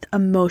forth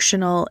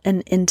emotional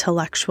and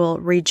intellectual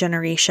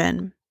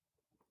regeneration.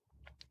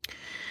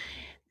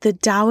 The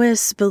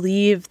Taoists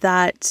believe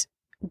that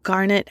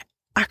garnet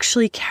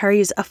actually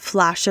carries a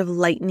flash of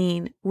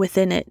lightning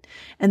within it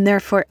and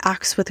therefore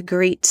acts with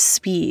great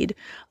speed,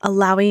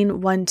 allowing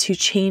one to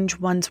change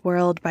one's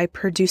world by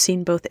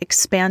producing both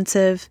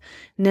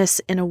expansiveness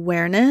and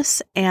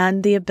awareness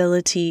and the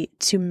ability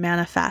to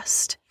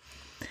manifest.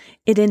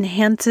 It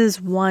enhances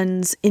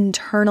one's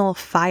internal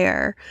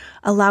fire,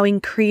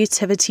 allowing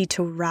creativity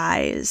to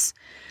rise.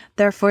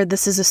 Therefore,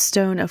 this is a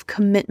stone of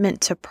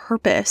commitment to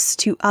purpose,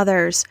 to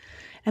others,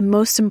 and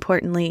most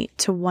importantly,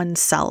 to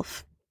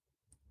oneself.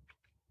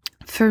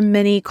 For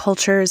many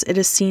cultures, it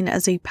is seen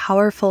as a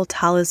powerful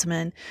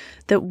talisman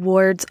that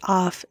wards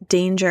off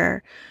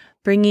danger,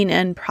 bringing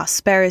in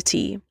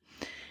prosperity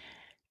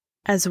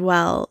as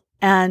well.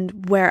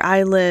 And where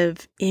I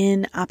live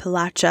in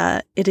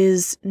Appalachia, it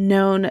is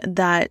known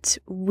that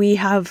we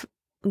have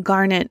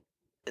garnet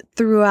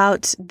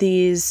throughout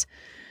these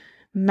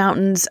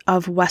mountains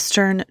of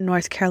Western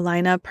North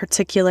Carolina,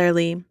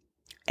 particularly.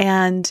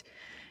 And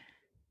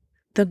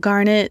the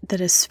garnet that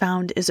is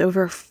found is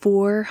over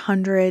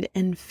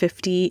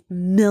 450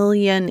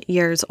 million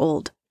years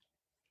old.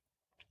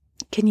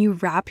 Can you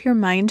wrap your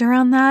mind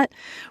around that?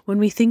 When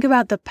we think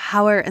about the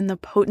power and the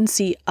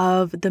potency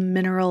of the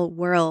mineral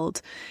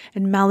world,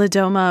 and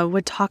Malidoma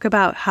would talk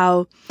about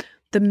how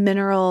the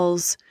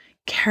minerals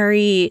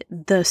carry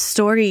the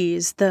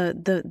stories,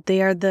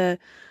 they are the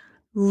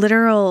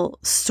literal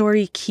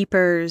story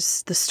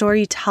keepers, the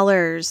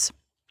storytellers,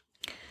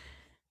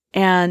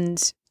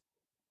 and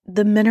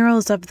the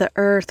minerals of the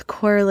earth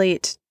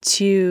correlate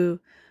to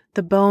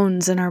the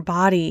bones in our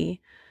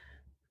body.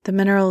 The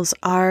minerals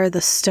are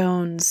the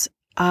stones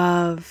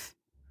of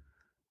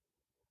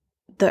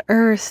the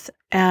earth,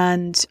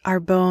 and our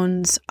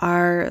bones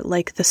are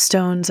like the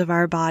stones of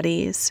our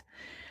bodies.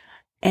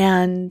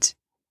 And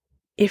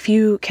if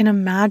you can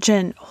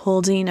imagine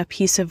holding a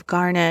piece of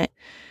garnet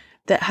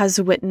that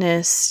has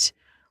witnessed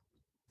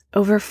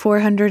over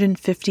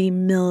 450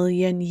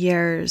 million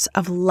years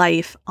of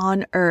life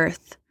on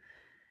earth,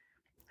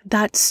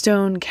 that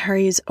stone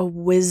carries a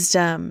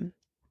wisdom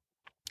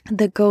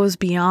that goes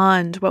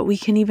beyond what we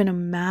can even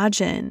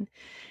imagine.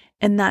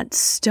 And that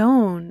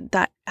stone,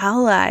 that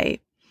ally,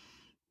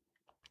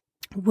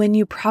 when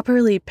you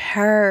properly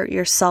pair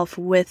yourself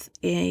with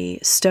a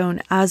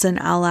stone as an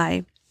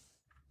ally,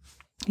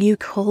 you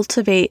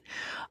cultivate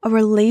a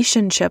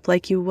relationship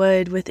like you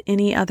would with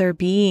any other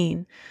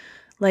being,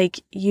 like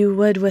you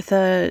would with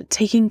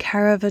taking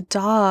care of a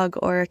dog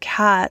or a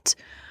cat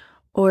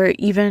or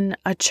even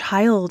a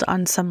child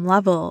on some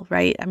level,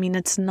 right? I mean,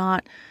 it's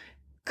not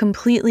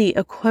completely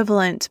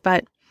equivalent,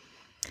 but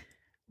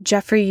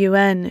Jeffrey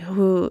Yuen,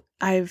 who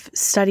I've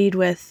studied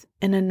with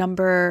in a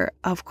number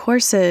of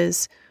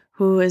courses,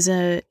 who is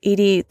a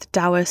 88th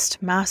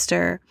Taoist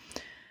master,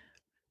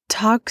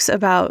 talks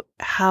about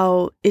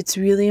how it's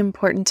really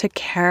important to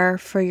care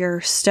for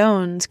your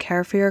stones,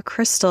 care for your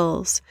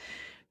crystals,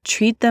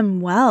 treat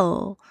them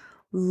well,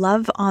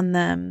 love on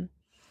them.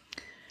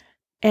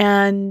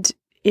 And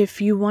if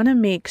you want to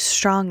make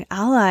strong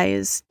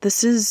allies,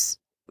 this is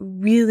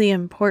really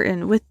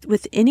important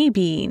with any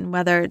being,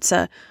 whether it's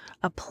a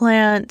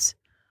plant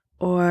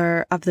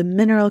or of the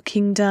mineral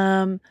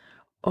kingdom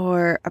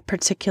or a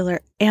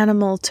particular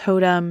animal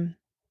totem.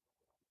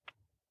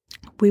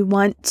 We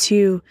want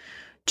to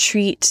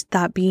treat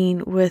that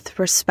being with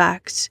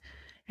respect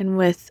and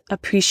with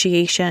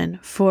appreciation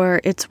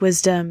for its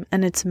wisdom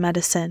and its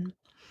medicine.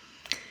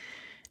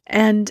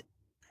 And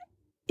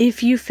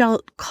if you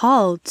felt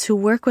called to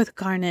work with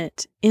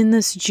garnet in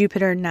this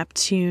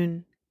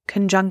Jupiter-Neptune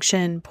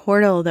conjunction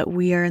portal that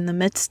we are in the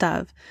midst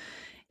of,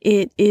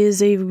 it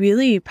is a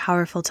really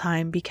powerful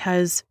time,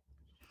 because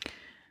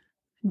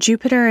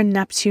Jupiter and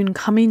Neptune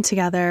coming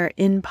together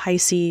in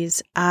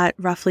Pisces at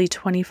roughly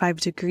 25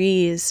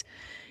 degrees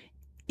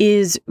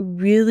is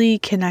really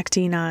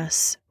connecting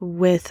us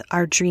with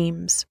our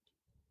dreams.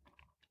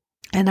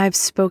 And I've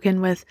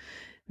spoken with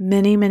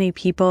many, many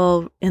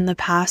people in the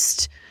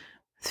past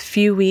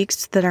few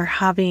weeks that are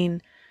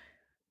having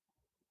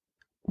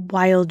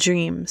wild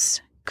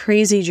dreams,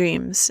 crazy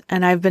dreams.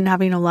 And I've been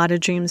having a lot of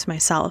dreams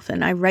myself,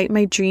 and I write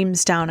my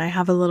dreams down. I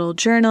have a little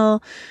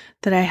journal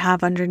that I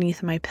have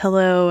underneath my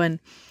pillow, and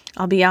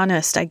I'll be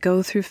honest, I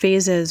go through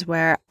phases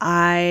where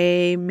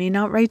I may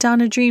not write down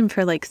a dream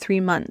for like 3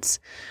 months,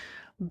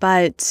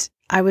 but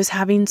I was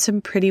having some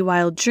pretty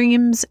wild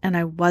dreams and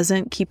I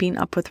wasn't keeping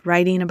up with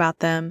writing about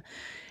them.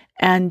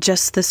 And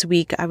just this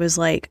week, I was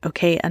like,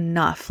 okay,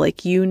 enough.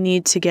 Like, you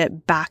need to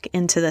get back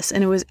into this.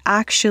 And it was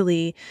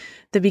actually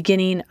the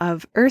beginning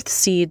of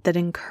Earthseed that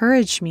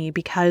encouraged me,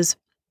 because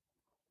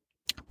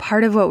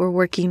part of what we're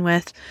working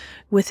with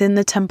within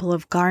the Temple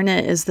of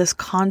Garnet is this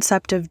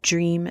concept of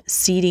dream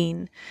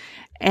seeding.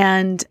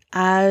 And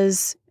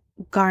as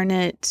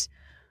Garnet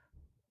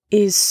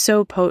is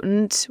so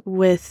potent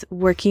with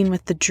working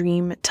with the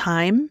dream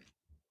time,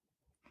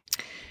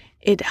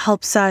 it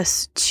helps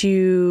us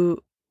to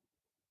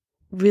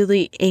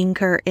really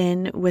anchor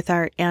in with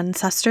our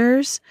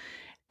ancestors,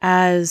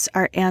 as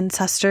our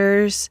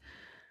ancestors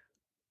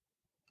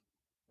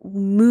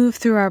move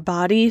through our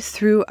body,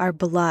 through our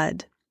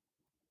blood.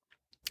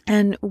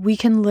 And we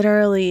can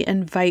literally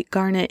invite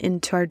garnet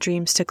into our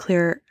dreams to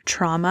clear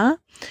trauma,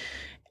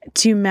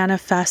 to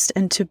manifest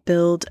and to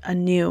build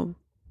anew.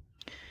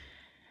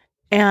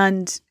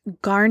 And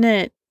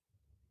garnet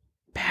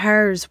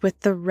pairs with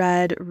the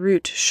red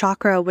root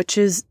chakra, which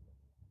is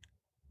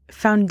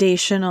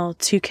foundational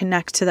to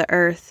connect to the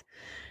earth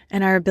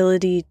and our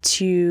ability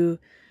to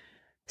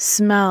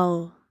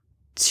smell,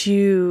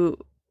 to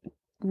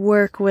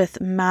work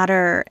with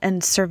matter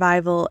and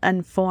survival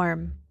and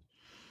form.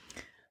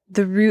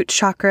 The root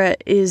chakra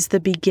is the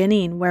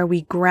beginning, where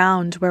we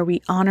ground, where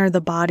we honor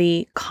the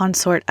body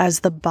consort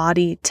as the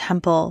body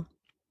temple.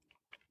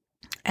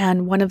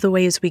 And one of the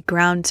ways we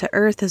ground to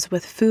earth is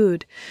with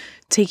food,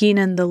 taking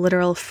in the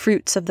literal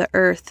fruits of the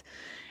earth.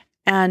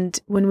 And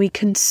when we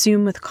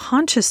consume with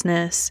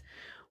consciousness,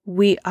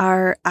 we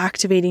are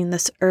activating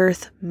this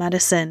earth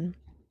medicine.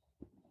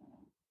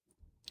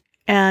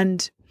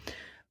 And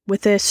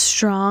with a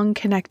strong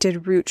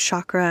connected root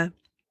chakra,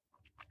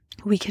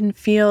 we can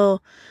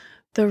feel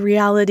the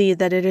reality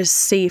that it is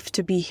safe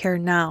to be here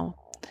now.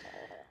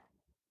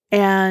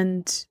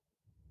 And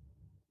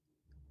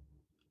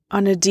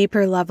on a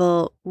deeper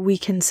level, we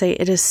can say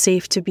it is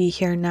safe to be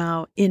here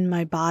now in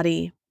my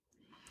body.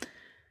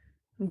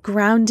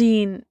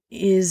 Grounding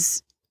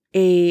is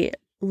a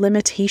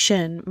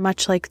limitation,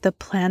 much like the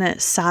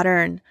planet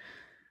Saturn.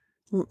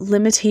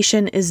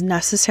 Limitation is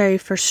necessary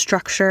for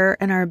structure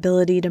and our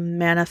ability to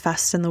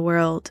manifest in the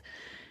world.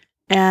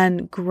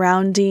 And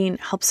grounding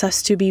helps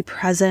us to be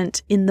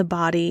present in the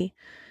body.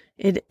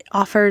 It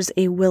offers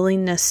a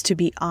willingness to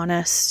be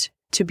honest,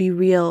 to be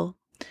real.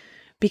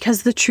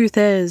 Because the truth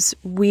is,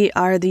 we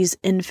are these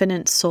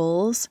infinite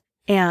souls,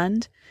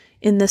 and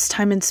in this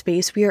time and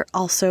space, we are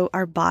also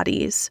our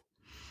bodies.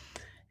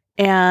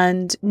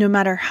 And no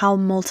matter how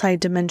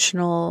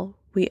multidimensional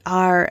we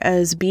are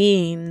as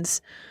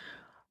beings,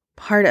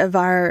 part of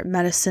our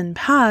medicine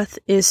path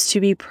is to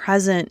be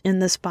present in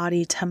this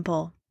body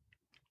temple,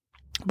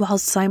 while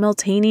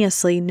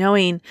simultaneously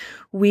knowing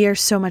we are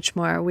so much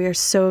more, we are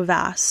so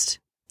vast.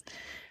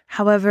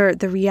 However,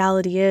 the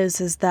reality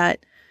is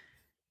that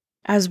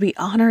as we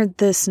honor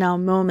this now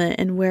moment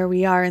and where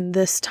we are in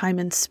this time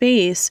and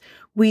space,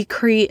 we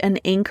create an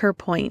anchor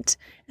point,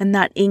 and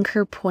that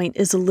anchor point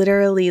is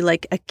literally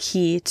like a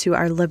key to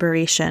our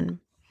liberation.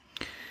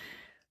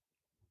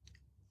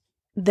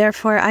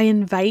 Therefore, I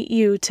invite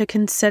you to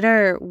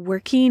consider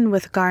working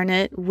with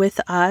Garnet with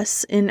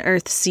us in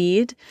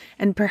Earthseed,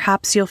 and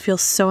perhaps you'll feel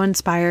so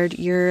inspired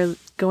you're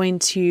going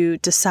to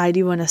decide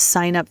you want to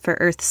sign up for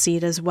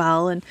Earthseed as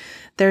well. And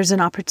there's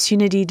an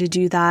opportunity to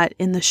do that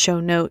in the show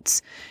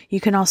notes. You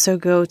can also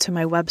go to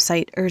my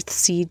website,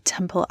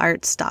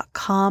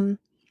 earthseedtemplearts.com,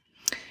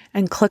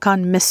 and click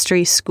on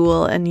Mystery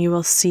School, and you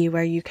will see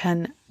where you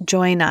can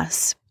join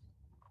us.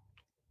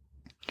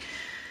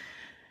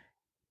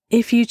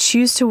 If you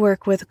choose to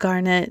work with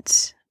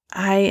Garnet,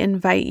 I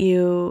invite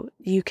you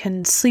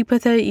can sleep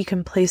with it. You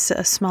can place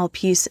a small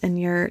piece in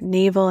your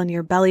navel and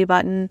your belly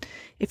button.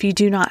 If you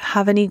do not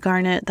have any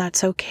Garnet,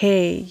 that's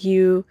okay.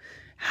 You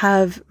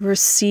have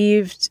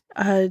received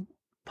a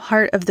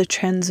part of the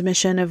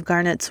transmission of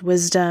Garnet's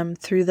wisdom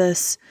through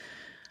this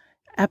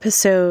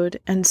episode.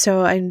 And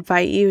so I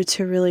invite you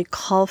to really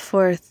call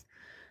forth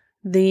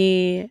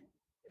the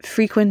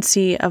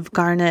frequency of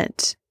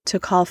Garnet, to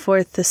call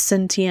forth the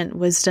sentient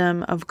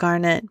wisdom of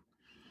Garnet,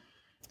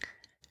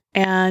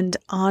 and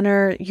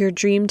honor your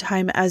dream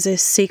time as a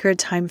sacred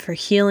time for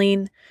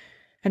healing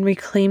and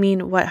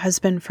reclaiming what has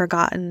been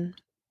forgotten.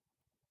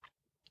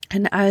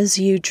 And as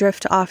you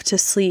drift off to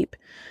sleep,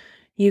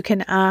 you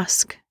can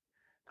ask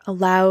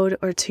aloud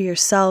or to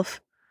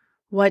yourself,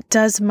 what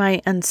does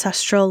my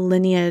ancestral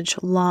lineage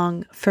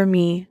long for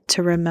me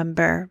to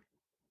remember?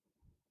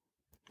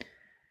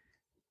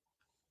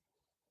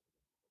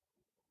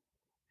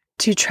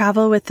 To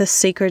travel with the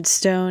sacred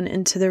stone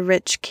into the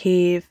rich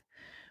cave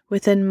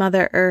within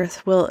Mother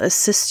Earth will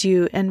assist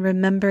you in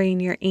remembering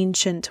your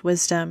ancient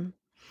wisdom.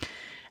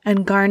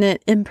 And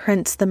Garnet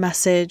imprints the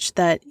message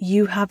that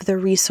you have the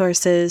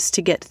resources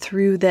to get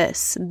through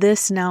this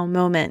now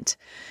moment.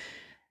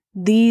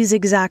 These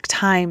exact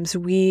times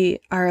we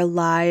are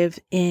alive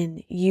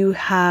in. You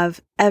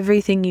have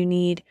everything you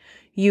need.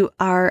 You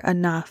are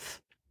enough.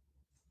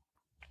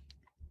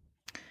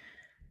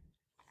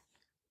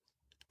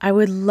 I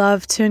would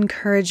love to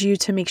encourage you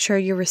to make sure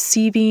you're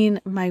receiving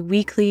my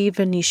weekly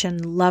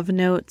Venetian love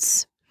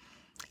notes.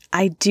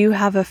 I do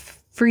have a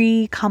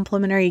free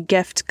complimentary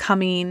gift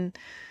coming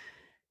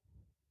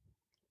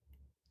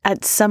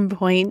at some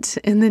point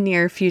in the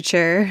near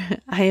future.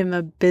 I am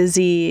a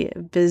busy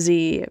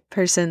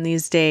person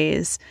these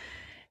days,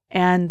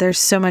 and there's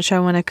so much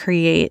I want to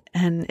create,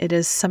 and it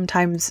is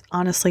sometimes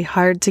honestly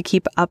hard to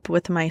keep up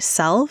with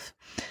myself.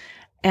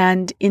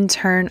 And in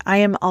turn, I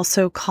am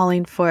also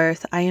calling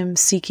forth, I am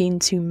seeking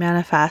to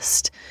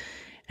manifest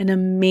an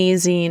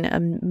amazing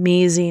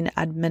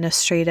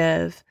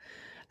administrative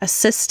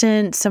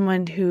assistant,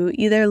 someone who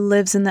either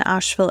lives in the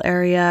Asheville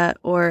area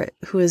or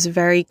who is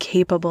very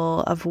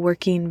capable of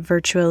working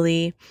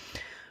virtually,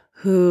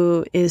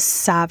 who is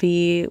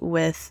savvy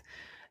with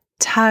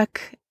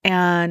tech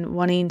and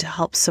wanting to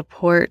help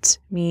support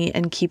me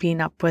in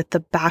keeping up with the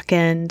back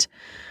end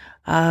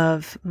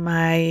of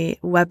my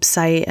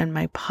website and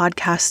my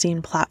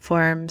podcasting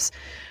platforms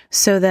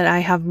so that I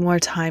have more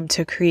time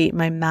to create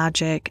my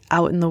magic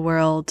out in the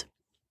world.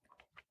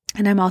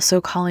 And I'm also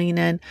calling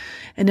in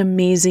an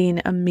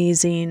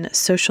amazing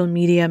social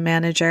media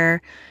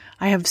manager.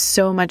 I have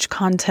so much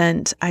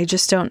content. I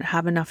just don't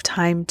have enough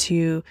time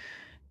to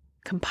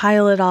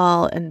compile it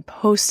all and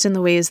post in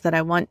the ways that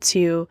I want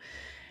to.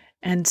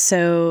 And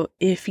so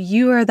if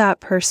you are that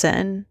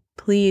person,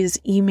 please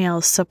email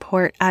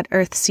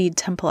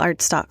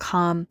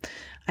support@earthseedtemplearts.com.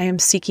 I am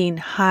seeking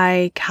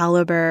high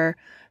caliber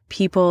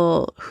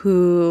people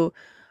who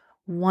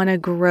want to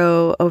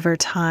grow over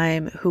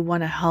time, who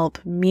want to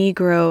help me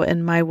grow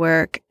in my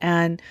work,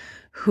 and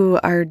who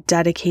are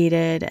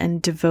dedicated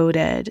and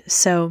devoted.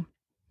 So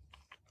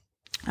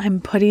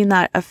I'm putting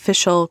that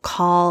official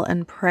call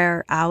and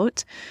prayer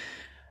out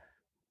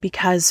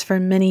because for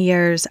many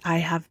years I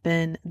have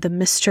been the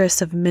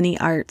mistress of many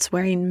arts,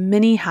 wearing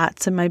many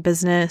hats in my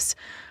business.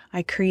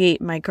 I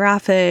create my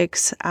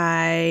graphics,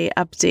 I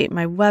update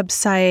my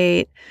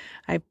website,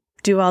 I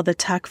do all the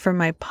tech for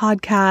my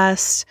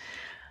podcast,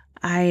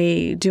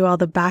 I do all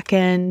the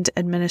back-end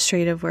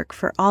administrative work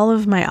for all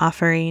of my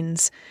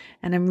offerings,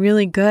 and I'm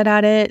really good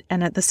at it.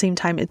 And at the same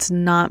time, it's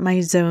not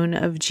my zone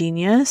of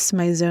genius.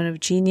 My zone of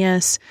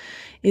genius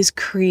is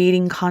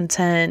creating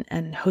content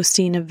and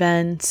hosting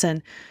events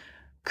and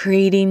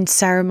creating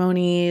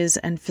ceremonies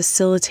and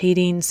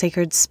facilitating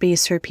sacred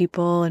space for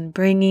people and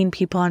bringing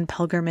people on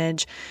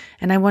pilgrimage.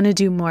 And I want to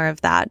do more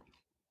of that.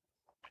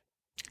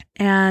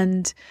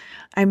 And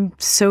I'm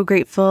so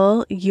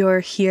grateful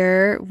you're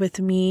here with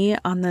me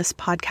on this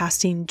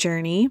podcasting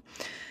journey.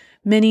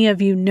 Many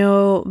of you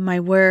know my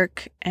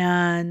work,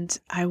 and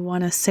I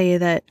want to say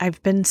that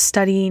I've been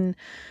studying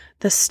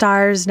the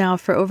stars now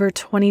for over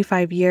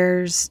 25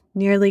 years,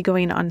 nearly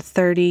going on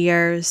 30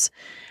 years.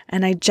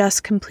 And I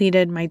just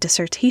completed my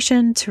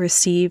dissertation to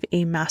receive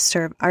a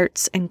Master of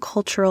Arts in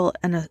Cultural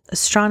and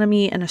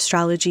Astronomy and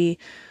Astrology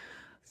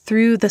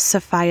through the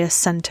Sophia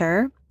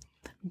Center,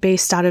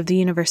 based out of the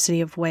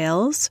University of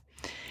Wales.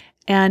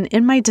 And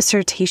in my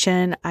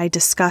dissertation, I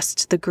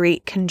discussed the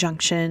great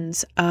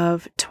conjunctions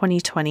of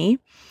 2020.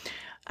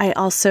 I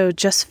also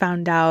just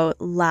found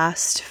out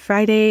last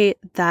Friday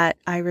that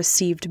I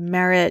received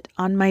merit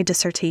on my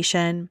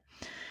dissertation.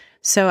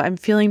 So I'm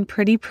feeling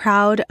pretty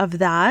proud of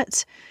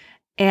that.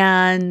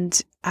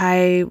 And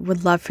I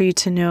would love for you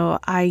to know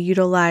I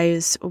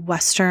utilize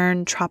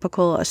Western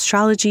tropical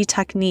astrology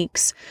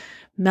techniques,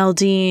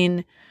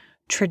 melding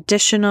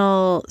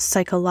traditional,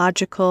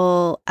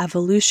 psychological,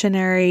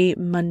 evolutionary,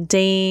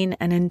 mundane,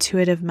 and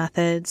intuitive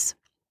methods.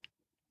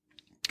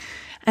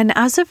 And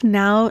as of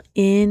now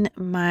in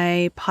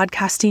my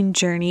podcasting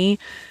journey,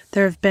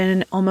 there have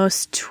been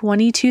almost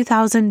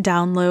 22,000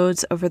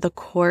 downloads over the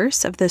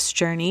course of this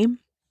journey.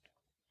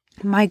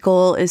 My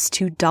goal is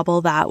to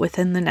double that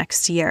within the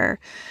next year.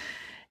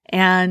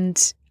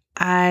 And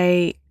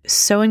I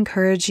so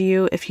encourage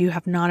you, if you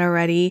have not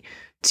already,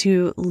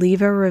 to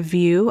leave a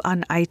review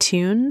on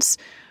iTunes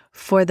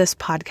for this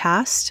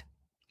podcast,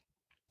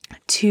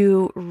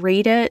 to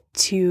rate it,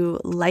 to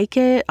like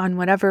it on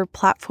whatever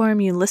platform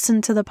you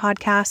listen to the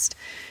podcast,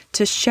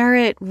 to share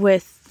it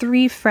with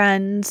 3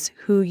 friends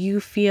who you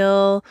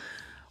feel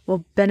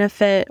will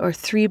benefit, or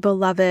 3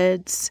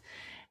 beloveds,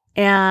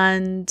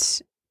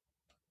 and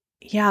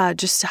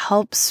just to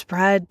help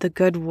spread the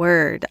good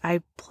word.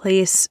 I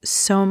place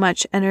so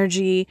much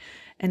energy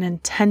and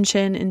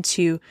intention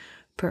into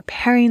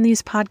preparing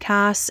these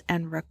podcasts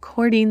and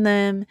recording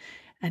them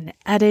and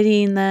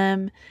editing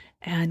them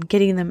and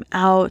getting them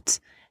out.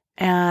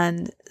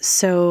 And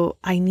so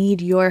I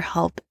need your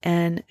help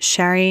in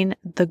sharing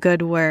the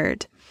good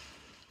word.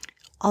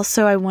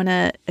 Also, I want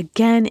to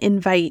again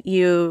invite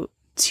you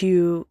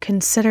to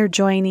consider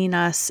joining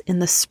us in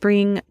the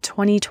spring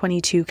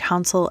 2022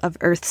 Council of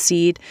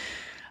Earthseed.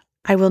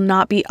 I will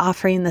not be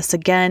offering this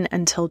again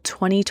until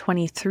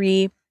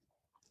 2023.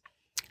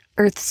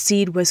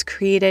 Earthseed was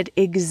created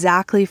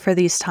exactly for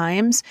these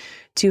times,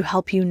 to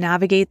help you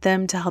navigate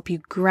them, to help you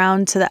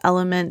ground to the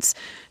elements,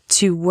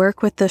 to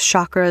work with the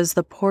chakras,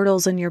 the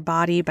portals in your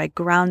body by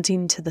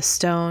grounding to the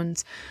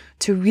stones,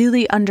 to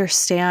really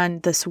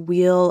understand this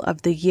wheel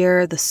of the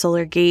year, the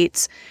solar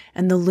gates,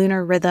 and the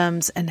lunar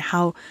rhythms, and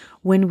how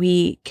when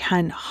we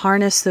can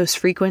harness those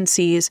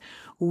frequencies,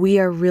 we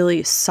are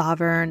really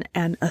sovereign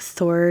and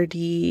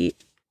authority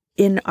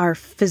in our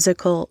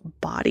physical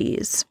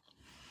bodies.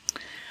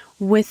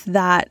 With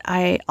that,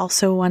 I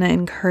also want to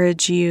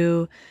encourage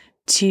you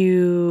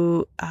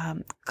to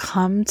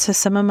come to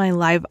some of my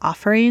live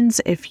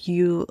offerings if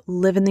you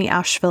live in the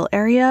Asheville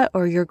area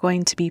or you're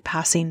going to be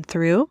passing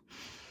through.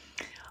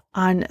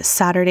 On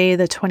Saturday,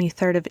 the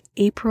 23rd of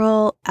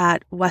April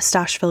at West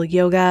Asheville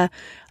Yoga,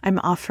 I'm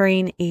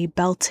offering a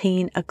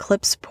Beltane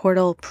Eclipse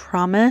Portal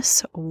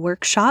Promise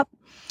workshop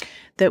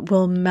that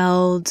will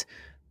meld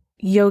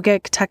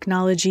yogic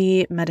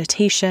technology,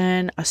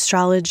 meditation,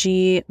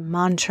 astrology,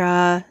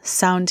 mantra,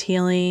 sound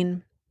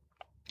healing.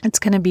 It's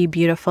going to be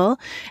beautiful,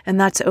 and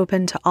that's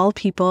open to all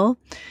people.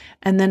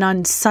 And then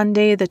on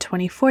Sunday, the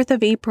 24th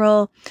of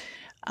April,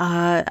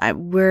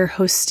 we're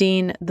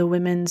hosting the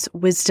Women's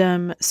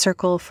Wisdom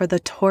Circle for the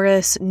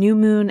Taurus New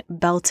Moon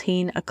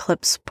Beltane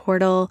Eclipse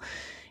Portal.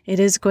 It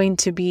is going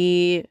to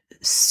be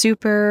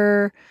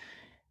super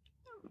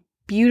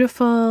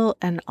beautiful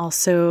and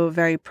also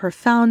very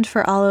profound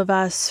for all of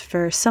us.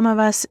 For some of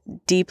us,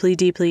 deeply,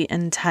 deeply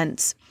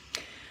intense.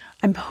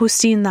 I'm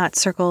hosting that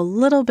circle a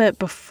little bit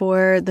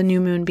before the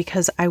new moon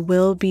because I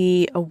will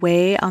be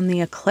away on the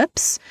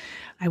eclipse.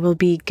 I will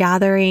be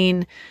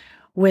gathering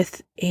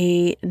with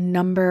a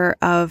number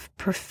of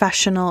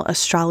professional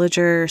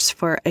astrologers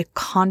for a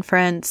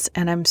conference,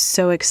 and I'm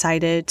so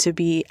excited to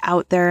be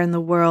out there in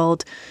the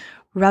world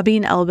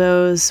rubbing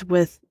elbows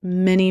with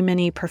many,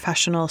 many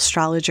professional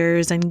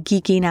astrologers and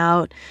geeking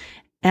out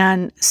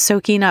and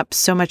soaking up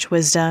so much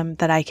wisdom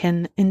that I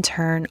can in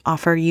turn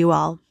offer you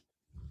all.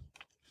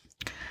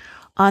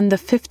 On the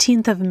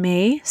 15th of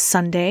May,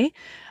 Sunday,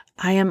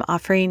 I am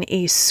offering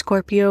a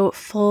Scorpio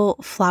full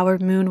flower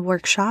moon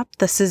workshop.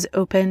 This is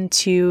open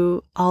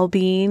to all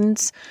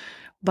beings,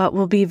 but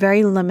will be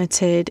very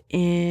limited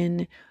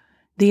in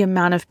the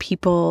amount of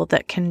people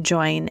that can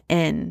join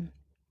in.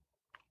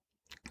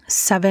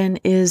 7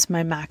 is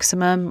my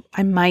maximum.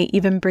 I might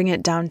even bring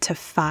it down to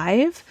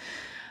 5.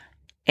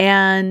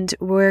 And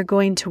we're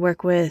going to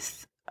work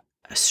with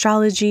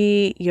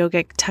astrology,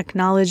 yogic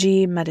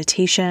technology,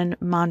 meditation,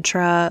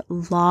 mantra,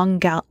 long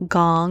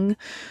gong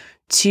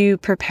to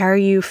prepare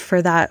you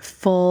for that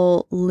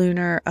full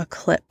lunar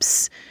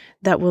eclipse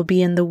that will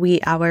be in the wee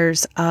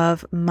hours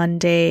of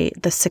Monday,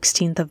 the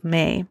 16th of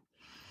May.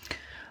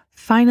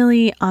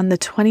 Finally, on the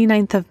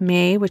 29th of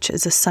May, which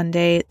is a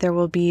Sunday, there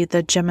will be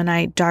the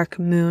Gemini Dark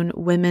Moon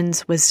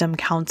Women's Wisdom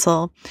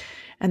Council.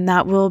 And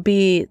that will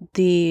be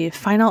the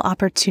final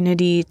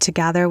opportunity to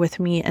gather with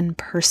me in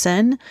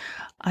person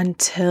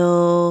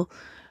until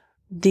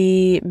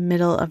the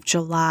middle of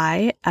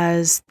July,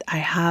 as I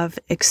have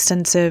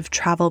extensive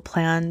travel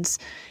plans,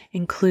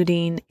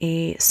 including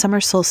a summer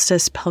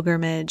solstice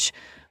pilgrimage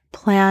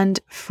planned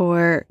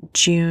for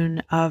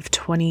June of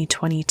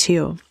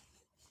 2022.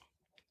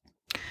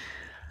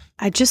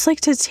 I'd just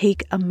like to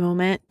take a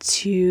moment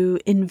to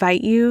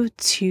invite you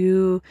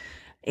to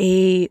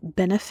a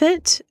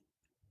benefit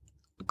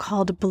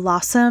called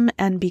Blossom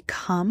and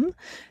Become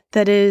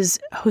that is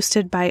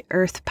hosted by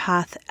Earth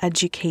Path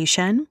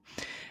Education.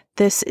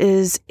 This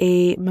is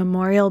a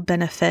memorial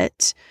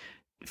benefit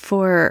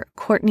for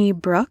Courtney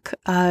Brooke,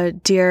 a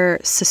dear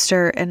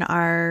sister in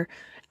our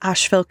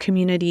Asheville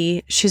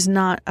community. She's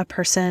not a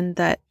person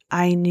that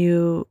I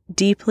knew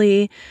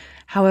deeply.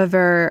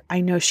 However, I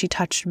know she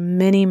touched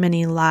many,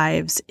 many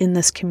lives in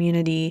this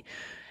community.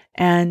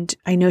 And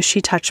I know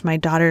she touched my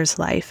daughter's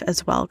life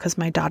as well, because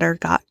my daughter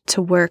got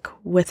to work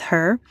with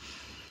her.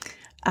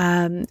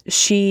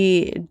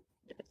 She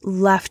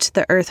left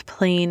the earth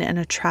plane in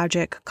a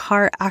tragic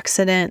car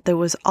accident that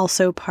was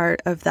also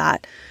part of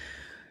that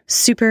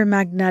super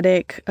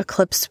magnetic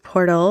eclipse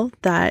portal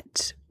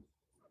that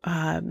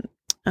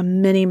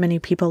many, many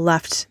people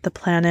left the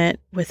planet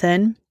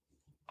within.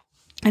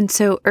 And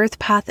so Earth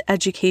Path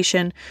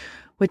Education,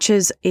 which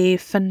is a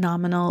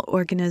phenomenal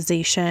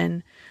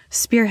organization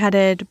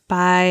spearheaded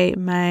by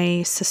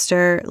my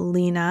sister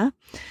Lena,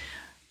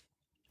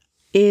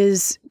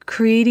 is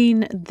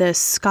creating this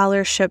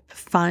scholarship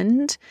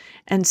fund.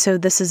 And so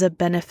this is a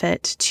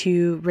benefit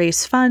to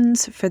raise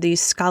funds for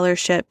these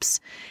scholarships.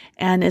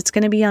 And it's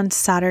going to be on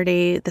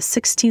Saturday, the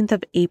 16th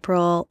of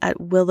April at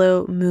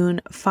Willow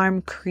Moon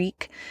Farm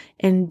Creek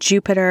in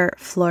Jupiter,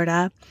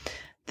 Florida.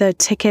 The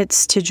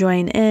tickets to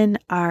join in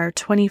are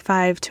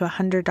 $25 to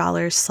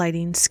 $100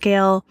 sliding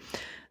scale.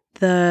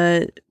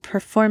 The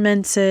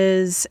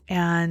performances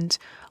and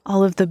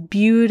all of the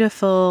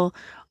beautiful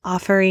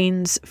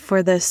offerings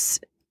for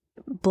this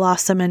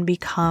Blossom and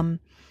Become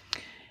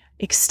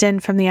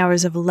extend from the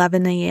hours of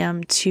 11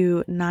 a.m.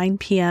 to 9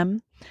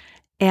 p.m.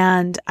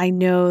 And I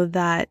know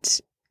that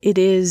it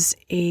is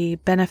a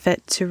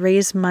benefit to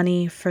raise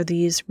money for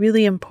these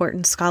really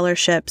important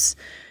scholarships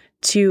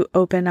to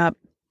open up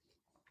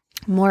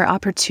more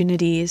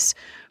opportunities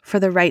for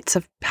the Rites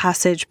of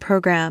Passage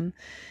program.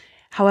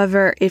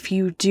 However, if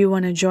you do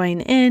want to join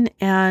in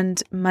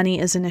and money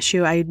is an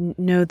issue, I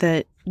know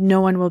that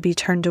no one will be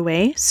turned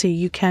away. So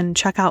you can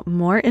check out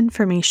more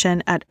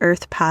information at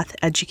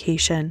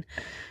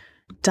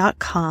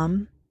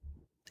earthpatheducation.com.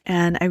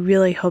 And I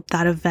really hope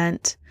that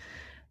event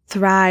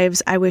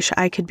thrives. I wish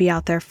I could be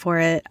out there for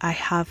it. I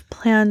have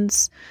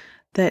plans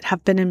that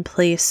have been in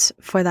place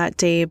for that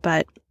day,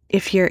 but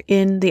if you're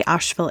in the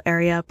Asheville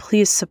area,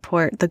 please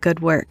support the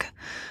good work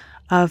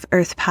of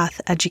Earth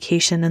Path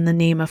Education in the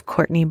name of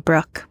Courtney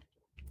Brooke.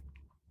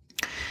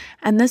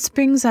 And this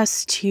brings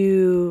us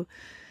to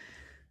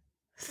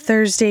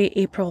Thursday,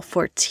 April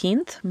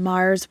 14th.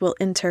 Mars will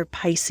enter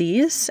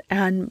Pisces,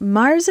 and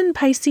Mars in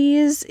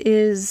Pisces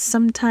is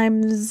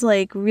sometimes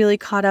like really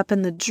caught up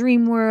in the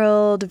dream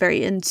world,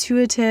 very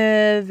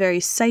intuitive, very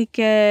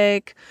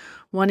psychic,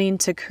 wanting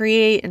to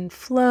create and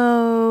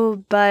flow,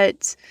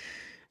 but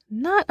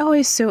not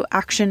always so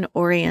action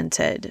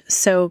oriented.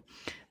 So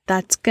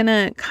that's going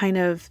to kind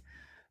of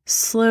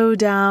slow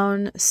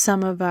down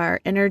some of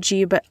our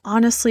energy. But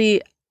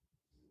honestly,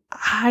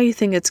 I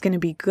think it's going to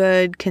be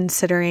good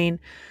considering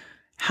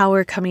how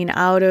we're coming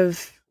out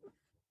of,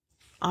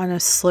 on a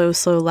slow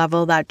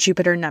level, that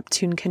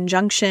Jupiter-Neptune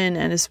conjunction.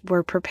 And as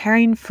we're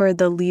preparing for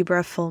the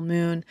Libra full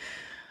moon,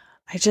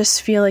 I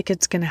just feel like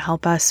it's going to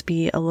help us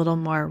be a little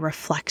more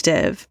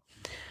reflective.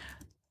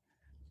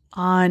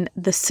 On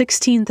the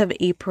 16th of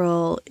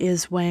April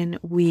is when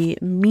we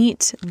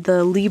meet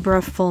the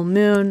Libra full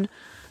moon.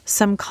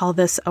 Some call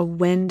this a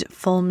wind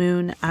full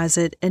moon, as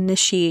it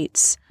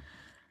initiates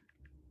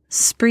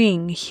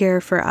spring here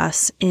for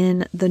us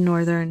in the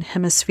Northern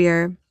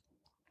Hemisphere.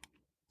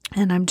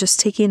 And I'm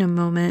just taking a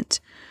moment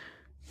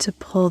to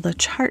pull the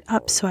chart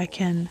up so I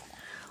can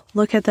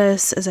look at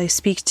this as I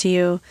speak to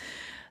you.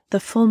 The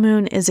full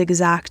moon is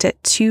exact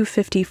at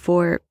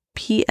 2:54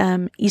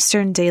 p.m.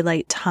 Eastern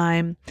Daylight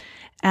Time.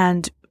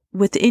 And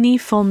with any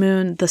full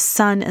moon, the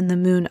sun and the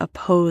moon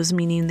oppose,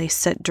 meaning they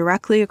sit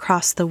directly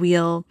across the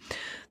wheel.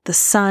 The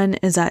sun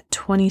is at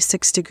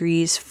 26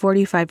 degrees,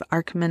 45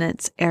 arc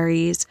minutes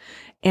Aries,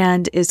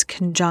 and is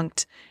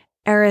conjunct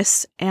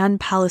Eris and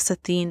Pallas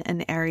Athene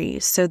in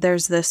Aries. So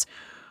there's this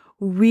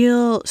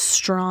real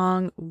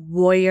strong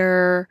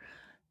warrior,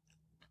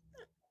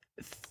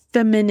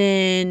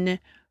 feminine,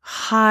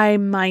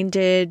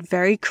 high-minded,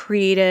 very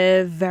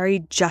creative, very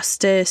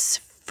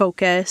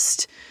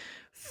justice-focused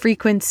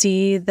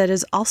frequency that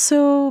is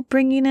also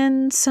bringing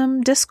in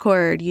some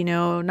discord,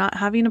 not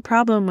having a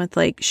problem with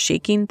like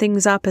shaking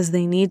things up as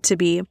they need to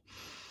be.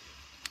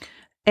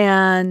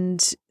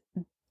 And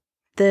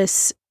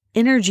this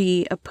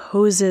energy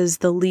opposes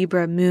the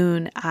Libra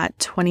moon at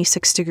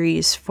 26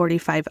 degrees,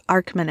 45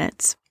 arc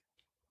minutes.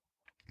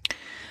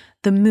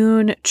 The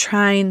moon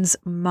trines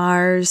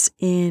Mars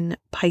in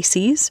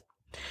Pisces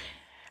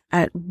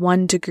at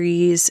 1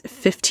 degrees,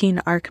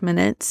 15 arc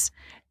minutes,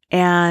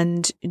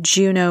 and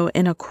Juno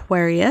in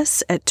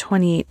Aquarius at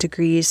 28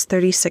 degrees,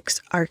 36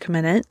 arc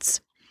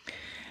minutes.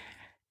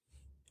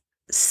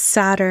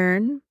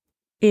 Saturn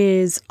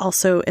is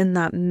also in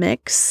that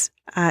mix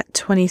at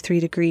 23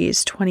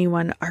 degrees,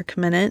 21 arc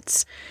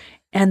minutes.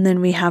 And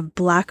then we have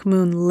Black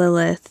Moon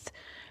Lilith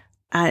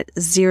at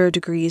 0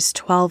 degrees,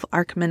 12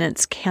 arc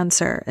minutes,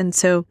 Cancer. And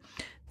so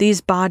these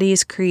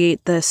bodies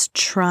create this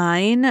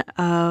trine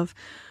of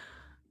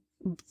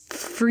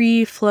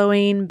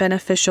free-flowing,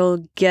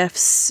 beneficial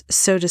gifts,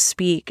 so to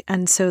speak.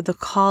 And so the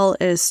call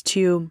is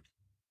to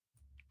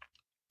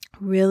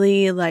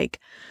really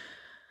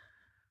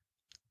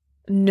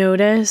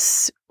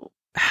notice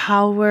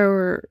how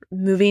we're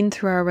moving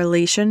through our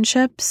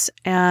relationships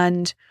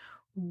and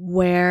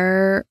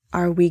where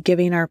are we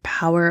giving our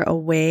power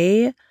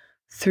away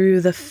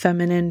through the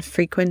feminine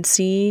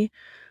frequency.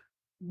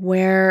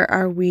 Where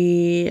are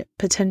we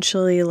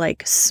potentially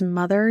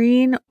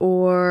smothering,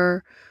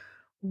 or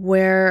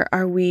where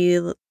are we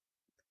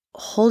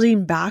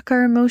holding back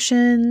our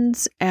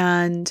emotions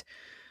and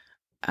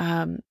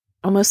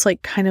almost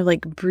kind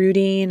of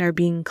brooding or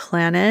being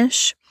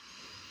clannish?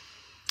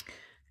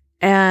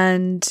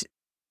 And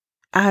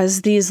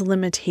as these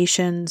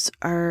limitations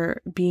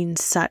are being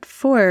set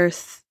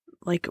forth,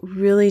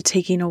 really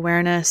taking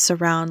awareness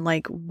around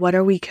what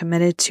are we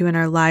committed to in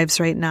our lives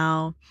right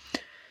now?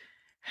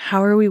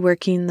 How are we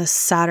working the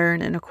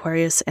Saturn and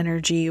Aquarius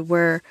energy,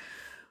 where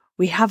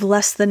we have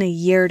less than a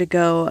year to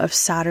go of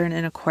Saturn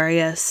and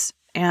Aquarius,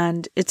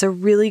 and it's a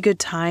really good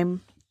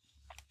time,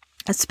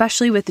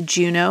 especially with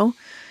Juno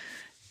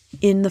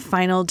in the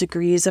final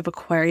degrees of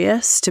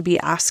Aquarius, to be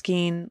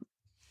asking,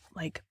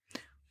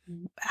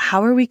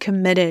 how are we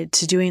committed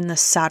to doing the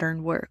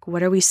Saturn work?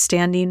 What are we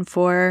standing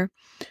for?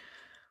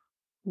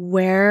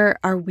 Where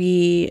are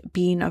we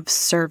being of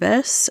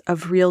service,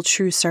 of real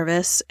true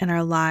service in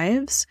our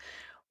lives?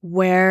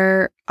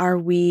 Where are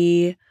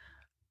we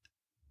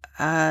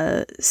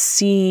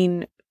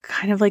seeing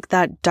kind of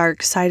that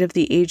dark side of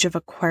the age of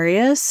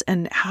Aquarius,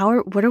 and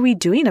what are we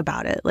doing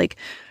about it?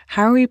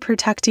 How are we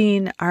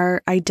protecting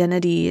our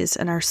identities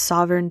and our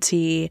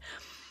sovereignty?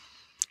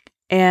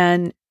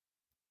 And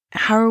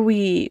how are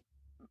we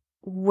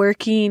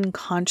working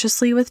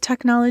consciously with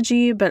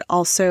technology, but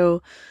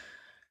also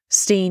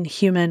staying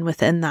human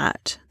within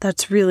that?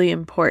 That's really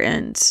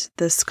important.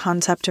 This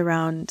concept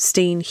around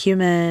staying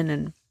human,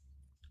 and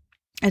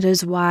it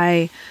is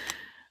why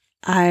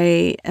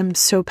I am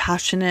so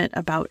passionate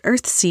about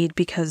Earthseed,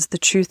 because the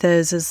truth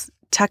is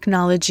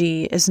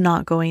technology is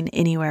not going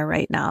anywhere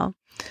right now.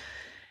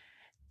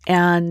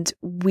 And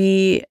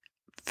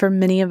for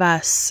many of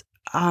us,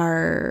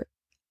 are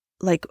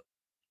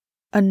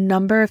a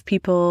number of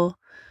people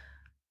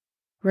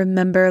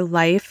remember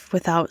life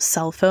without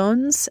cell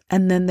phones.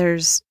 And then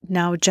there's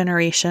now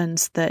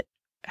generations that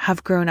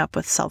have grown up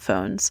with cell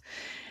phones.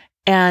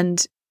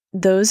 And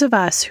those of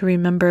us who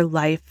remember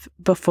life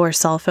before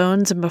cell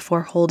phones and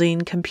before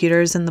holding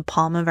computers in the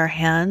palm of our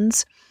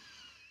hands,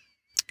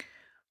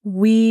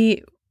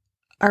 we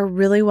are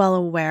really well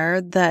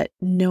aware that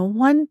no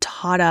one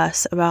taught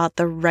us about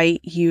the right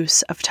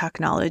use of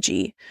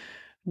technology.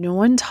 No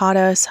one taught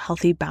us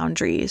healthy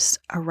boundaries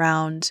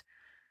around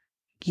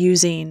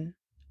using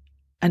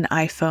an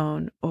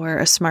iPhone or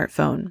a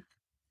smartphone.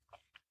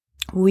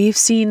 We've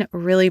seen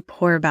really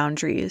poor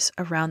boundaries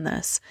around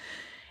this.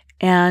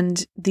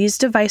 And these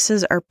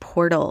devices are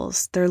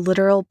portals. They're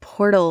literal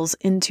portals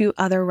into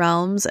other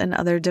realms and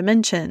other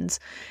dimensions.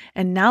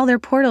 And now they're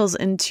portals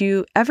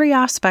into every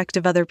aspect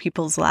of other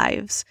people's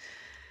lives.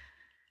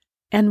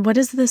 And what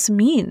does this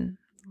mean?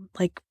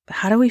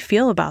 How do we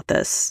feel about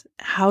this?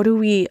 How do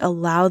we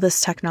allow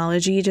this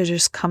technology to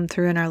just come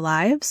through in our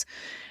lives?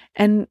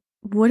 And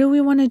what do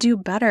we want to do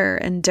better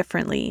and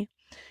differently?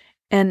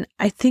 And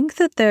I think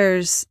that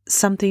there's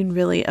something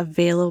really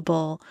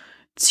available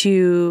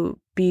to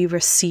be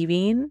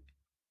receiving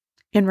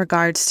in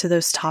regards to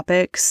those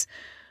topics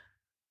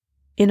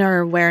in our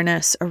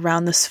awareness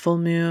around this full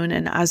moon,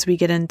 and as we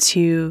get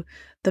into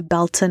the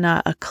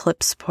Beltane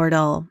eclipse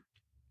portal,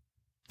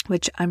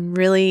 which I'm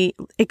really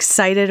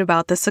excited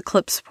about this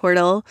eclipse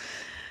portal.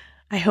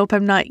 I hope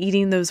I'm not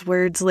eating those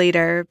words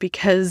later,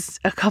 because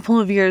a couple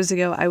of years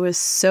ago, I was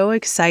so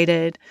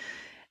excited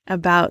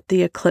about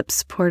the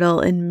eclipse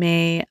portal in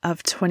May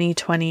of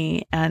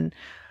 2020. And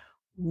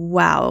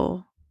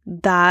wow,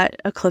 that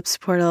eclipse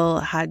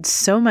portal had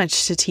so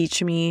much to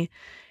teach me.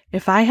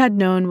 If I had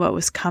known what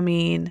was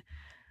coming,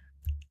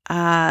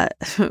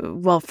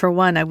 well, for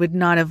one, I would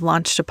not have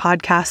launched a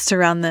podcast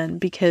around then,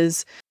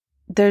 because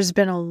there's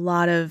been a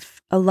lot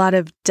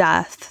of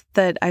death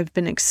that I've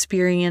been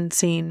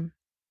experiencing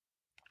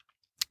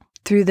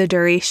through the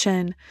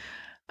duration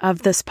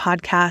of this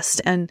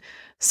podcast. And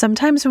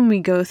sometimes when we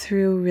go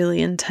through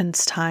really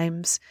intense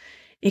times,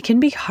 it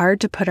can be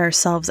hard to put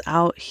ourselves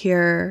out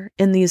here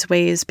in these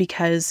ways,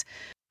 because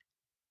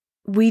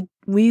we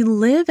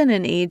live in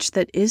an age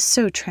that is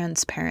so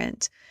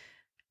transparent.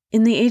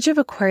 In the age of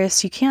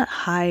Aquarius, you can't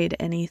hide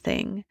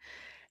anything.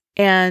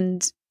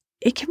 And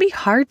it can be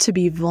hard to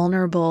be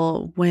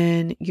vulnerable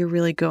when you're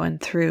really going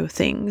through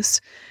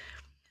things.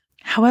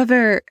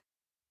 However,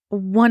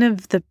 one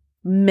of the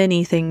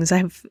many things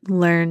I've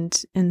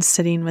learned in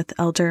sitting with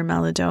Elder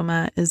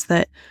Malidoma is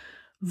that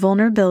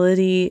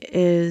vulnerability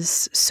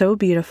is so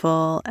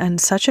beautiful and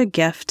such a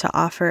gift to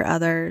offer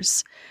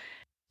others.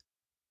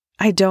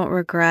 I don't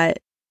regret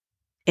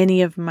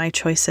any of my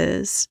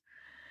choices.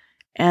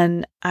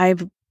 And I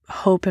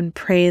hope and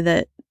pray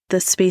that the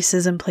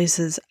spaces and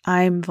places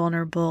I'm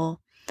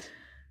vulnerable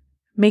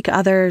make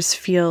others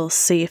feel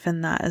safe in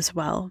that as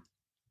well.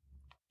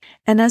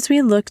 And as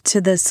we look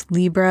to this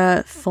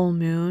Libra full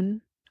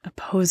moon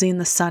opposing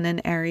the sun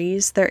in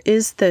Aries, there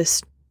is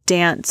this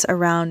dance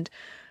around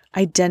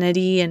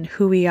identity and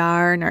who we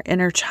are and our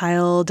inner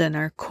child and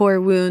our core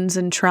wounds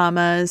and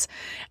traumas,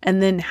 and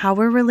then how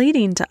we're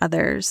relating to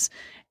others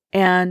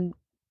and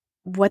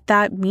what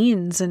that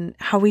means and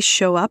how we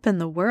show up in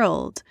the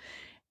world.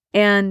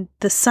 And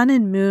the sun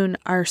and moon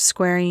are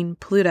squaring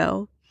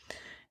Pluto,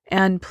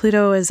 and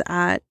Pluto is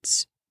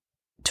at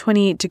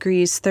 28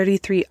 degrees,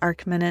 33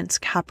 arc minutes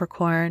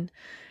Capricorn.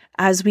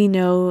 As we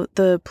know,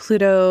 the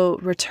Pluto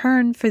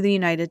return for the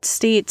United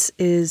States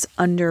is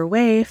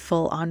underway,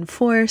 full on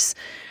force.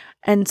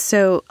 And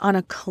so on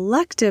a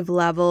collective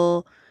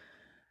level,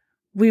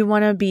 we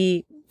want to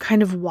be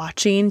kind of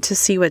watching to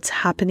see what's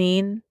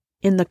happening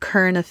in the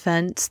current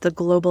events, the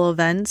global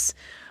events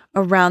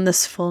around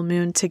this full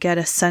moon, to get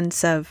a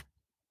sense of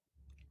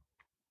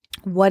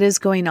what is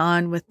going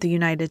on with the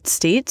United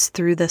States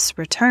through this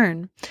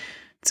return.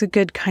 It's a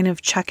good kind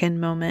of check-in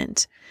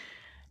moment.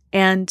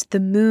 And the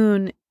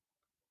moon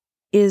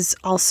is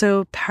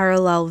also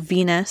parallel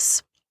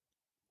Venus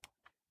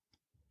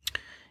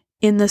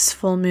in this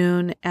full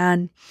moon,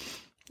 and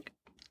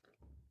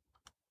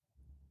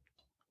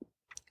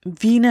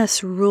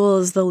Venus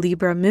rules the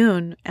Libra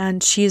moon,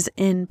 and she's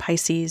in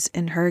Pisces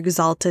in her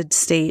exalted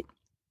state.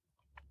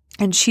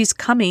 And she's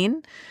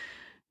coming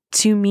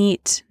to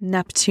meet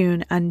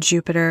Neptune and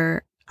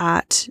Jupiter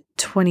at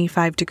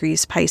 25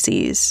 degrees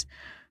Pisces.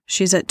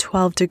 She's at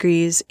 12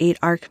 degrees, 8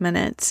 arc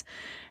minutes.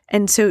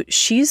 And so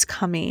she's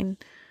coming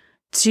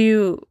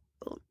to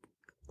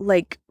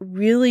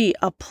really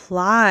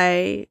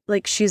apply,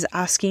 she's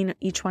asking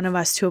each one of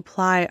us to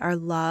apply our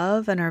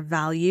love and our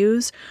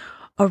values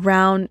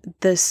around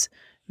this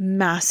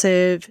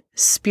massive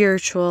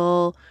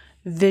spiritual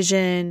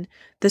vision.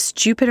 This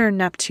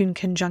Jupiter-Neptune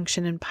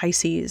conjunction in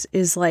Pisces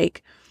is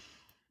like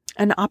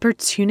an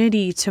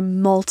opportunity to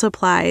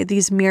multiply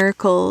these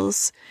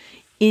miracles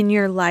in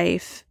your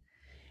life,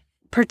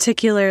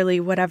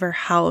 particularly whatever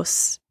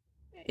house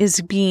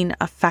is being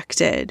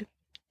affected.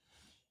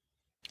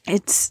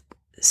 It's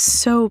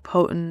so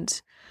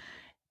potent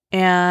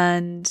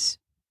and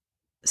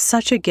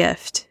such a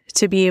gift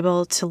to be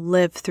able to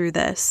live through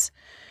this.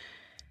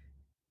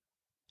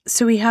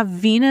 So we have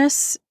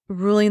Venus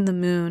ruling the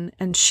moon,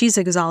 and she's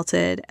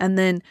exalted. And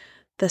then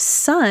the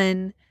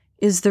sun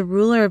is the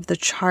ruler of the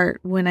chart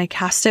when I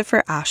cast it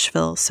for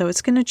Asheville. So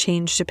it's going to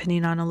change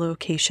depending on a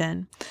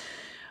location.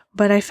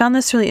 But I found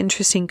this really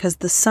interesting because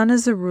the sun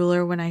is the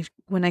ruler when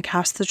I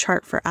cast the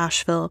chart for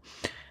Asheville.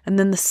 And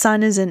then the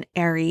sun is in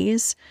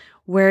Aries,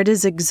 where it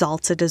is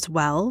exalted as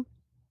well.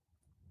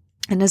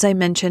 And as I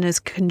mentioned, is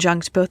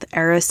conjunct both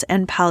Eris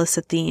and Pallas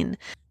Athene.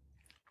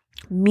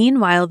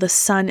 Meanwhile, the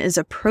sun is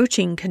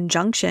approaching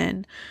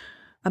conjunction,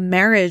 a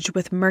marriage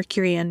with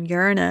Mercury and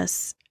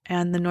Uranus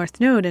and the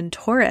North Node in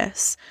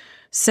Taurus.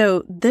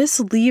 So this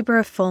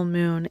Libra full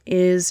moon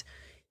is,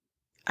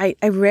 I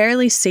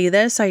rarely say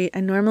this, I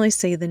normally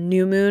say the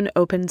new moon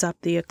opens up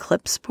the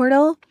eclipse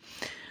portal,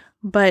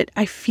 but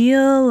I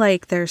feel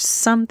like there's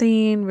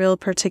something real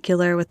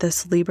particular with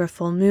this Libra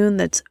full moon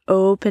that's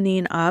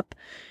opening up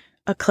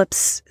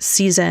eclipse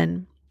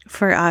season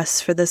for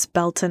us for this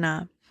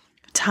Beltana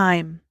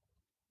time.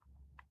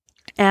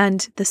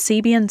 And the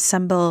Sabian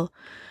symbol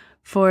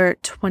for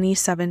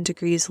 27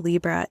 degrees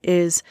Libra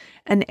is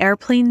an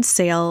airplane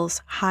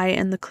sails high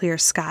in the clear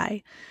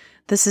sky.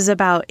 This is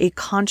about a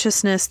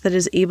consciousness that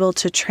is able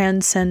to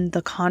transcend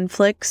the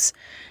conflicts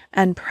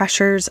and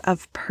pressures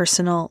of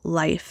personal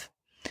life.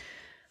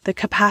 the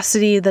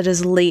capacity that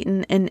is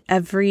latent in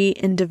every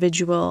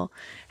individual,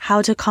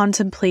 how to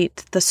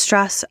contemplate the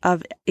stress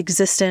of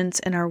existence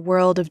in our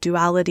world of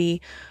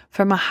duality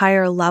from a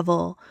higher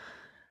level.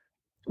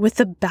 With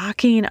the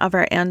backing of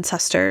our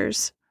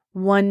ancestors,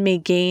 one may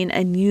gain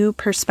a new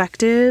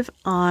perspective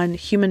on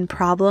human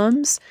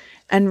problems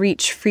and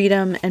reach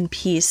freedom and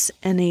peace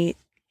in a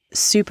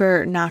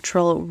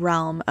supernatural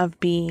realm of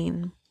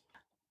being.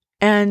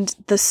 And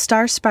the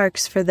star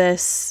sparks for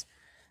this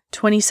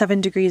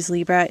 27 degrees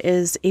Libra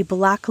is a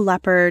black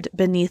leopard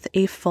beneath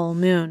a full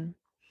moon,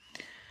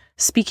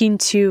 speaking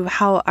to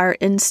how our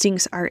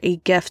instincts are a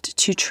gift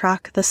to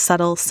track the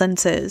subtle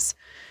senses,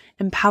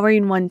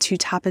 empowering one to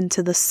tap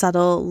into the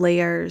subtle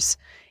layers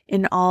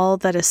in all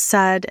that is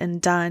said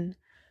and done,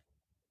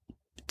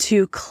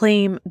 to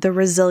claim the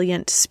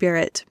resilient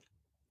spirit,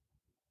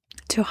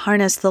 to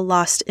harness the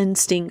lost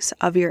instincts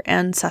of your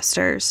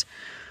ancestors,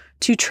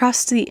 to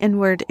trust the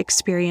inward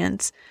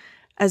experience,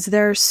 as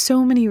there are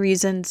so many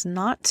reasons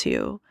not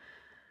to.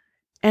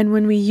 And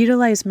when we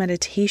utilize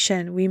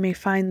meditation, we may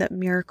find that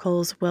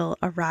miracles will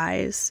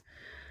arise.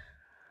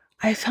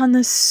 I found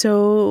this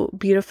so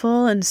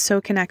beautiful and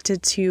so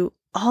connected to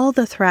all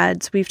the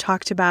threads we've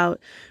talked about,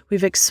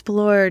 we've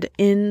explored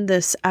in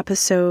this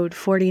episode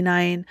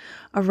 49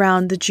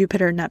 around the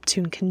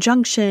Jupiter-Neptune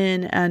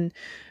conjunction and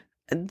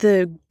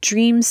the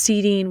dream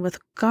seeding with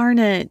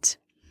Garnet.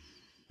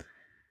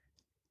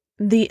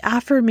 The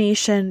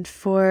affirmation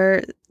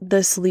for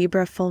this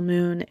Libra full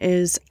moon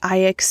is, I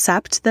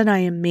accept that I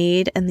am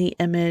made in the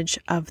image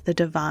of the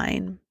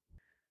divine.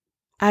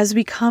 As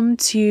we come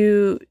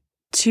to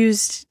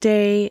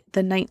Tuesday,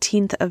 the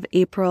 19th of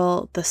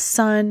April, the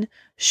sun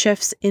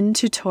shifts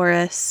into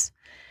Taurus,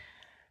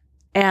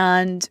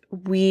 and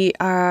we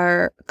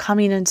are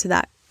coming into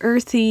that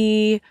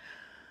earthy,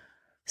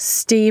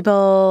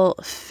 stable,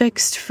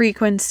 fixed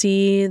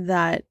frequency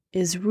that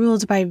is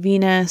ruled by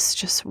Venus,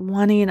 just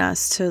wanting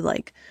us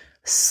to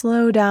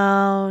slow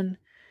down,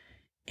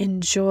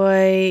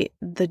 enjoy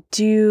the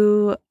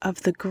dew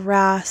of the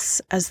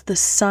grass as the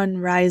sun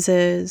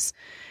rises,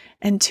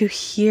 and to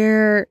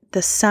hear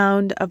the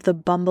sound of the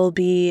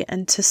bumblebee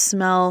and to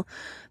smell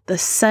the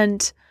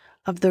scent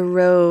of the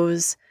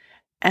rose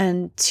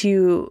and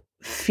to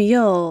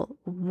feel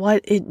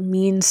what it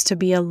means to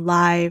be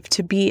alive,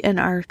 to be in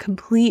our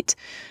complete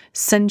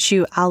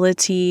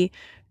sensuality,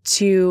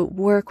 to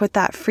work with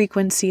that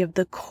frequency of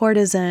the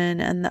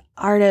courtesan and the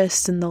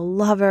artist and the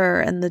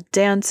lover and the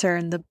dancer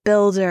and the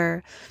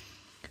builder,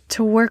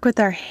 to work with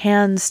our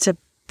hands, to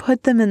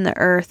put them in the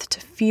earth,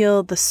 to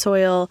feel the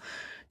soil,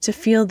 to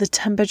feel the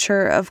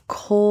temperature of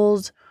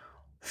cold,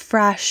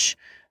 fresh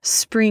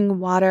spring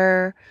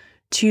water,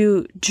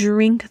 to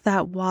drink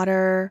that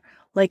water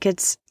like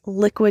it's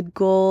liquid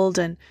gold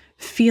and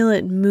feel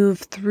it move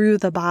through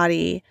the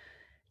body,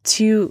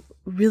 to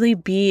really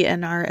be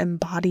in our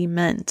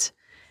embodiment.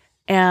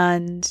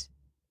 And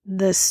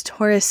this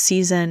Taurus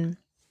season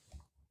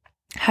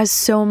has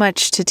so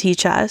much to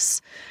teach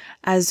us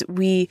as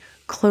we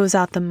close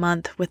out the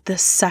month with the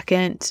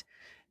second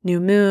new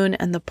moon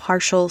and the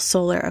partial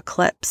solar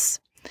eclipse.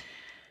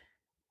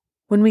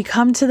 When we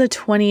come to the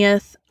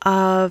 20th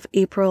of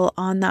April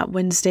on that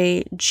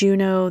Wednesday,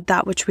 Juno,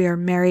 that which we are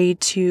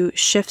married to,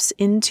 shifts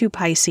into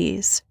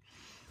Pisces.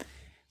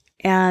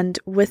 And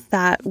with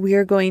that, we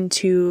are going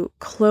to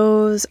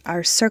close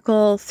our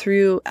circle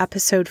through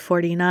episode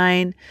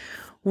 49.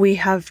 We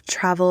have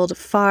traveled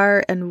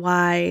far and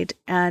wide,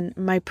 and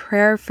my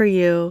prayer for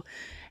you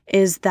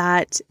is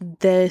that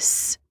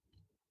this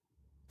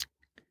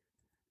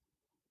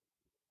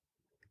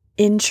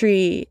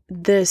entry,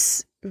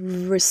 this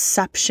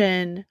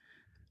reception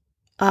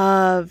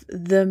of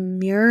the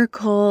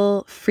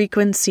miracle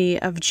frequency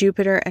of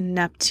Jupiter and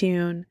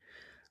Neptune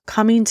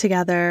coming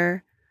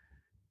together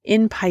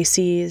in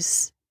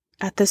Pisces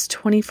at this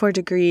 24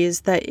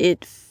 degrees, that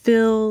it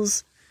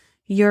fills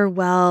your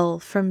well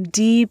from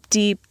deep,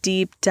 deep,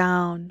 deep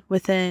down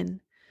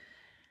within,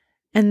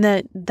 and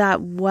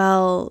that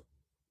well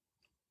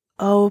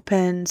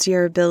opens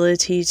your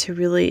ability to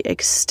really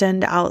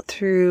extend out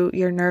through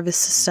your nervous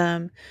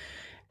system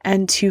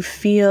and to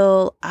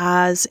feel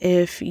as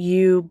if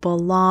you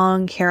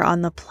belong here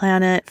on the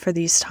planet for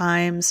these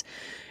times,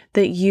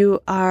 that you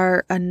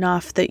are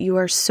enough, that you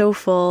are so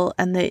full,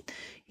 and that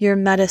your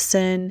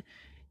medicine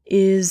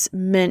is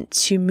meant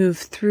to move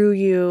through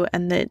you,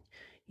 and that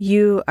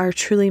you are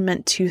truly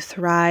meant to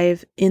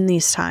thrive in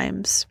these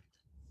times.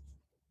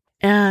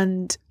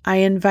 And I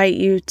invite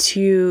you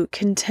to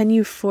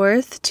continue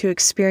forth to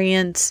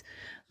experience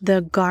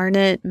the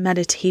Garnet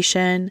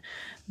meditation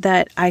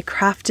that I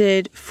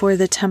crafted for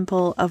the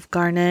Temple of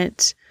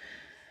Garnet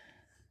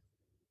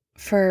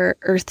for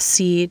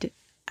Earthseed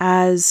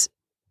as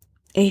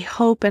a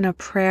hope and a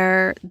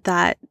prayer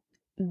that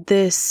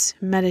this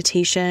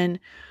meditation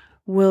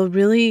will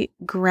really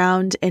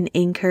ground and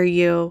anchor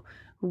you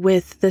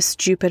with this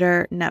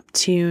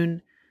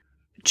Jupiter-Neptune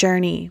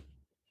journey.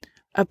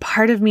 A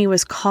part of me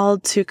was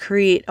called to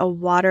create a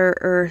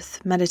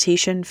water-earth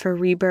meditation for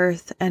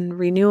rebirth and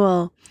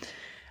renewal.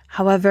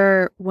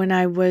 However, when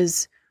I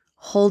was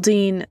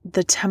holding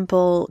the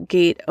temple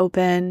gate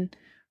open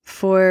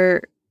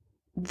for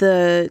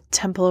the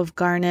Temple of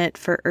Garnet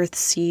for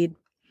Earthseed.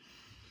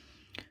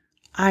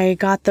 I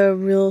got the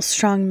real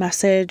strong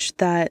message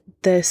that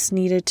this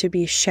needed to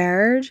be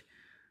shared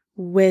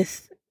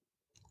with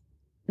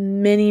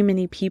many,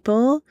 many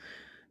people,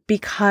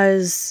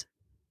 because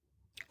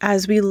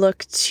as we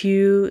look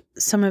to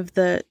some of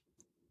the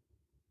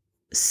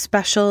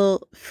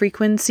special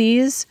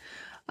frequencies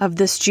of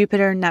this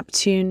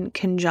Jupiter-Neptune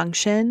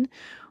conjunction,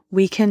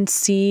 we can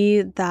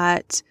see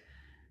that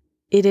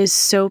it is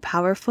so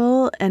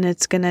powerful, and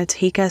it's going to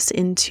take us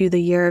into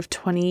the year of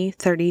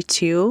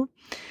 2032.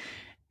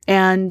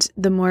 And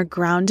the more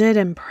grounded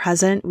and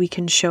present we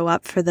can show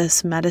up for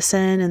this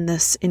medicine and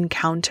this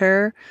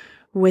encounter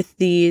with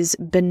these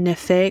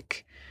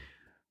benefic,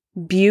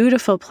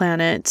 beautiful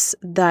planets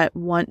that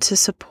want to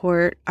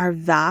support our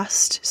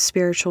vast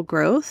spiritual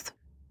growth,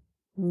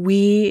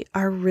 we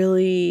are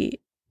really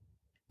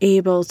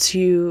able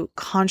to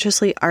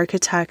consciously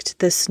architect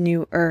this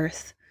new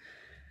earth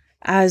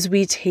as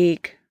we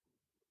take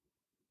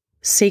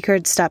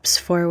sacred steps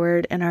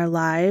forward in our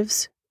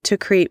lives to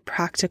create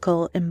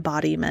practical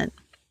embodiment.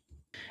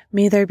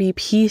 May there be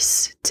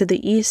peace to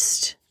the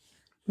east.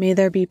 May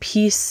there be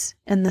peace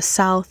in the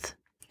south.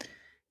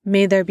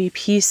 May there be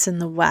peace in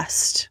the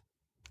west.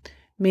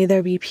 May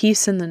there be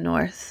peace in the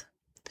north.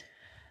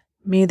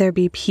 May there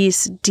be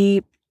peace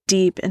deep,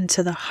 deep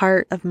into the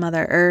heart of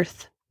Mother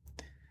Earth.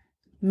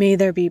 May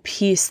there be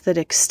peace that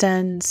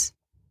extends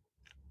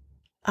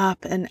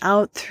up and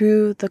out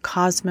through the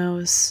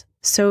cosmos,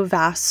 so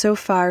vast, so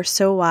far,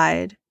 so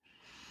wide.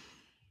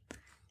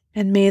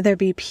 And may there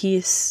be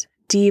peace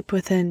deep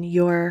within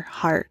your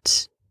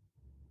heart.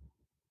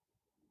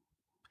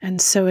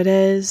 And so it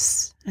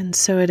is, and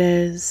so it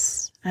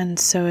is, and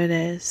so it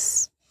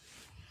is.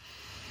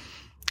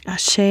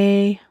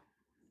 Ashe,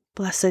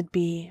 blessed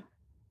be.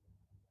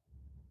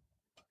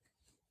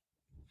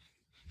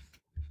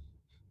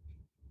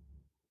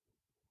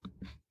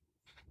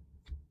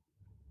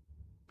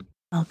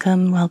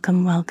 Welcome,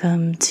 welcome,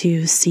 welcome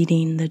to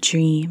Seeding the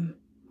Dream.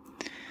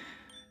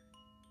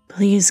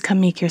 Please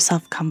come make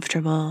yourself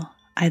comfortable,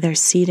 either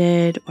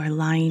seated or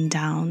lying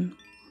down.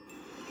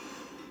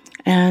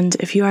 And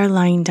if you are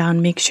lying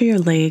down, make sure your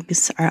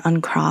legs are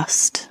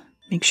uncrossed.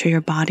 Make sure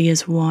your body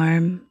is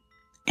warm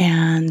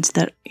and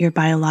that your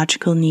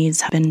biological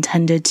needs have been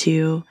tended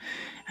to,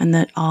 and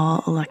that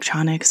all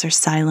electronics are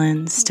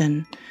silenced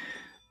and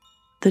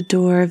the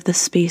door of the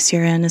space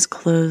you're in is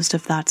closed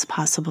if that's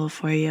possible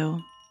for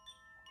you.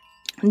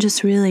 And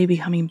just really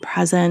becoming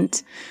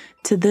present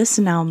to this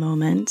now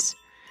moment.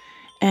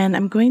 And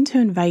I'm going to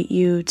invite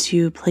you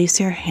to place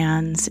your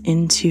hands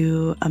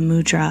into a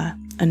mudra,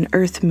 an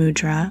earth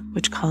mudra,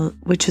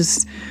 which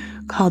is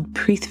called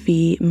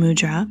Prithvi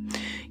mudra.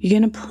 You're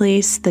going to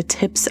place the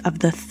tips of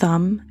the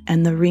thumb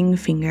and the ring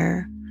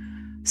finger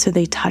so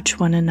they touch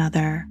one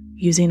another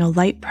using a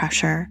light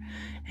pressure.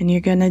 And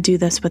you're going to do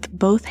this with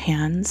both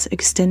hands,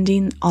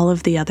 extending all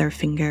of the other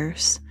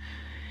fingers.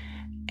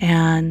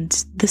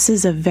 And this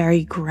is a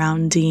very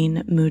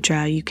grounding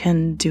mudra. You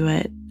can do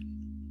it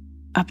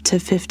up to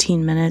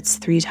 15 minutes,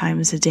 3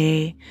 times a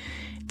day.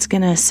 It's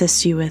going to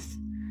assist you with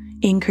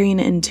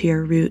anchoring into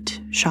your root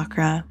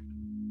chakra.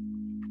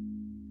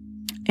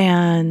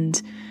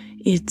 And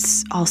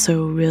it's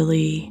also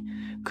really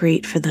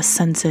great for the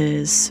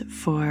senses,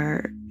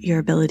 for your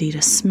ability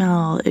to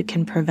smell. It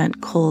can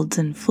prevent colds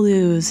and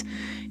flus.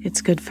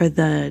 It's good for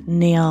the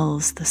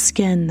nails, the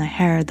skin, the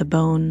hair, the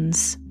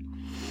bones.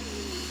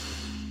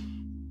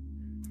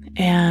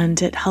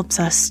 And it helps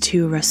us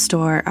to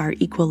restore our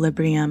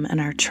equilibrium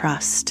and our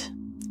trust.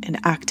 It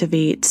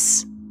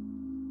activates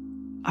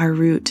our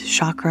root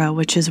chakra,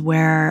 which is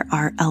where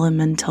our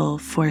elemental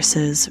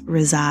forces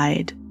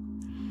reside.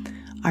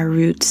 Our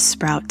roots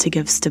sprout to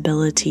give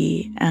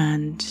stability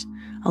and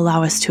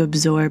allow us to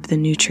absorb the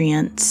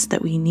nutrients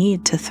that we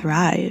need to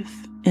thrive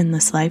in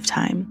this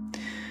lifetime.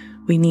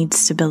 We need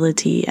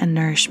stability and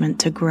nourishment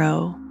to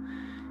grow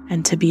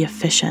and to be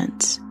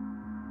efficient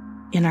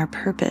in our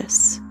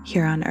purpose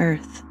here on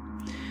earth.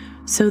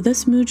 So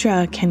this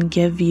mudra can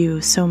give you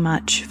so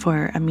much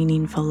for a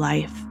meaningful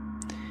life.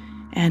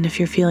 And if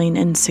you're feeling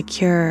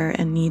insecure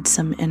and need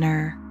some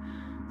inner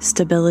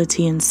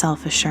stability and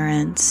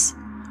self-assurance,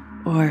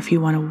 or if you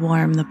want to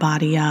warm the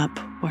body up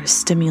or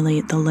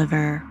stimulate the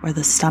liver or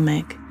the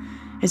stomach,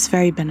 it's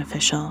very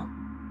beneficial.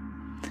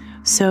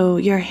 So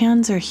your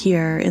hands are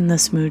here in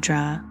this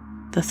mudra,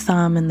 the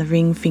thumb and the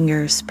ring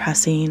fingers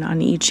pressing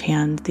on each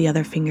hand, the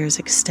other fingers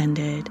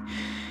extended.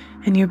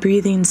 And you're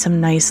breathing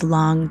some nice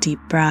long deep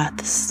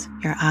breaths.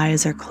 Your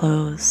eyes are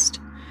closed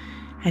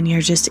and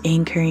you're just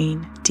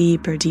anchoring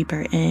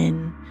deeper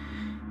in.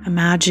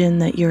 Imagine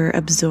that you're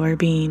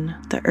absorbing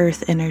the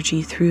earth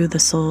energy through the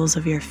soles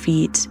of your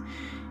feet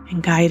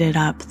and guide it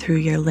up through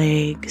your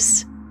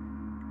legs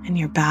and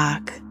your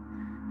back,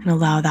 and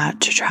allow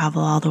that to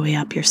travel all the way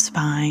up your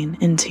spine,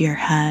 into your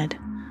head,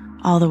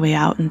 all the way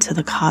out into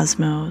the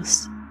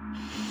cosmos.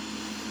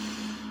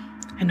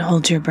 And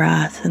hold your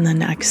breath and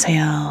then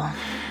exhale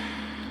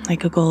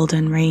Like a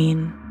golden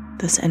rain,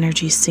 this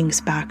energy sinks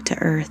back to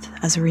earth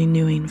as a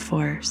renewing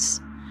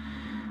force.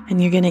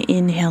 And you're going to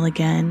inhale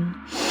again.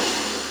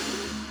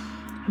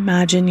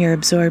 Imagine you're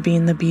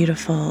absorbing the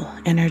beautiful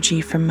energy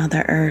from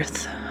Mother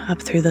Earth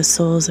up through the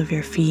soles of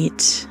your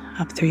feet,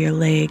 up through your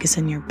legs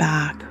and your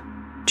back,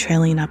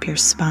 trailing up your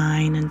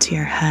spine into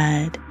your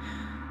head,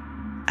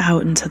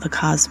 out into the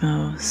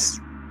cosmos.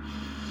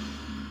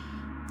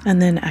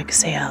 And then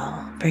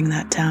exhale, bring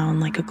that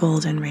down like a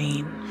golden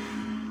rain.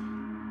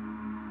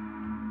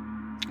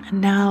 And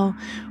now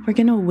we're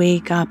going to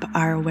wake up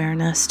our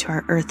awareness to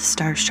our Earth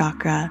Star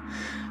chakra.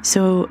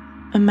 So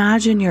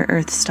imagine your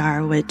Earth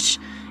Star, which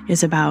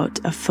is about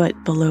a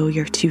foot below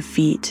your 2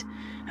 feet.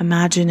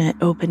 Imagine it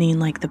opening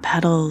like the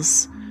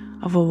petals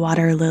of a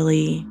water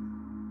lily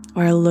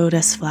or a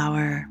lotus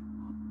flower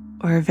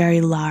or a very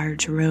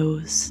large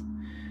rose.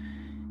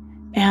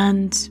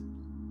 And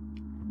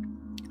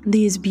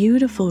these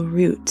beautiful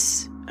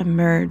roots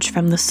emerge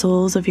from the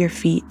soles of your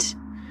feet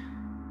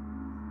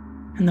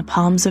and the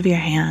palms of your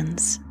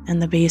hands and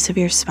the base of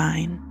your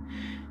spine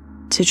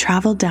to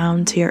travel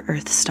down to your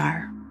Earth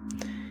Star.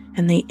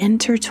 And they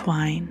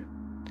intertwine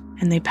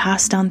and they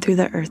pass down through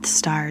the Earth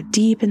Star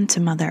deep into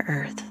Mother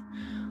Earth,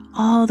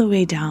 all the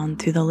way down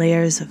through the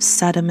layers of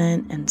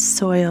sediment and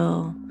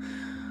soil,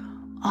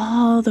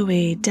 all the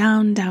way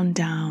down, down,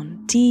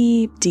 down,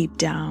 deep, deep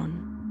down.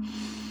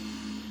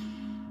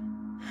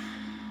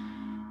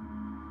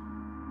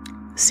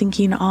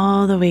 Sinking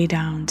all the way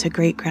down to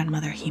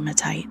great-grandmother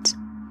Hematite.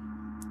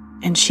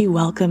 And she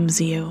welcomes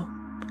you.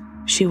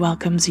 She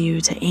welcomes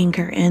you to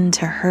anchor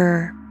into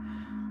her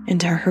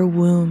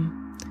womb,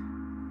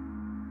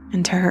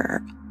 into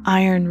her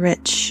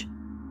iron-rich,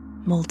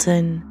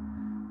 molten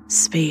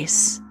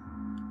space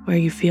where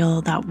you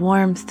feel that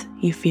warmth,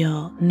 you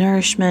feel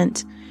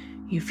nourishment,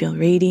 you feel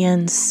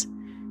radiance,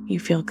 you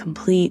feel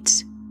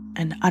complete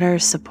and utter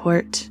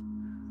support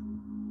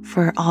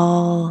for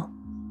all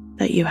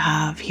that you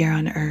have here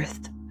on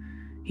earth.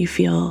 You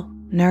feel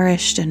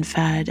nourished and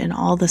fed in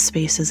all the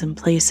spaces and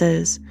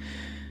places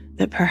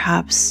that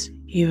perhaps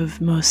you've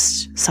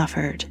most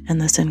suffered in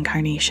this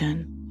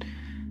incarnation.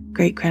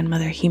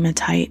 Great-grandmother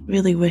Hematite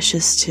really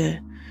wishes to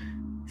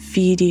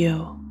feed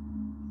you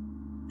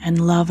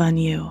and love on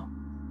you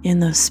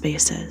in those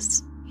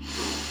spaces.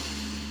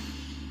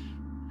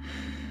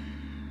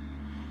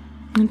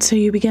 And so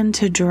you begin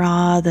to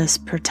draw this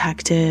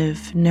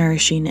protective,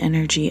 nourishing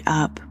energy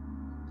up,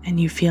 and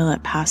you feel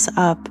it pass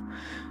up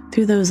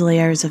through those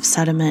layers of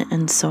sediment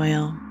and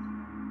soil,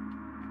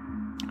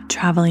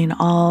 traveling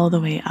all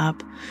the way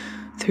up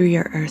through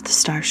your Earth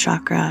Star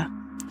chakra,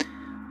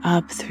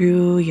 up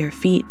through your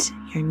feet,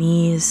 your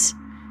knees,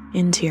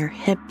 into your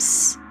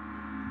hips,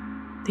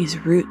 these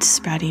roots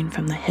spreading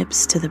from the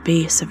hips to the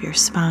base of your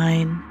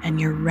spine and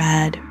your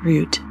red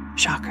root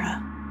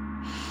chakra.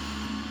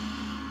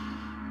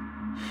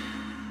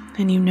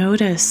 And you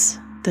notice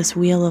this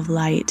wheel of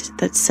light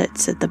that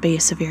sits at the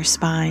base of your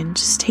spine,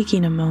 just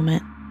taking a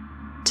moment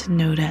to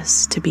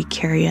notice, to be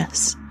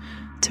curious,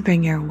 to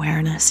bring your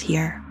awareness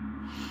here.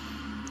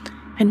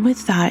 And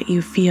with that,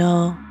 you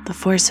feel the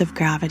force of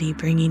gravity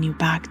bringing you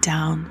back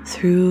down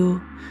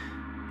through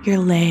your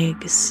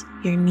legs,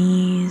 your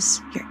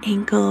knees, your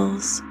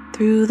ankles,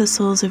 through the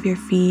soles of your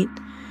feet,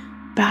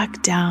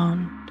 back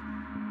down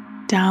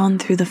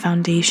through the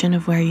foundation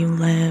of where you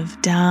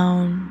live,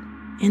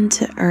 down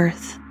into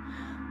earth,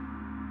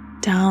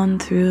 down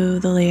through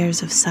the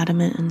layers of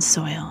sediment and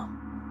soil.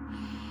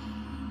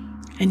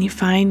 And you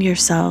find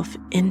yourself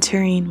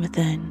entering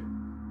within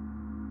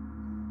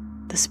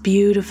this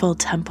beautiful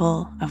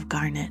temple of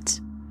garnet.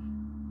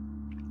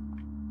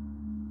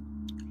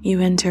 You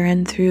enter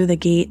in through the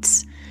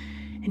gates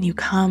and you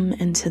come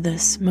into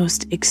this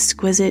most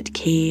exquisite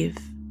cave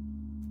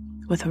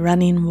with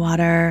running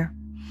water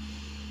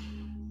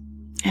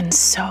and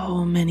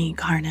so many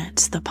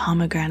garnets, the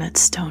pomegranate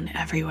stone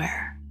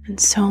everywhere, and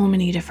so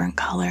many different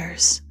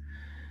colors.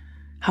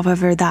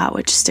 However, that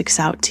which sticks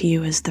out to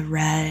you is the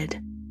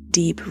red,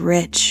 deep,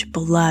 rich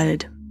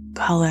blood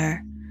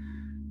color,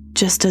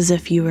 just as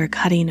if you were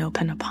cutting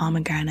open a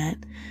pomegranate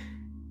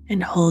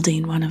and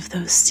holding one of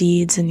those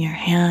seeds in your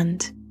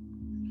hand.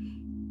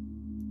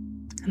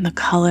 And the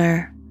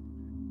color,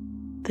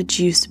 the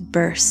juice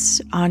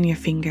bursts on your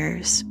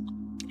fingers,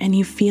 and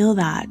you feel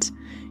that.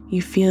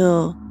 You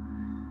feel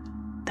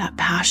that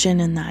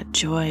passion and that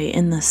joy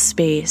in the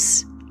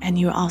space, and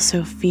you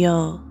also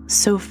feel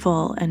so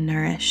full and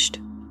nourished.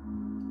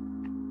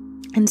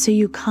 And so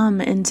you come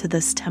into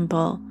this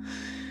temple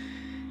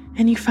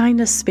and you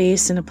find a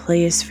space and a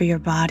place for your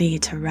body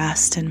to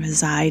rest and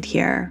reside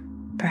here.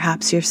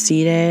 Perhaps you're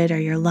seated or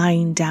you're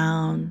lying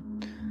down.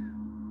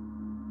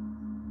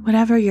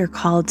 Whatever you're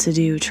called to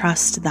do,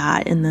 trust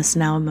that in this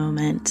now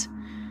moment.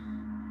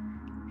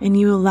 And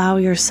you allow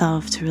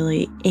yourself to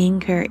really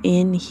anchor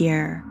in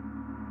here.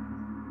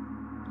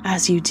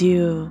 As you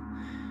do,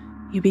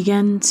 you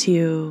begin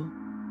to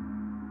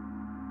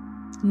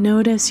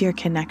notice your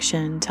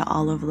connection to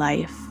all of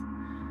life.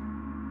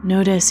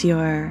 Notice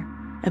your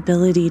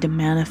ability to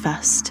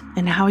manifest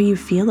and how you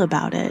feel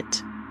about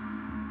it.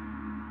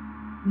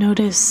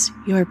 Notice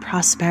your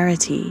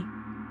prosperity,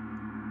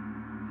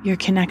 your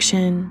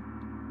connection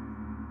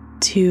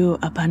to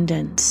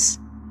abundance,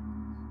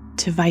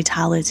 to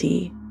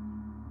vitality,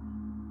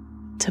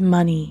 to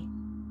money,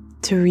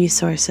 to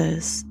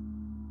resources,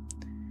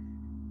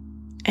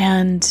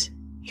 and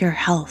your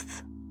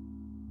health,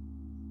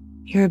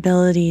 your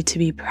ability to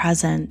be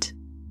present,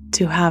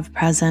 to have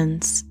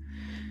presence,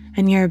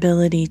 and your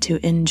ability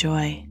to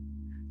enjoy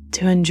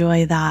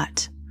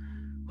that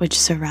which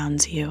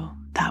surrounds you,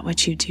 that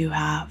which you do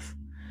have,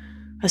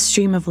 a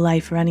stream of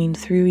life running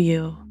through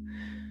you.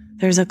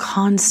 There's a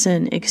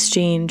constant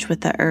exchange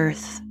with the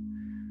earth.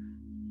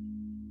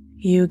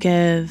 You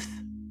give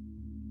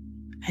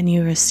and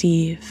you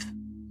receive.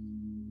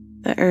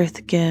 The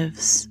earth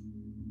gives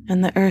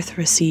and the earth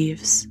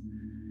receives.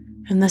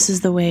 And this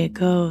is the way it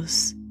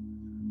goes,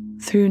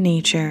 through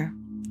nature,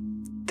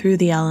 through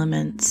the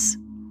elements.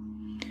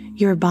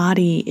 Your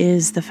body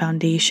is the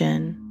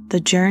foundation, the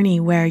journey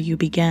where you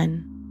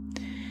begin.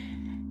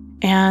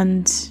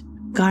 And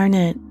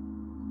garnet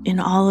in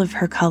all of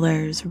her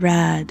colors,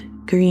 red,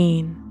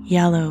 green,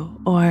 yellow,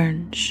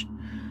 orange,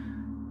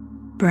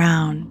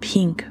 brown,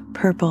 pink,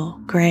 purple,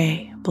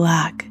 gray,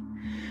 black.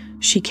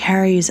 She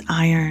carries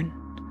iron.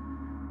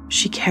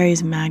 She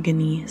carries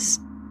manganese.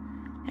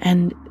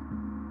 And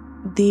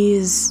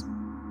these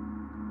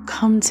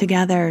come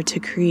together to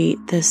create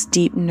this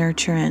deep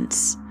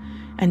nurturance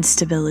and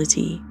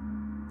stability,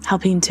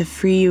 helping to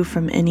free you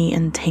from any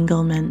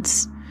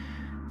entanglements,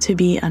 to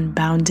be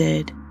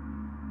unbounded,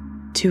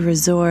 to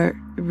resort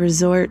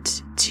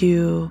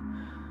to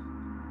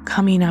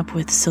coming up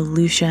with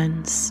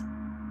solutions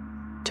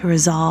to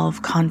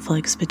resolve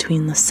conflicts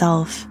between the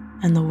self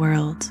and the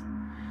world.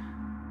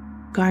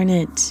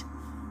 Garnet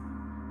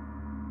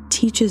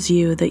teaches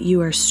you that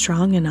you are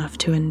strong enough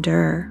to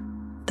endure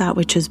that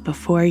which is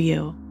before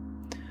you.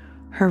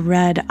 Her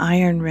red,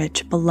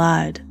 iron-rich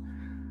blood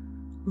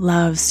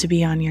loves to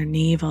be on your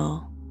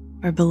navel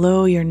or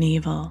below your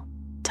navel,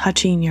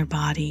 touching your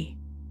body.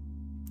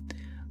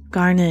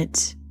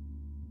 Garnet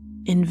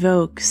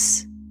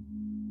invokes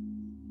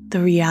the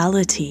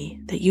reality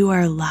that you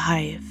are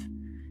alive,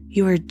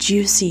 you are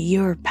juicy,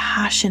 you are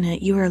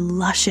passionate, you are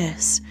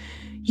luscious,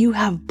 you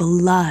have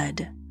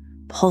blood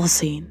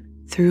pulsing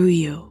through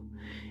you,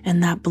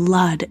 and that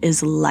blood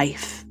is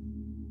life.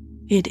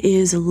 It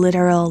is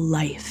literal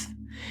life.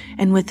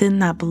 And within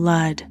that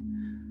blood,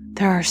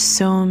 there are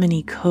so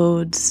many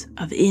codes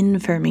of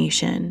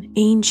information,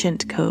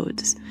 ancient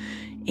codes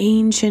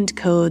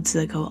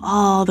that go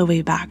all the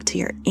way back to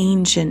your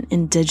ancient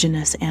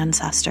indigenous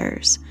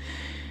ancestors,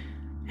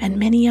 and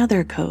many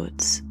other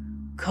codes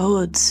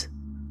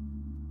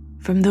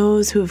from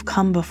those who have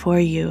come before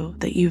you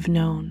that you've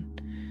known.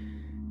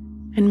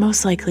 And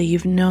most likely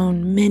you've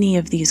known many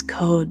of these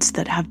codes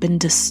that have been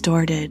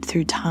distorted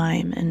through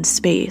time and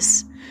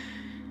space.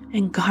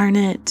 And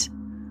Garnet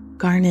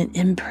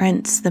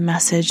imprints the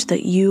message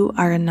that you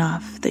are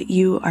enough, that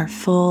you are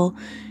full,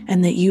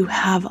 and that you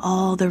have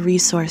all the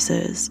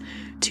resources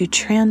to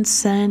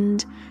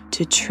transcend,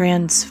 to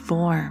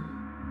transform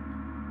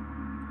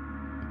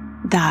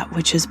that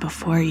which is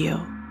before you,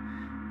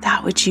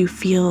 that which you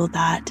feel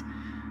that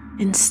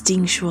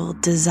instinctual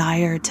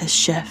desire to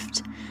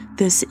shift.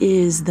 This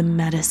is the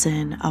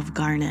medicine of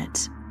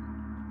Garnet.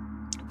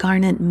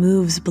 Garnet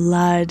moves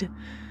blood,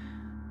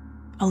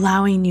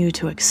 allowing you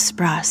to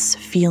express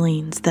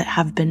feelings that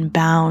have been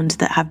bound,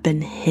 that have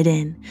been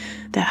hidden,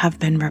 that have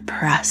been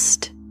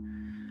repressed.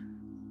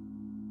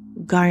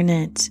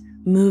 Garnet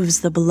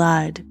moves the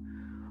blood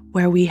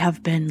where we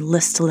have been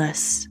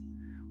listless,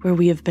 where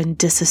we have been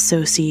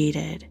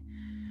disassociated,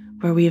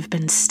 where we have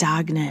been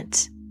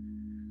stagnant,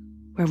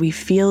 where we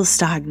feel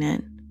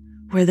stagnant,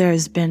 where there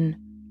has been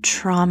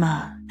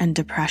trauma and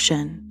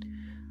depression.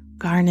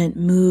 Garnet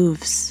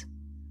moves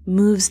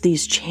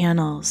these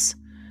channels,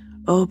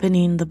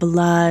 opening the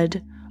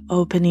blood,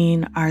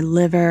 opening our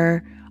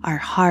liver, our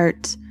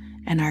heart,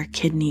 and our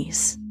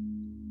kidneys.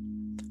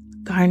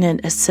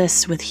 Garnet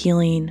assists with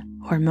healing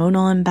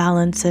hormonal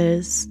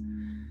imbalances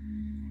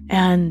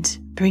and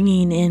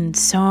bringing in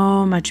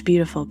so much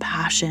beautiful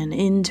passion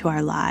into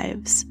our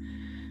lives.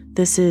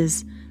 This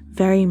is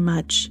very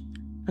much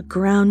a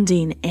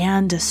grounding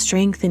and a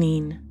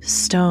strengthening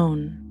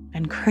stone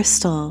and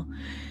crystal.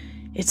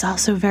 It's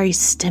also very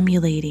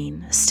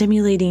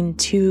stimulating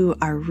to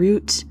our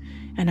root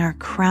and our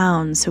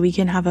crown, so we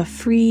can have a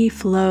free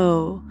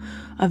flow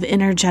of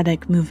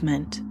energetic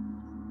movement.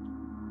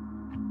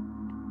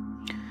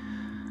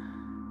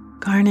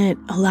 Garnet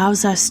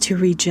allows us to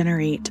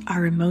regenerate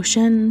our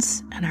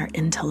emotions and our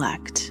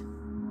intellect.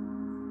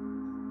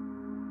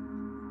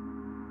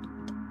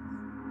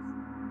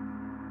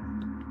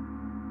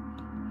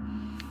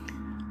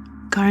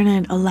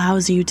 Garnet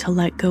allows you to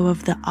let go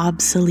of the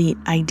obsolete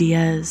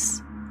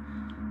ideas,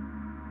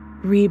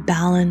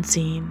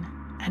 rebalancing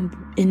and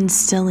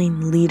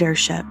instilling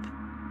leadership.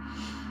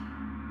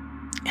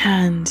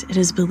 And it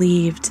is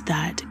believed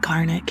that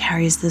Garnet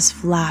carries this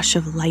flash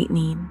of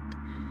lightning,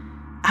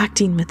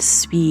 acting with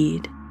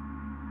speed,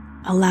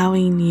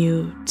 allowing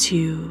you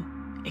to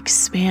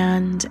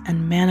expand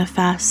and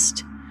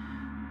manifest,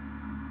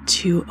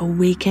 to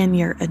awaken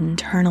your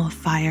internal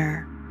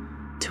fire,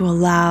 to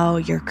allow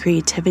your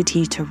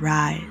creativity to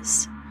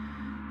rise.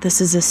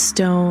 This is a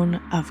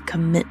stone of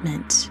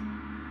commitment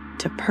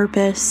to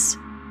purpose,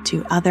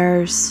 to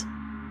others,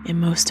 and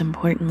most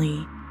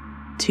importantly,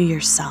 to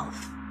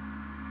yourself.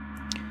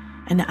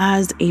 And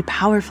as a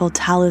powerful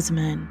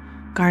talisman,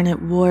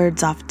 garnet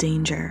wards off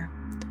danger,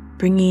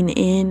 bringing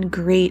in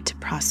great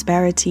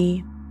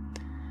prosperity.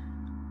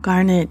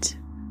 Garnet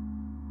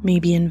may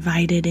be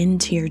invited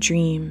into your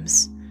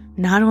dreams,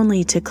 not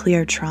only to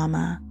clear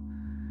trauma,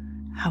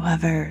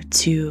 however,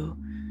 to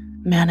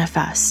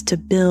manifest, to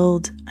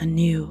build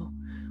anew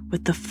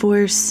with the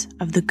force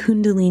of the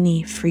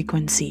Kundalini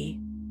frequency,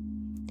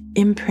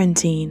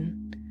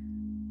 imprinting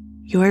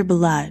your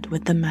blood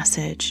with the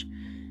message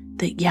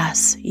that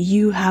yes,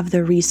 you have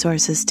the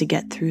resources to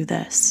get through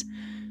this.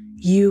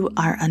 You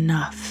are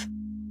enough.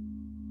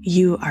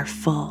 You are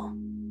full.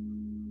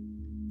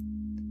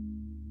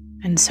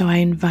 And so I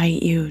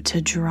invite you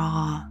to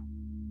draw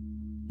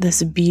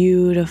this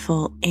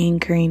beautiful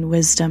anchoring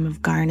wisdom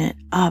of Garnet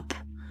up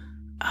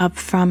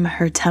from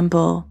her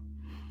temple,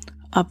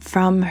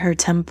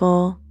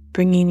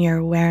 bringing your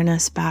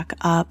awareness back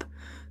up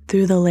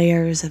through the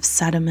layers of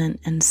sediment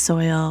and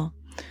soil,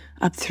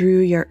 up through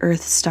your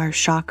Earth Star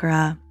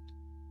chakra,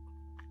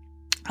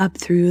 up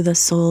through the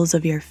soles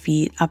of your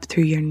feet, up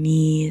through your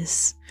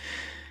knees,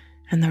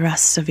 and the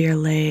rest of your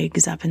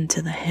legs, up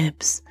into the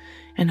hips,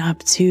 and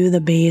up to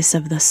the base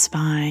of the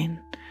spine,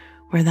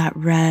 where that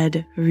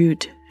red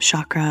root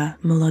chakra,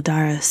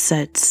 Muladhara,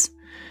 sits,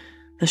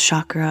 the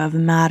chakra of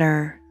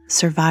matter,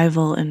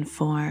 survival, and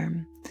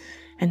form.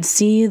 And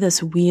see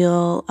this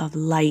wheel of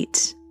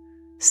light.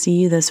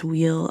 See this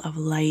wheel of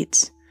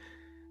light,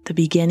 the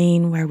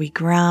beginning where we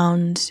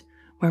ground,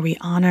 where we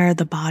honor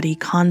the body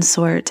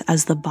consort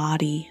as the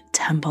body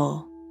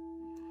temple.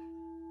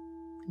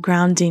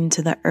 Grounding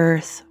to the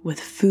earth with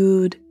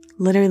food,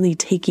 literally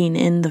taking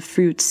in the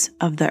fruits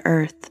of the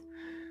earth,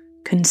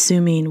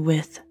 consuming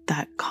with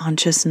that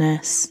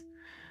consciousness,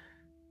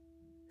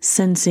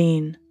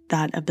 sensing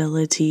that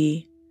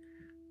ability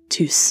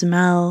to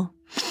smell,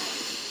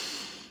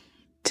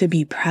 to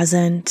be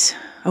present,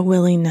 a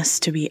willingness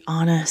to be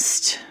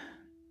honest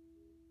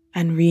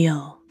and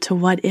real to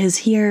what is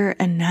here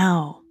and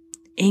now,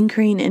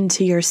 anchoring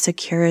into your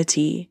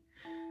security,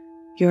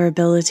 your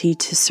ability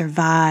to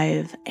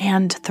survive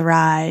and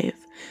thrive,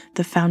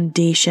 the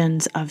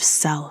foundations of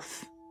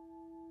self.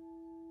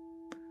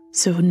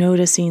 So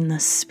noticing the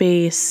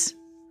space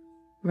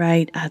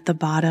right at the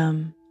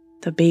bottom,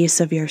 the base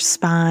of your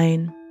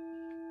spine,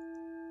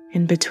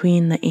 in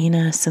between the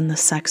anus and the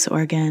sex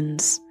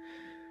organs.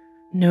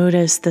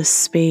 Notice the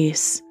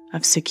space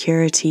of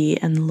security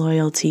and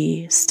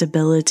loyalty,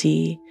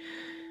 stability,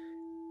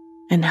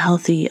 and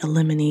healthy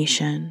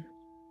elimination.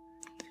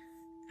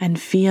 And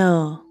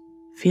feel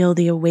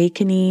the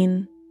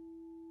awakening,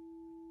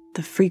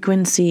 the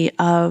frequency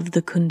of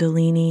the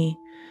Kundalini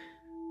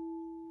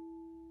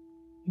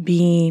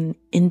being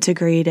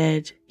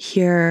integrated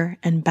here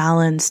and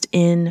balanced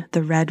in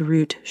the red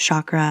root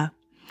chakra,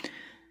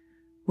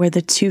 where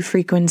the two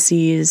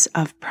frequencies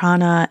of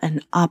prana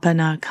and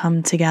apana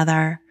come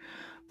together.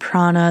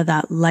 Prana,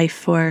 that life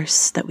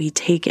force that we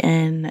take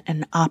in,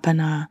 and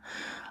apana,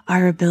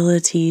 our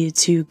ability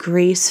to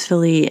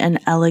gracefully and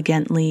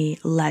elegantly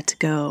let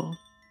go.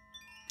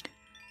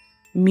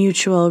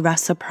 Mutual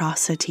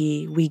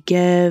reciprocity. We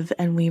give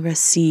and we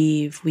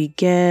receive. We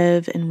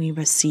give and we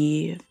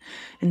receive.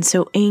 And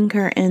so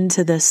anchor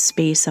into this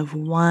space of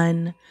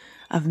one,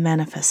 of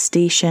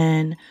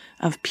manifestation,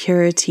 of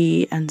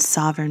purity and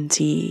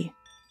sovereignty.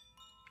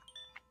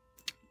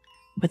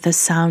 With the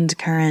sound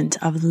current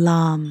of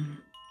Lam.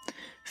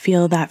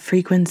 Feel that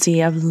frequency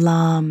of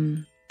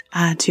Lam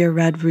at your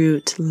red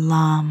root.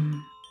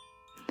 Lam.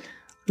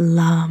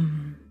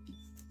 Lam.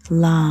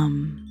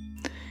 Lam.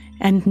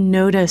 And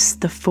notice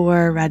the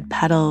 4 red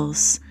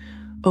petals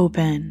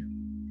open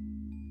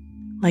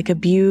like a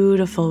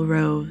beautiful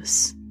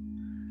rose.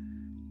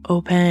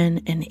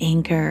 Open and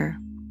anchor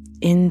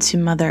into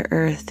Mother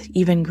Earth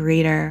even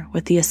greater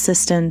with the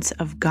assistance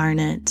of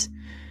Garnet,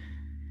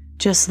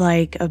 just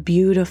like a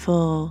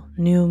beautiful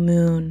new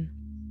moon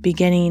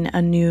beginning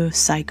a new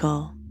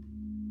cycle.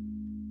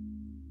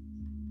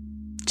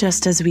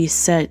 Just as we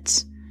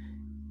sit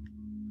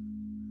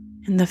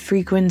in the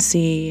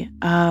frequency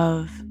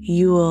of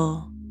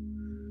Yule,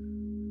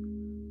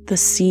 the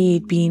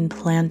seed being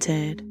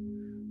planted,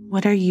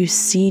 what are you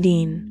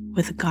seeding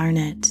with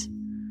Garnet?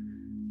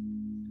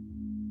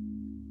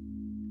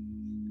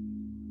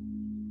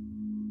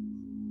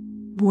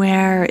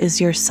 Where is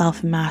your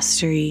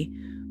self-mastery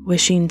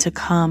wishing to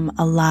come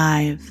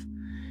alive?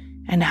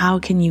 And how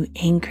can you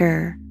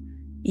anchor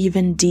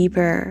even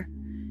deeper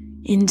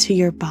into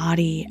your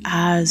body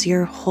as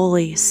your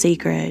holy,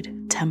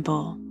 sacred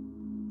temple?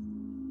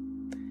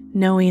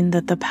 Knowing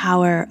that the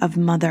power of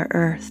Mother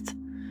Earth,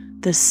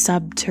 the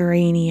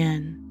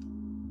subterranean,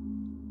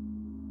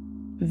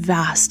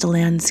 vast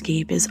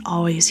landscape is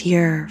always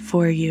here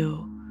for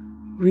you,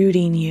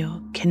 rooting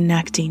you,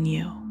 connecting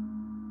you,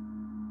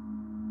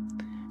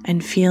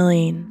 and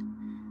feeling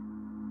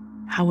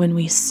how when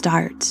we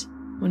start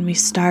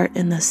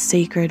in this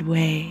sacred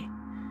way,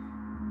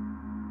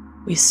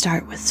 we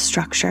start with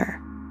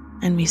structure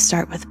and we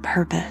start with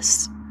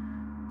purpose,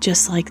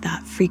 just like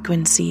that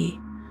frequency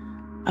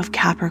of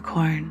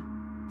Capricorn,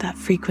 that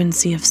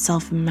frequency of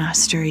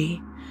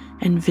self-mastery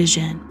and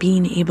vision,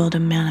 being able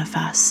to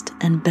manifest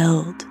and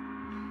build.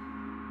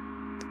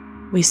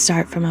 We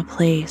start from a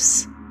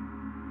place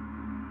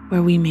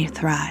where we may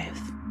thrive.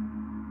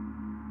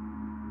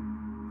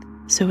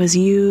 So as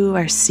you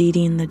are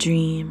seeding the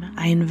dream,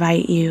 I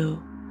invite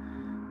you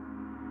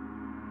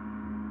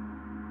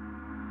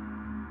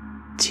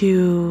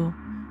to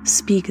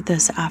speak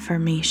this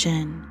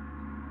affirmation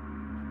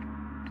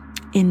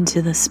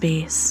into the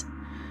space.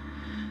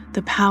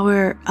 The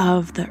power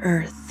of the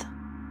earth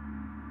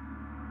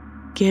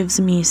gives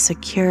me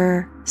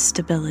secure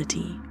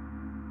stability,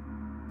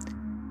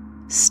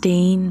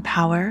 staying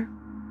power,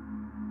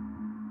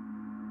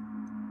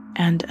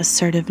 and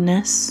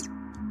assertiveness,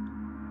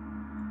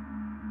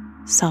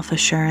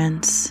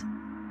 self-assurance,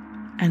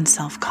 and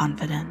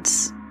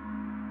self-confidence.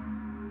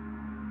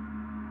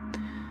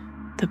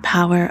 The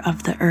power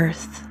of the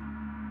earth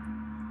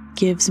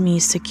gives me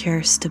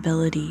secure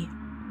stability,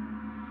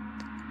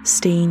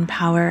 staying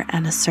power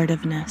and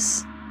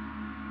assertiveness,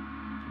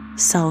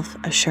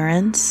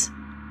 self-assurance,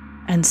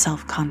 and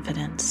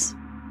self-confidence.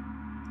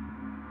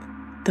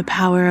 The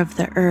power of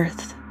the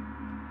earth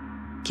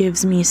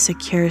gives me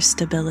secure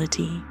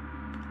stability,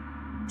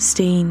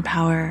 staying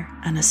power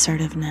and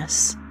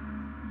assertiveness,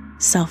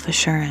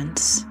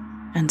 self-assurance,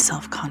 and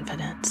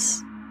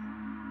self-confidence.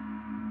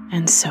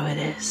 And so it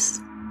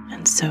is,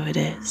 and so it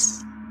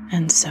is,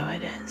 and so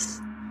it is.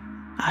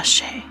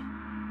 Ashe,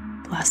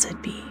 blessed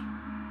be.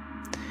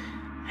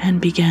 And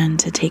begin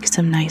to take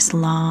some nice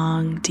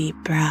long deep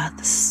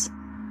breaths.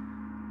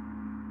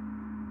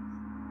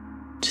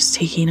 Just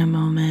taking a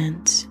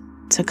moment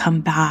to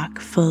come back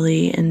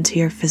fully into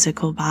your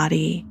physical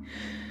body,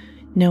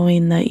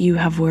 knowing that you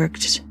have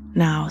worked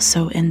now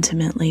so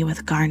intimately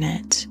with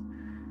Garnet,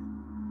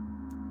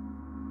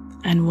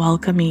 and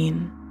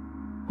welcoming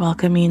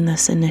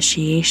this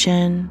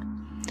initiation,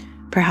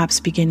 perhaps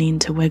beginning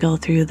to wiggle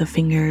through the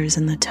fingers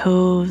and the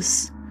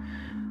toes,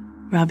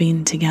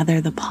 rubbing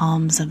together the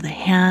palms of the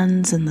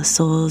hands and the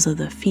soles of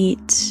the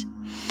feet.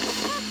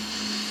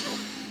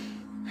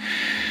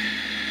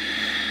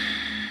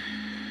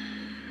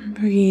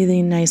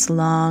 Breathing nice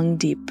long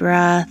deep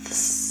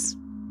breaths.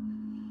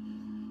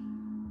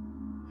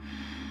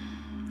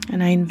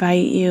 And I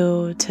invite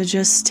you to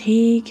just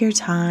take your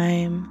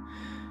time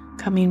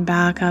coming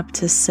back up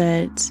to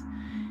sit.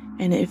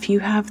 And if you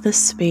have the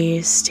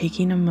space,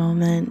 taking a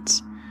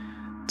moment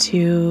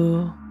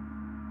to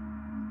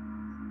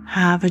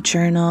have a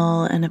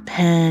journal and a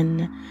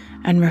pen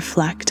and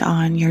reflect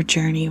on your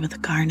journey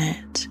with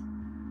Garnet.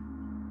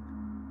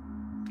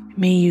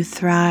 May you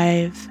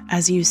thrive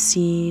as you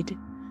seed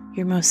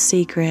your most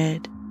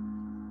sacred,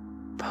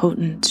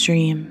 potent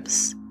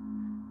dreams,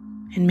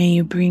 and may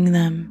you bring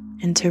them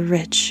into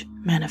rich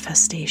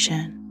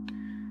manifestation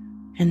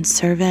in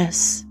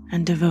service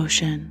and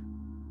devotion,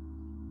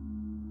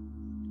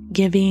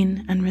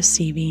 giving and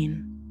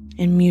receiving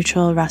in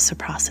mutual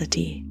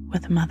reciprocity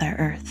with Mother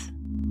Earth.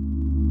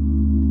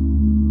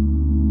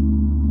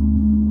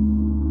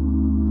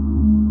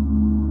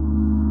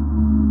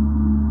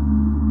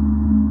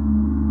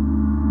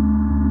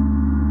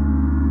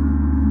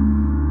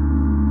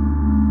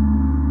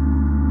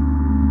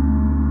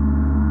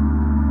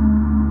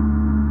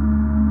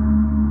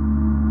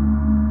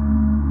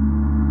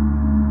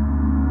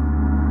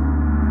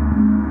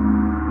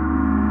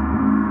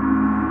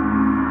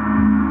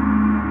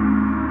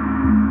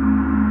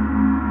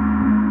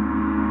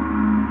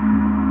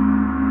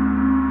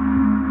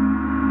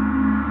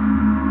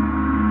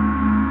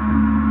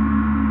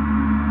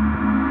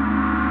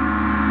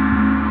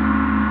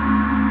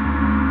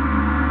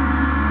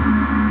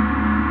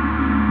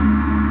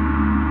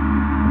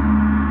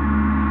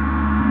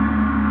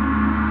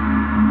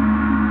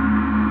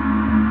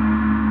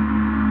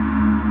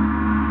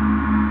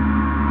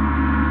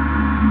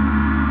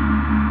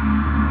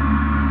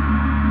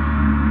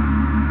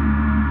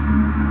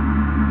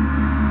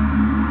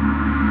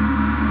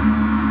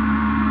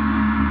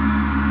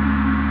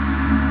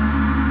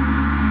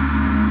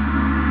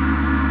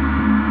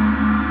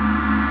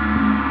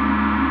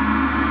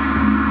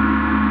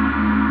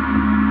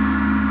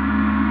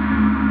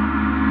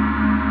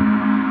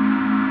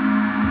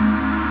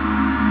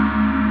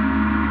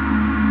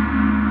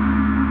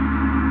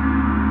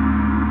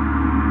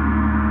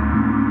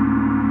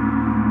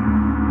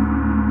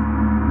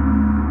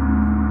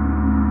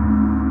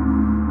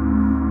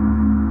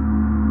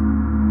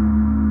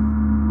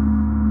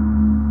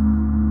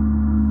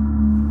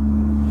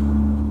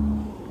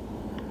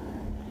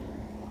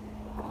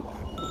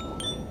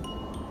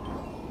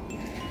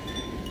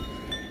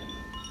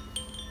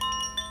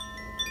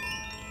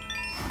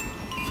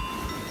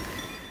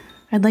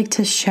 I'd like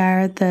to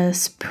share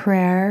this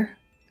prayer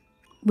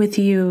with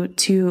you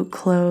to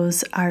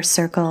close our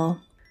circle.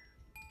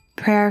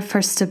 Prayer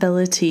for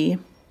stability.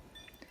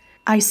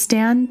 I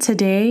stand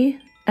today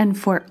and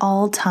for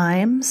all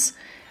times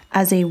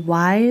as a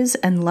wise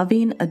and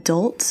loving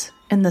adult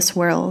in this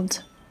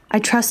world. I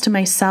trust in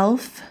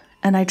myself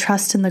and I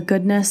trust in the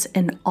goodness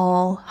in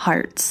all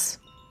hearts.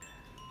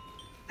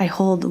 I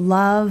hold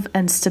love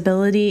and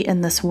stability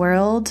in this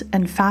world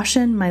and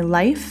fashion my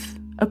life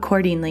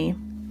accordingly.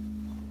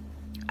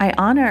 I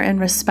honor and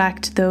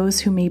respect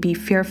those who may be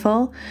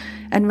fearful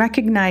and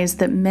recognize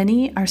that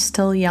many are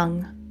still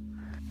young.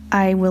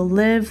 I will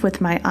live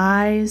with my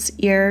eyes,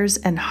 ears,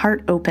 and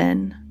heart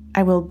open.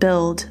 I will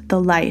build the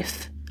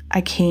life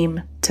I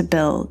came to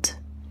build.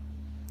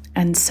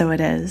 And so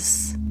it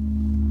is.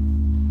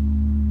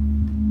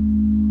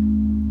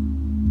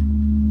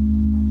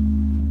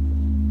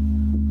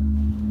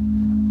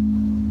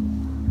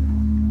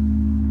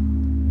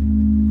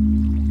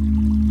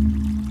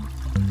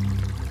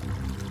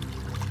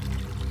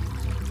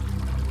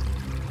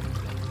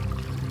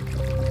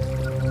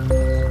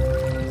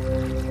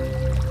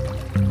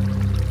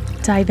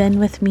 Dive in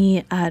with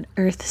me at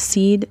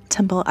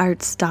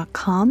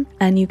earthseedtemplearts.com,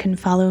 and you can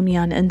follow me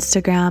on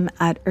Instagram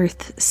at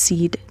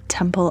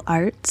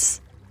earthseedtemplearts.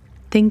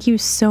 Thank you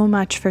so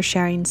much for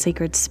sharing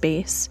sacred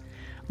space.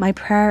 My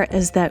prayer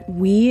is that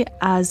we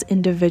as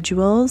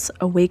individuals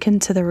awaken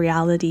to the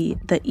reality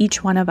that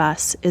each one of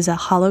us is a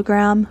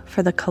hologram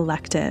for the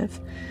collective.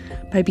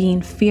 By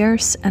being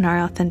fierce in our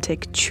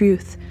authentic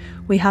truth,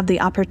 we have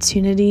the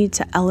opportunity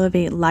to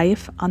elevate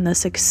life on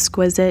this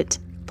exquisite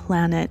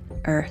planet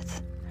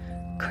Earth.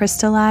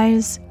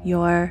 Crystallize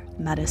your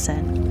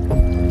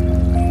medicine.